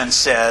tradition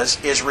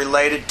says is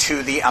related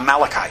to the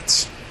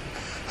Amalekites,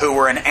 who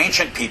were an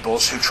ancient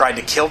peoples who tried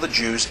to kill the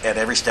Jews at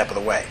every step of the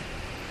way.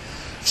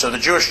 So the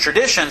Jewish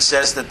tradition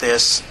says that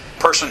this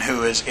person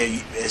who is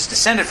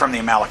descended from the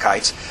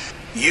Amalekites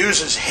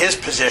uses his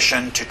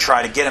position to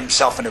try to get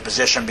himself into a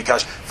position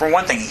because, for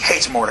one thing, he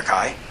hates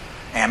Mordecai.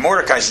 And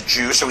Mordecai's a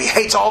Jew, so he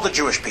hates all the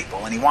Jewish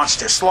people, and he wants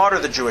to slaughter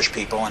the Jewish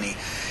people, and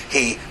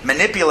he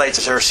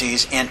manipulates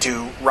Xerxes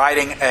into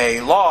writing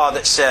a law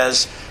that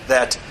says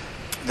that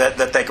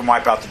they can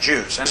wipe out the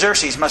Jews. And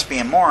Xerxes must be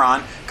a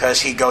moron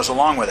because he goes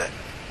along with it.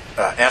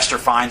 Esther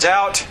finds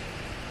out,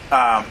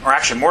 or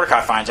actually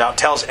Mordecai finds out,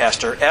 tells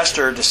Esther.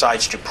 Esther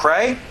decides to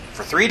pray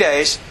for 3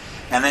 days,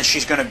 and then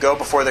she's going to go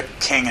before the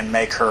king and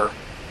make her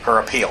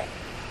appeal,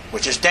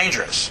 which is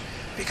dangerous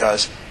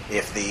because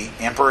if the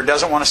emperor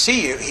doesn't want to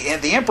see you,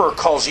 the emperor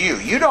calls you.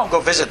 You don't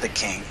go visit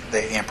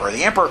the emperor.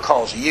 The emperor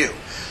calls you.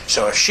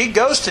 So if she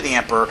goes to the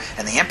emperor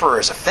and the emperor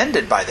is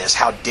offended by this,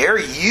 how dare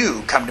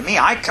you come to me?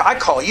 I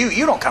call you.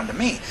 You don't come to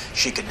me.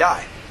 She could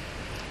die.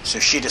 So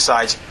she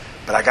decides,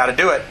 but I got to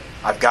do it.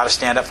 I've got to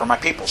stand up for my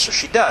people. So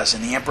she does.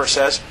 And the emperor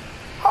says,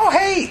 oh,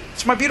 hey,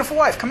 it's my beautiful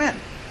wife. Come in.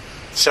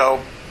 So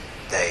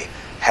they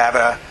have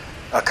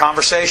a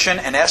conversation,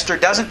 and Esther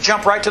doesn't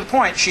jump right to the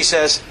point. She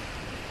says,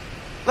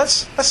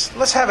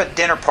 let's have a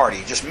dinner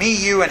party. Just me,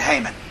 you, and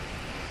Haman.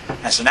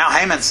 And so now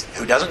Haman,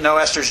 who doesn't know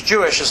Esther's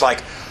Jewish, is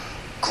like,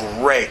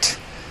 great.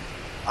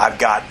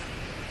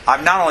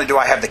 Not only do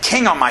I have the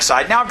king on my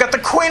side, now I've got the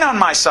queen on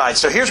my side.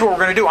 So here's what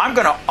we're going to do. I'm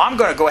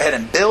going to go ahead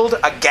and build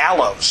a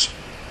gallows,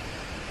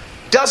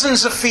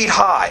 dozens of feet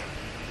high,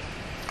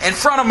 in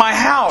front of my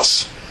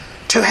house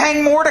to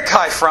hang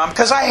Mordecai from,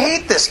 because I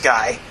hate this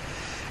guy.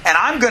 And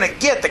I'm going to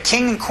get the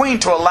king and queen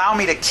to allow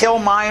me to kill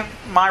my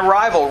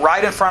rival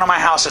right in front of my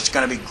house. It's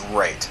going to be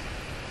great.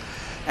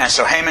 And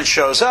so Haman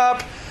shows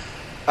up.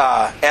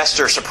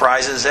 Esther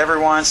surprises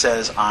everyone,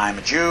 says, I'm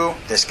a Jew.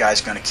 This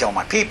guy's going to kill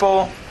my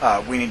people.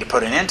 We need to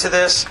put an end to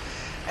this.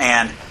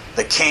 And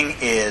the king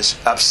is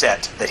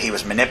upset that he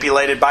was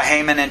manipulated by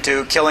Haman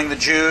into killing the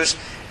Jews.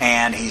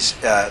 And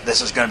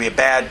this is going to be a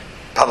bad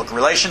public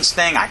relations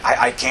thing.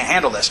 I can't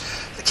handle this.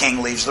 The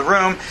king leaves the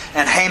room,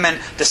 and Haman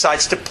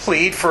decides to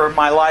plead for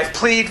my life.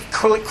 Plead,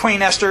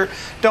 Queen Esther,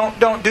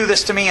 don't do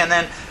this to me. And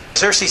then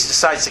Xerxes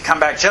decides to come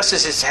back just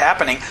as it's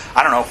happening.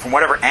 I don't know, from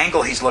whatever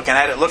angle he's looking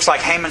at it, it looks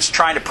like Haman's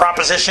trying to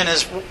proposition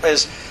his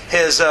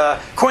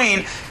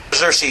queen.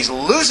 Xerxes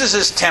loses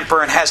his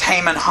temper and has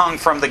Haman hung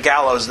from the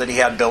gallows that he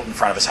had built in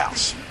front of his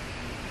house.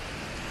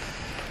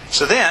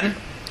 So then,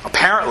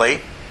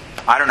 apparently,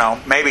 I don't know,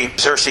 maybe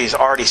Xerxes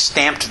already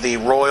stamped the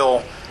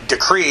royal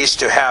decrees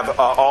to have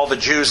all the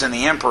Jews in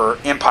the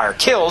empire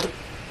killed,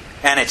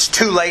 and it's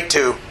too late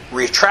to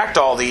retract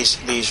all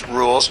these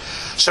rules.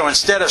 So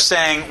instead of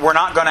saying we're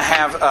not going to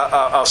have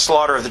a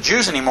slaughter of the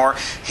Jews anymore,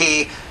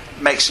 he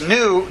makes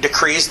new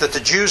decrees that the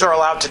Jews are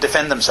allowed to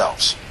defend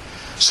themselves.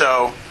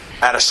 So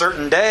at a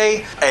certain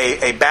day,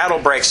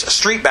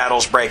 street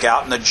battles break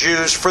out, and the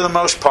Jews, for the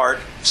most part,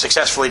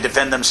 successfully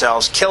defend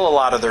themselves, kill a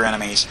lot of their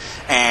enemies,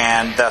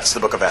 and that's the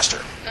book of Esther.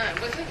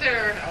 Wasn't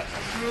there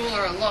a rule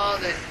or a law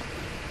that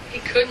he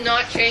could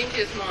not change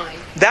his mind?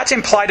 That's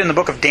implied in the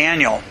book of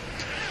Daniel.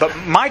 But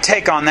my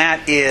take on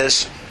that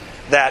is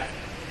that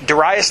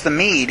Darius the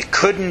Mede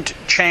couldn't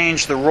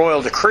change the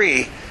royal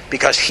decree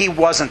because he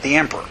wasn't the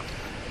emperor.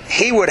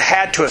 He would have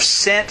had to have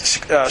sent...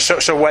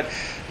 So what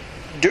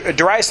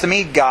Darius the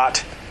Mede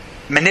got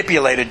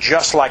manipulated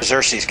just like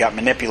Xerxes got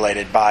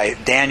manipulated by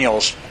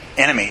Daniel's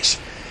enemies.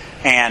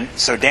 And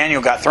so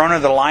Daniel got thrown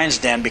into the lion's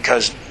den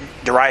because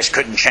Darius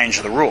couldn't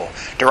change the rule.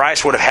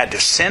 Darius would have had to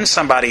send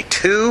somebody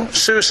to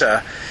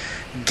Susa,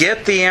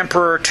 get the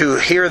emperor to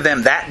hear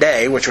them that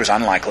day, which was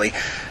unlikely,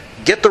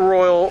 get the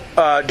royal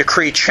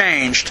decree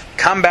changed,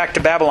 come back to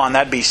Babylon.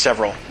 That'd be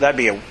several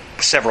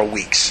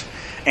weeks.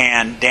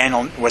 And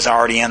Daniel was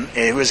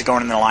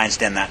going in the lion's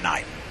den that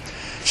night.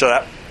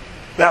 So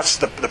that's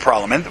the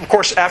problem. And of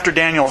course, after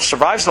Daniel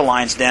survives the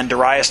lion's den,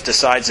 Darius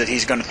decides that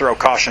he's going to throw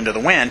caution to the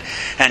wind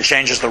and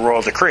changes the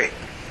royal decree.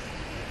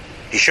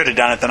 He should have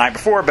done it the night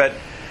before, but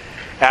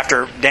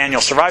after Daniel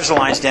survives the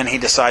lion's den, he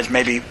decides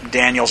maybe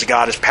Daniel's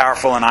God is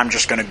powerful, and I'm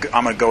going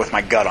to go with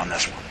my gut on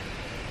this one.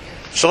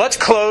 So let's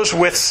close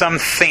with some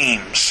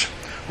themes.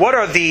 What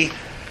are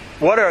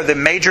the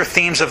major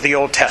themes of the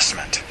Old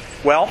Testament?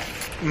 Well,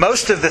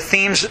 most of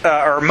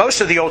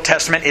the Old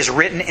Testament is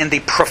written in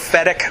the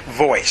prophetic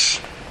voice.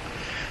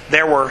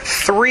 There were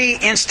 3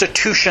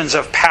 institutions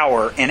of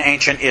power in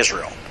ancient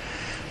Israel.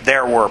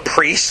 There were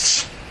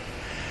priests.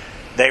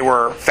 They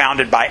were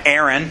founded by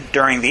Aaron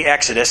during the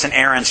Exodus and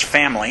Aaron's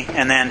family.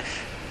 And then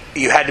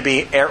you had to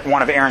be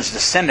one of Aaron's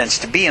descendants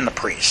to be in the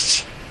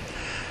priests.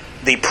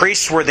 The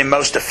priests were the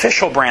most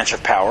official branch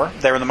of power.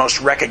 They were the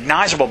most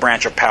recognizable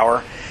branch of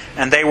power.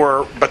 But they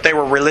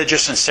were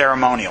religious and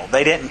ceremonial.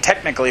 They didn't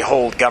technically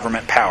hold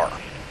government power.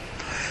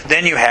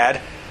 Then you had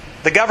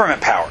the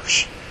government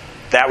powers.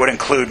 That would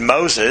include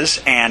Moses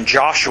and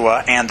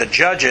Joshua and the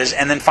judges,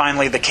 and then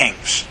finally the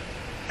kings,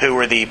 who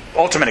were the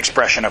ultimate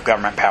expression of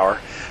government power.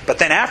 But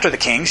then after the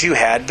kings, you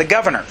had the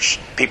governors,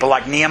 people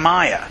like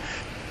Nehemiah.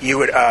 You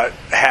would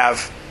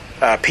have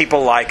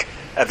people like,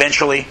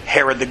 eventually,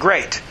 Herod the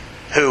Great,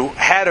 who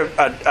had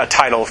a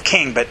title of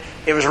king, but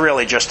it was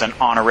really just an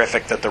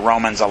honorific that the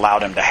Romans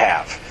allowed him to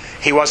have.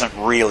 He wasn't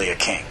really a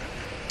king.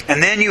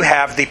 And then you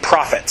have the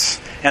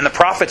prophets. And the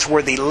prophets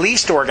were the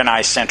least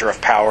organized center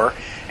of power,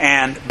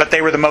 but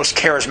they were the most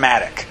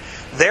charismatic.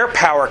 Their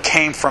power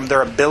came from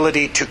their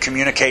ability to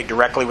communicate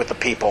directly with the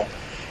people,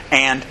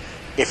 and,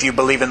 if you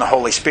believe in the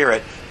Holy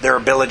Spirit, their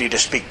ability to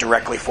speak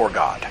directly for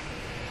God.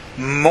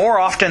 More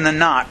often than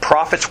not,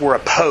 prophets were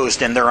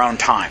opposed in their own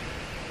time.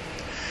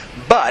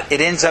 But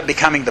it ends up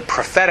becoming the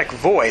prophetic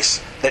voice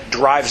that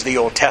drives the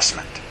Old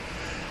Testament.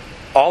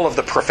 All of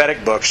the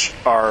prophetic books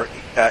are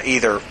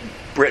either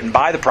written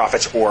by the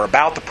prophets or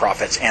about the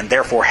prophets, and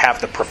therefore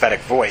have the prophetic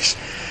voice.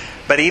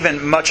 But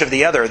even much of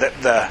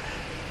the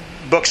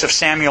books of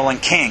Samuel and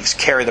Kings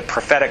carry the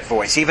prophetic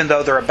voice. Even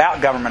though they're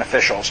about government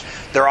officials,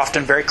 they're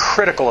often very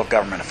critical of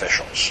government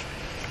officials.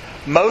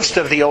 Most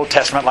of the Old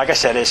Testament, like I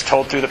said, is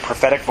told through the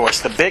prophetic voice.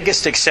 The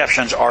biggest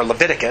exceptions are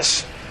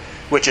Leviticus,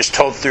 which is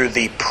told through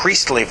the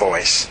priestly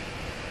voice,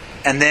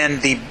 and then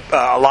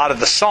a lot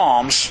of the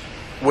Psalms,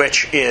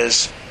 which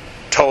is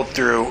told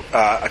through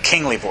a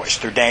kingly voice,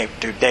 through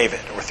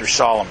David, or through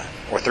Solomon,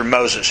 or through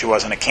Moses, who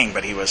wasn't a king,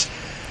 but he was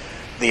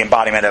the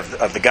embodiment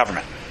of the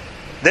government.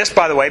 This,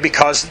 by the way,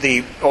 because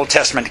the Old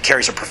Testament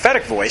carries a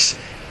prophetic voice,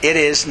 it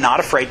is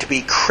not afraid to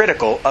be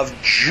critical of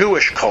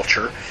Jewish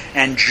culture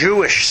and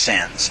Jewish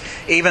sins.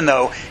 Even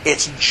though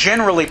it's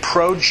generally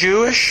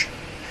pro-Jewish,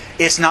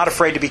 it's not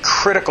afraid to be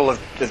critical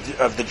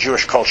of the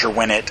Jewish culture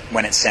when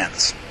it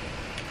sins.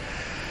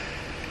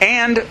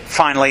 And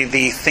finally,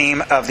 the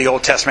theme of the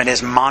Old Testament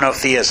is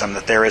monotheism,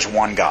 that there is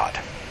one God.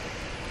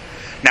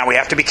 Now, we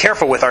have to be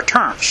careful with our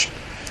terms.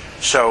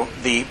 So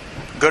the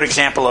good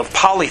example of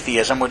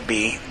polytheism would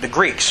be the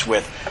Greeks,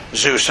 with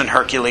Zeus and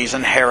Hercules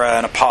and Hera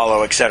and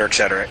Apollo, etc.,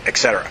 etc.,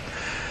 etc.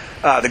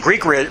 The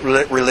Greek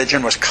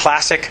religion was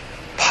classic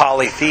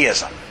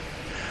polytheism.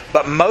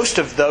 But most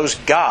of those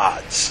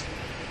gods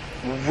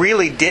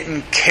really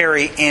didn't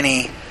carry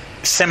any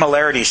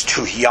similarities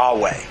to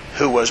Yahweh,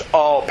 who was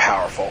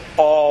all-powerful,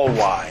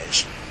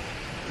 all-wise.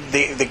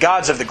 The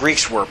gods of the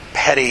Greeks were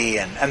petty,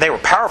 and they were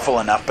powerful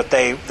enough, but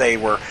they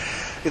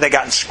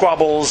got in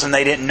squabbles, and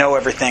they didn't know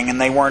everything, and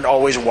they weren't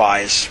always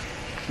wise.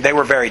 They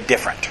were very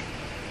different.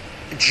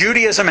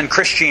 Judaism and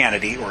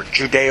Christianity, or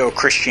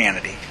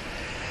Judeo-Christianity,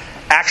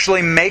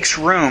 actually makes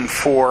room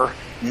for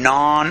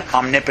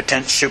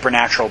non-omnipotent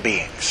supernatural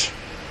beings.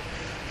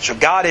 So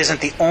God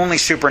isn't the only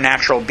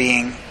supernatural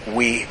being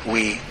we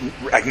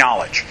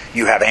acknowledge.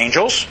 You have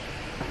angels,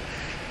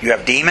 you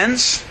have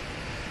demons,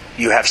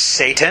 you have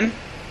Satan,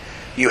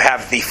 you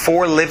have the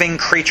 4 living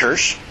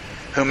creatures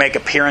who make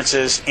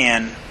appearances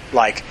in,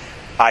 like,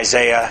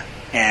 Isaiah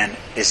and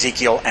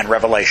Ezekiel and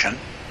Revelation.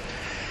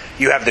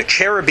 You have the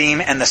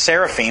cherubim and the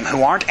seraphim,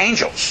 who aren't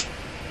angels.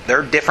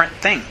 They're different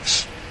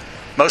things.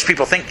 Most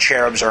people think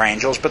cherubs are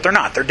angels, but they're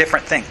not. They're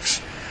different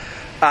things.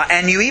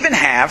 And you even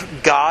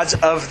have gods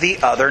of the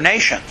other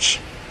nations.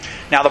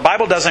 Now, the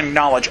Bible doesn't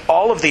acknowledge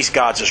all of these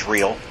gods as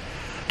real,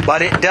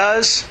 but it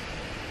does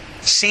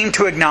seem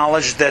to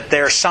acknowledge that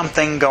there's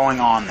something going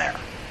on there.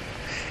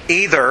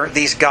 Either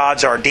these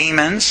gods are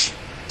demons,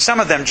 some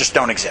of them just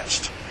don't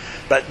exist,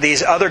 but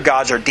these other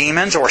gods are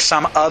demons or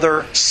some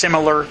other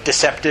similar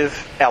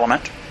deceptive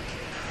element,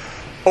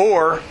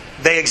 or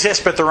they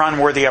exist but they're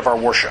unworthy of our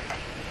worship.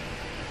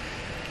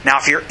 Now,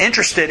 if you're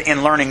interested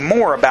in learning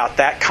more about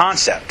that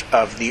concept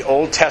of the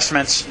Old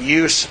Testament's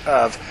use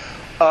of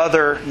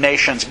other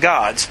nations'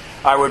 gods,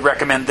 I would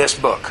recommend this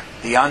book,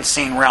 The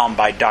Unseen Realm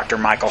by Dr.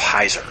 Michael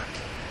Heiser.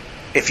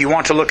 If you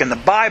want to look in the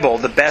Bible,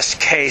 the best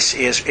case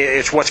is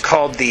it's what's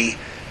called the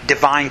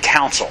Divine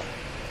Council.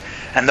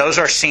 And those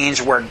are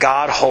scenes where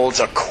God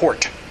holds a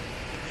court.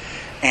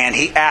 And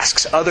He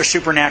asks other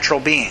supernatural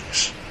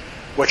beings,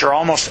 which are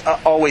almost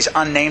always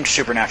unnamed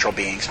supernatural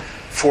beings,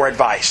 for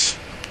advice.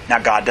 Now,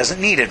 God doesn't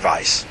need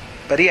advice,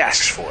 but He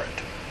asks for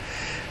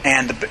it.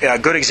 And the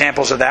good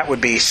examples of that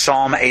would be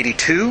Psalm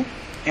 82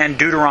 and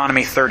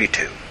Deuteronomy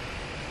 32.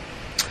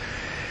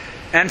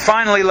 And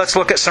finally, let's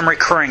look at some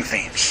recurring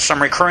themes.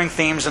 Some recurring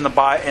themes in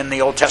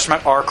the Old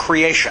Testament are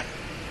creation.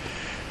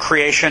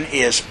 Creation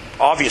is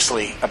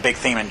obviously a big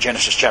theme in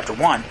Genesis chapter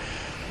 1,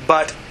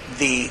 but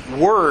the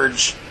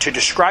words to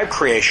describe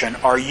creation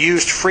are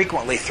used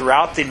frequently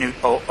throughout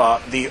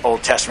the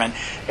Old Testament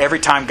every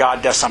time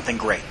God does something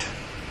great.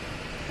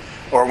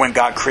 Or when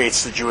God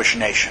creates the Jewish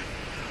nation,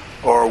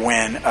 or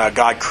when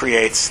God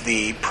creates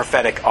the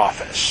prophetic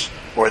office,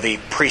 or the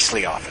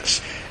priestly office.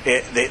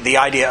 The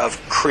idea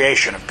of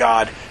creation, of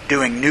God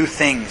doing new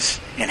things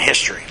in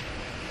history.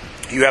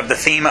 You have the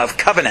theme of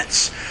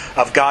covenants,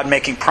 of God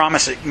making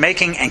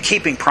and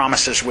keeping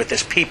promises with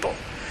His people.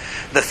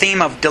 The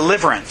theme of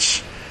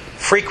deliverance.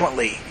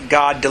 Frequently,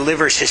 God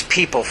delivers His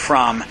people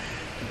from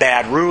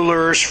bad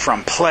rulers,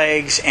 from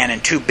plagues, and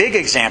in 2 big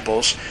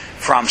examples,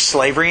 from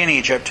slavery in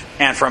Egypt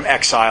and from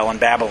exile in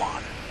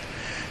Babylon.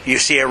 You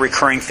see a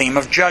recurring theme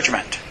of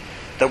judgment,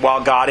 that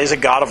while God is a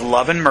God of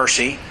love and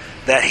mercy,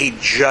 that He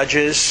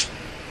judges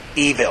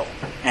evil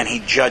and He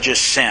judges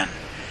sin.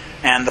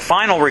 And the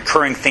final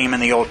recurring theme in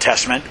the Old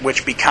Testament,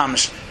 which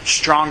becomes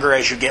stronger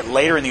as you get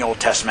later in the Old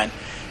Testament,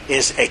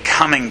 is a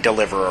coming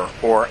deliverer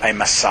or a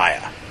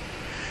Messiah.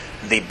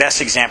 The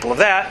best example of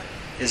that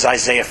is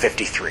Isaiah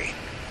 53.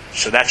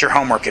 So that's your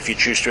homework if you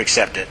choose to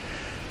accept it,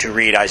 to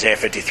read Isaiah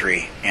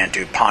 53 and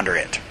to ponder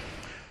it.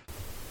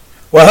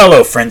 Well,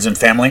 hello, friends and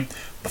family.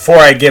 Before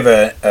I give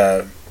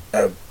a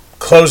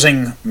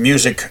closing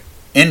music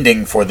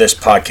ending for this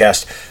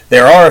podcast,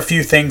 there are a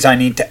few things I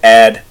need to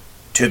add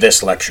to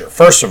this lecture.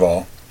 First of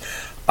all,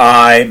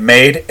 I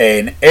made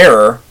an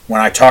error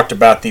when I talked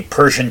about the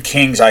Persian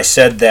kings. I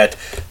said that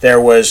there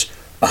was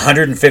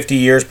 150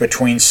 years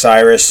between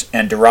Cyrus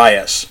and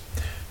Darius.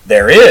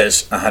 There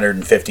is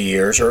 150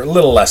 years, or a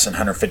little less than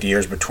 150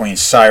 years, between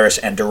Cyrus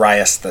and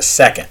Darius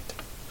II.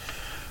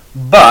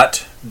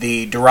 But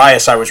the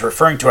Darius I was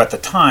referring to at the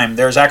time,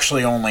 there's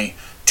actually only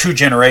 2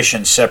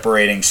 generations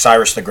separating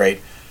Cyrus the Great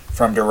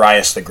from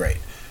Darius the Great.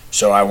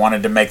 So I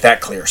wanted to make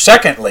that clear.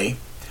 Secondly,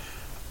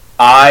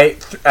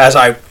 as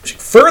I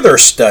further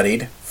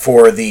studied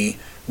for the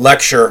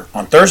lecture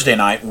on Thursday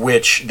night,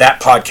 which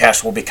that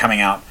podcast will be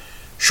coming out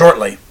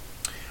shortly,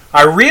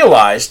 I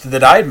realized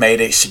that I had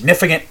made a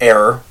significant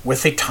error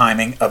with the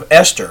timing of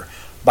Esther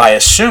by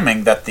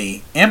assuming that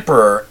the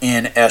emperor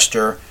in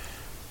Esther,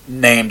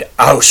 named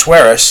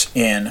Ahasuerus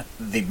in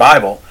the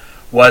Bible,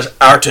 was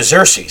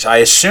Artaxerxes.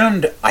 I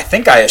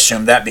think I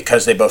assumed that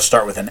because they both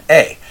start with an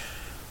A.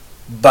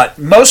 But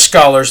most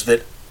scholars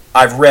that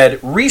I've read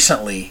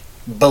recently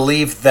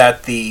believe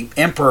that the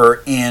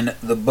emperor in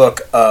the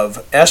book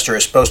of Esther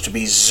is supposed to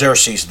be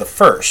Xerxes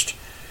I.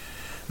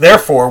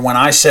 Therefore, when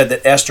I said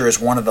that Esther is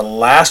one of the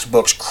last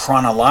books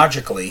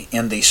chronologically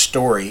in the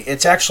story,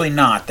 it's actually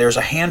not. There's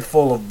a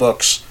handful of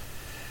books,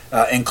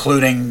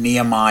 including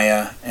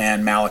Nehemiah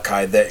and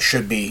Malachi, that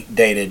should be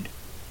dated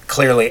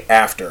clearly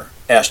after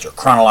Esther,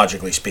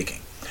 chronologically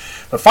speaking.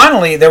 But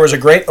finally, there was a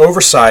great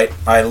oversight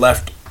I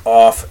left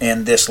off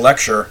in this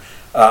lecture.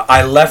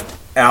 I left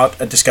out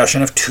a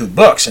discussion of 2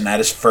 books, and that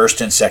is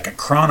 1st and 2nd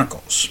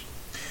Chronicles.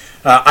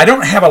 I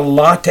don't have a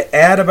lot to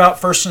add about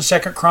 1st and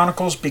 2nd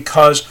Chronicles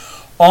because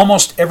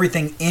almost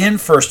everything in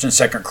 1st and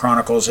 2nd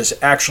Chronicles is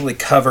actually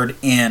covered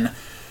in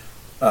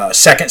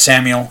 2nd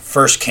Samuel,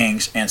 1st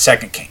Kings, and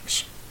 2nd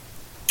Kings.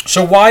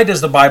 So why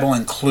does the Bible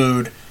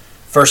include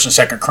 1st and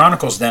 2nd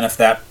Chronicles then if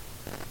that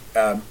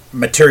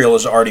material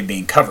is already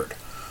being covered?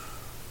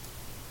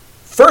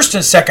 1st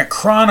and 2nd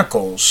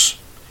Chronicles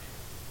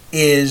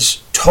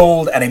is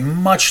told at a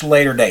much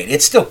later date.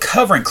 It's still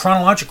covering,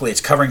 chronologically, it's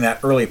covering that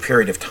early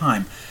period of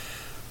time.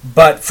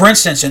 But, for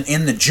instance,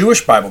 in the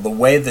Jewish Bible, the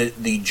way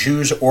that the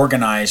Jews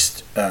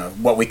organized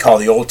what we call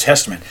the Old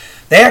Testament,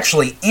 they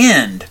actually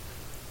end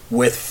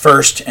with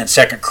 1st and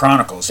 2nd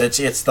Chronicles.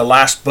 It's the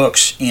last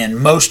books in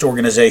most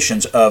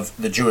organizations of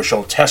the Jewish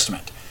Old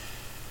Testament.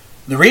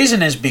 The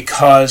reason is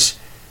because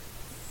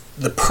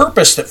the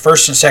purpose that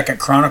 1st and 2nd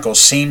Chronicles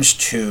seems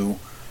to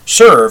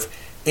serve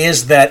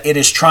is that it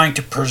is trying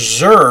to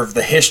preserve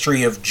the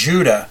history of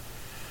Judah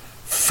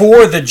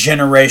for the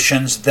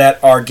generations that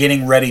are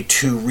getting ready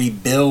to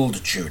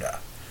rebuild Judah.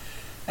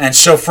 And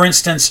so, for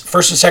instance,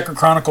 1st and 2nd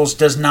Chronicles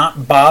does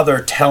not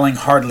bother telling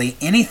hardly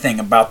anything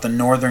about the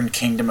northern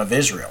kingdom of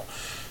Israel.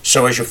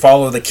 So as you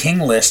follow the king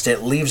list,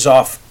 it leaves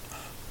off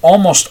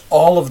almost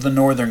all of the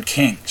northern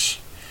kings.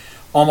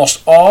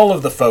 Almost all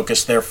of the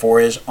focus,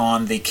 therefore, is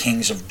on the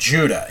kings of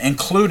Judah,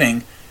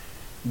 including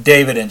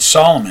David and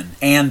Solomon,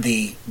 and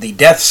the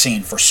death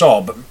scene for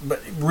Saul. But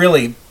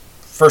really,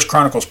 1st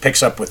Chronicles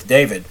picks up with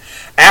David,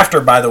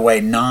 after, by the way,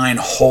 9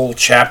 whole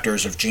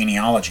chapters of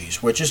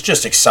genealogies, which is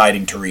just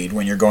exciting to read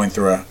when you're going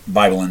through a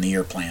Bible in the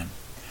Year plan.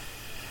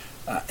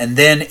 And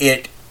then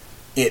it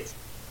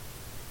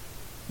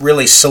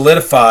really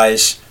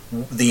solidifies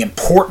the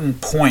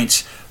important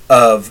points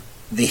of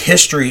the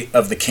history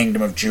of the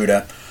kingdom of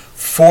Judah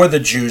for the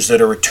Jews that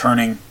are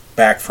returning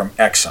back from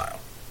exile.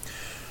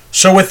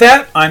 So with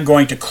that, I'm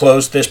going to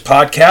close this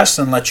podcast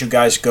and let you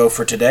guys go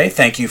for today.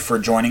 Thank you for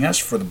joining us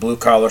for the Blue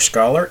Collar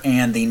Scholar.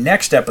 And the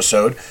next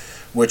episode,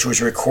 which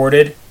was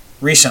recorded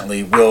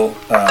recently,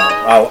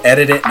 I'll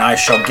edit it and I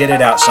shall get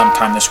it out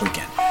sometime this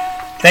weekend.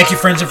 Thank you,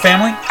 friends and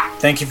family.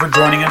 Thank you for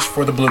joining us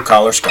for the Blue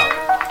Collar Scholar.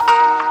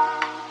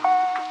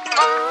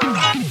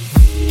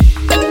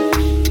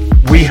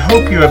 We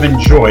hope you have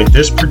enjoyed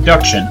this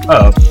production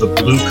of the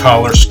Blue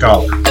Collar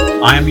Scholar.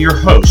 I am your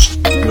host,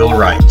 Will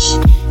Wrights.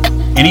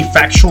 Any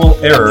factual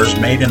errors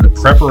made in the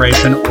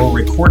preparation or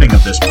recording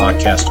of this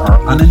podcast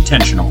are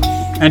unintentional,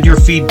 and your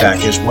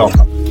feedback is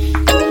welcome.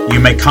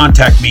 You may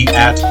contact me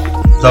at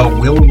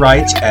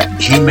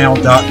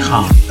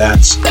thewillwrights@gmail.com.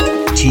 That's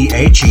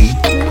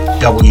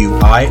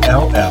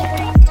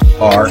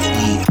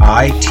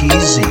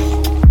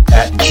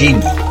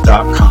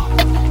THEWILLREITZ@gmail.com.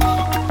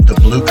 The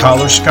Blue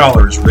Collar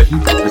Scholar is written,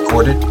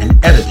 recorded,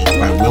 and edited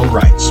by Will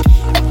Wrights.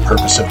 The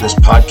purpose of this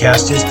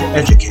podcast is to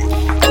educate.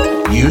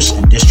 Use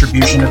and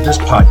distribution of this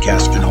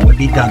podcast can only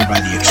be done by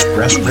the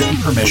express written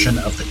permission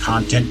of the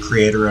content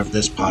creator of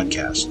this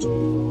podcast.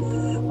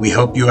 We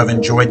hope you have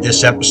enjoyed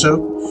this episode,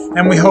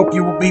 and we hope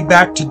you will be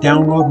back to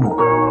download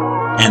more.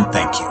 And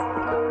thank you.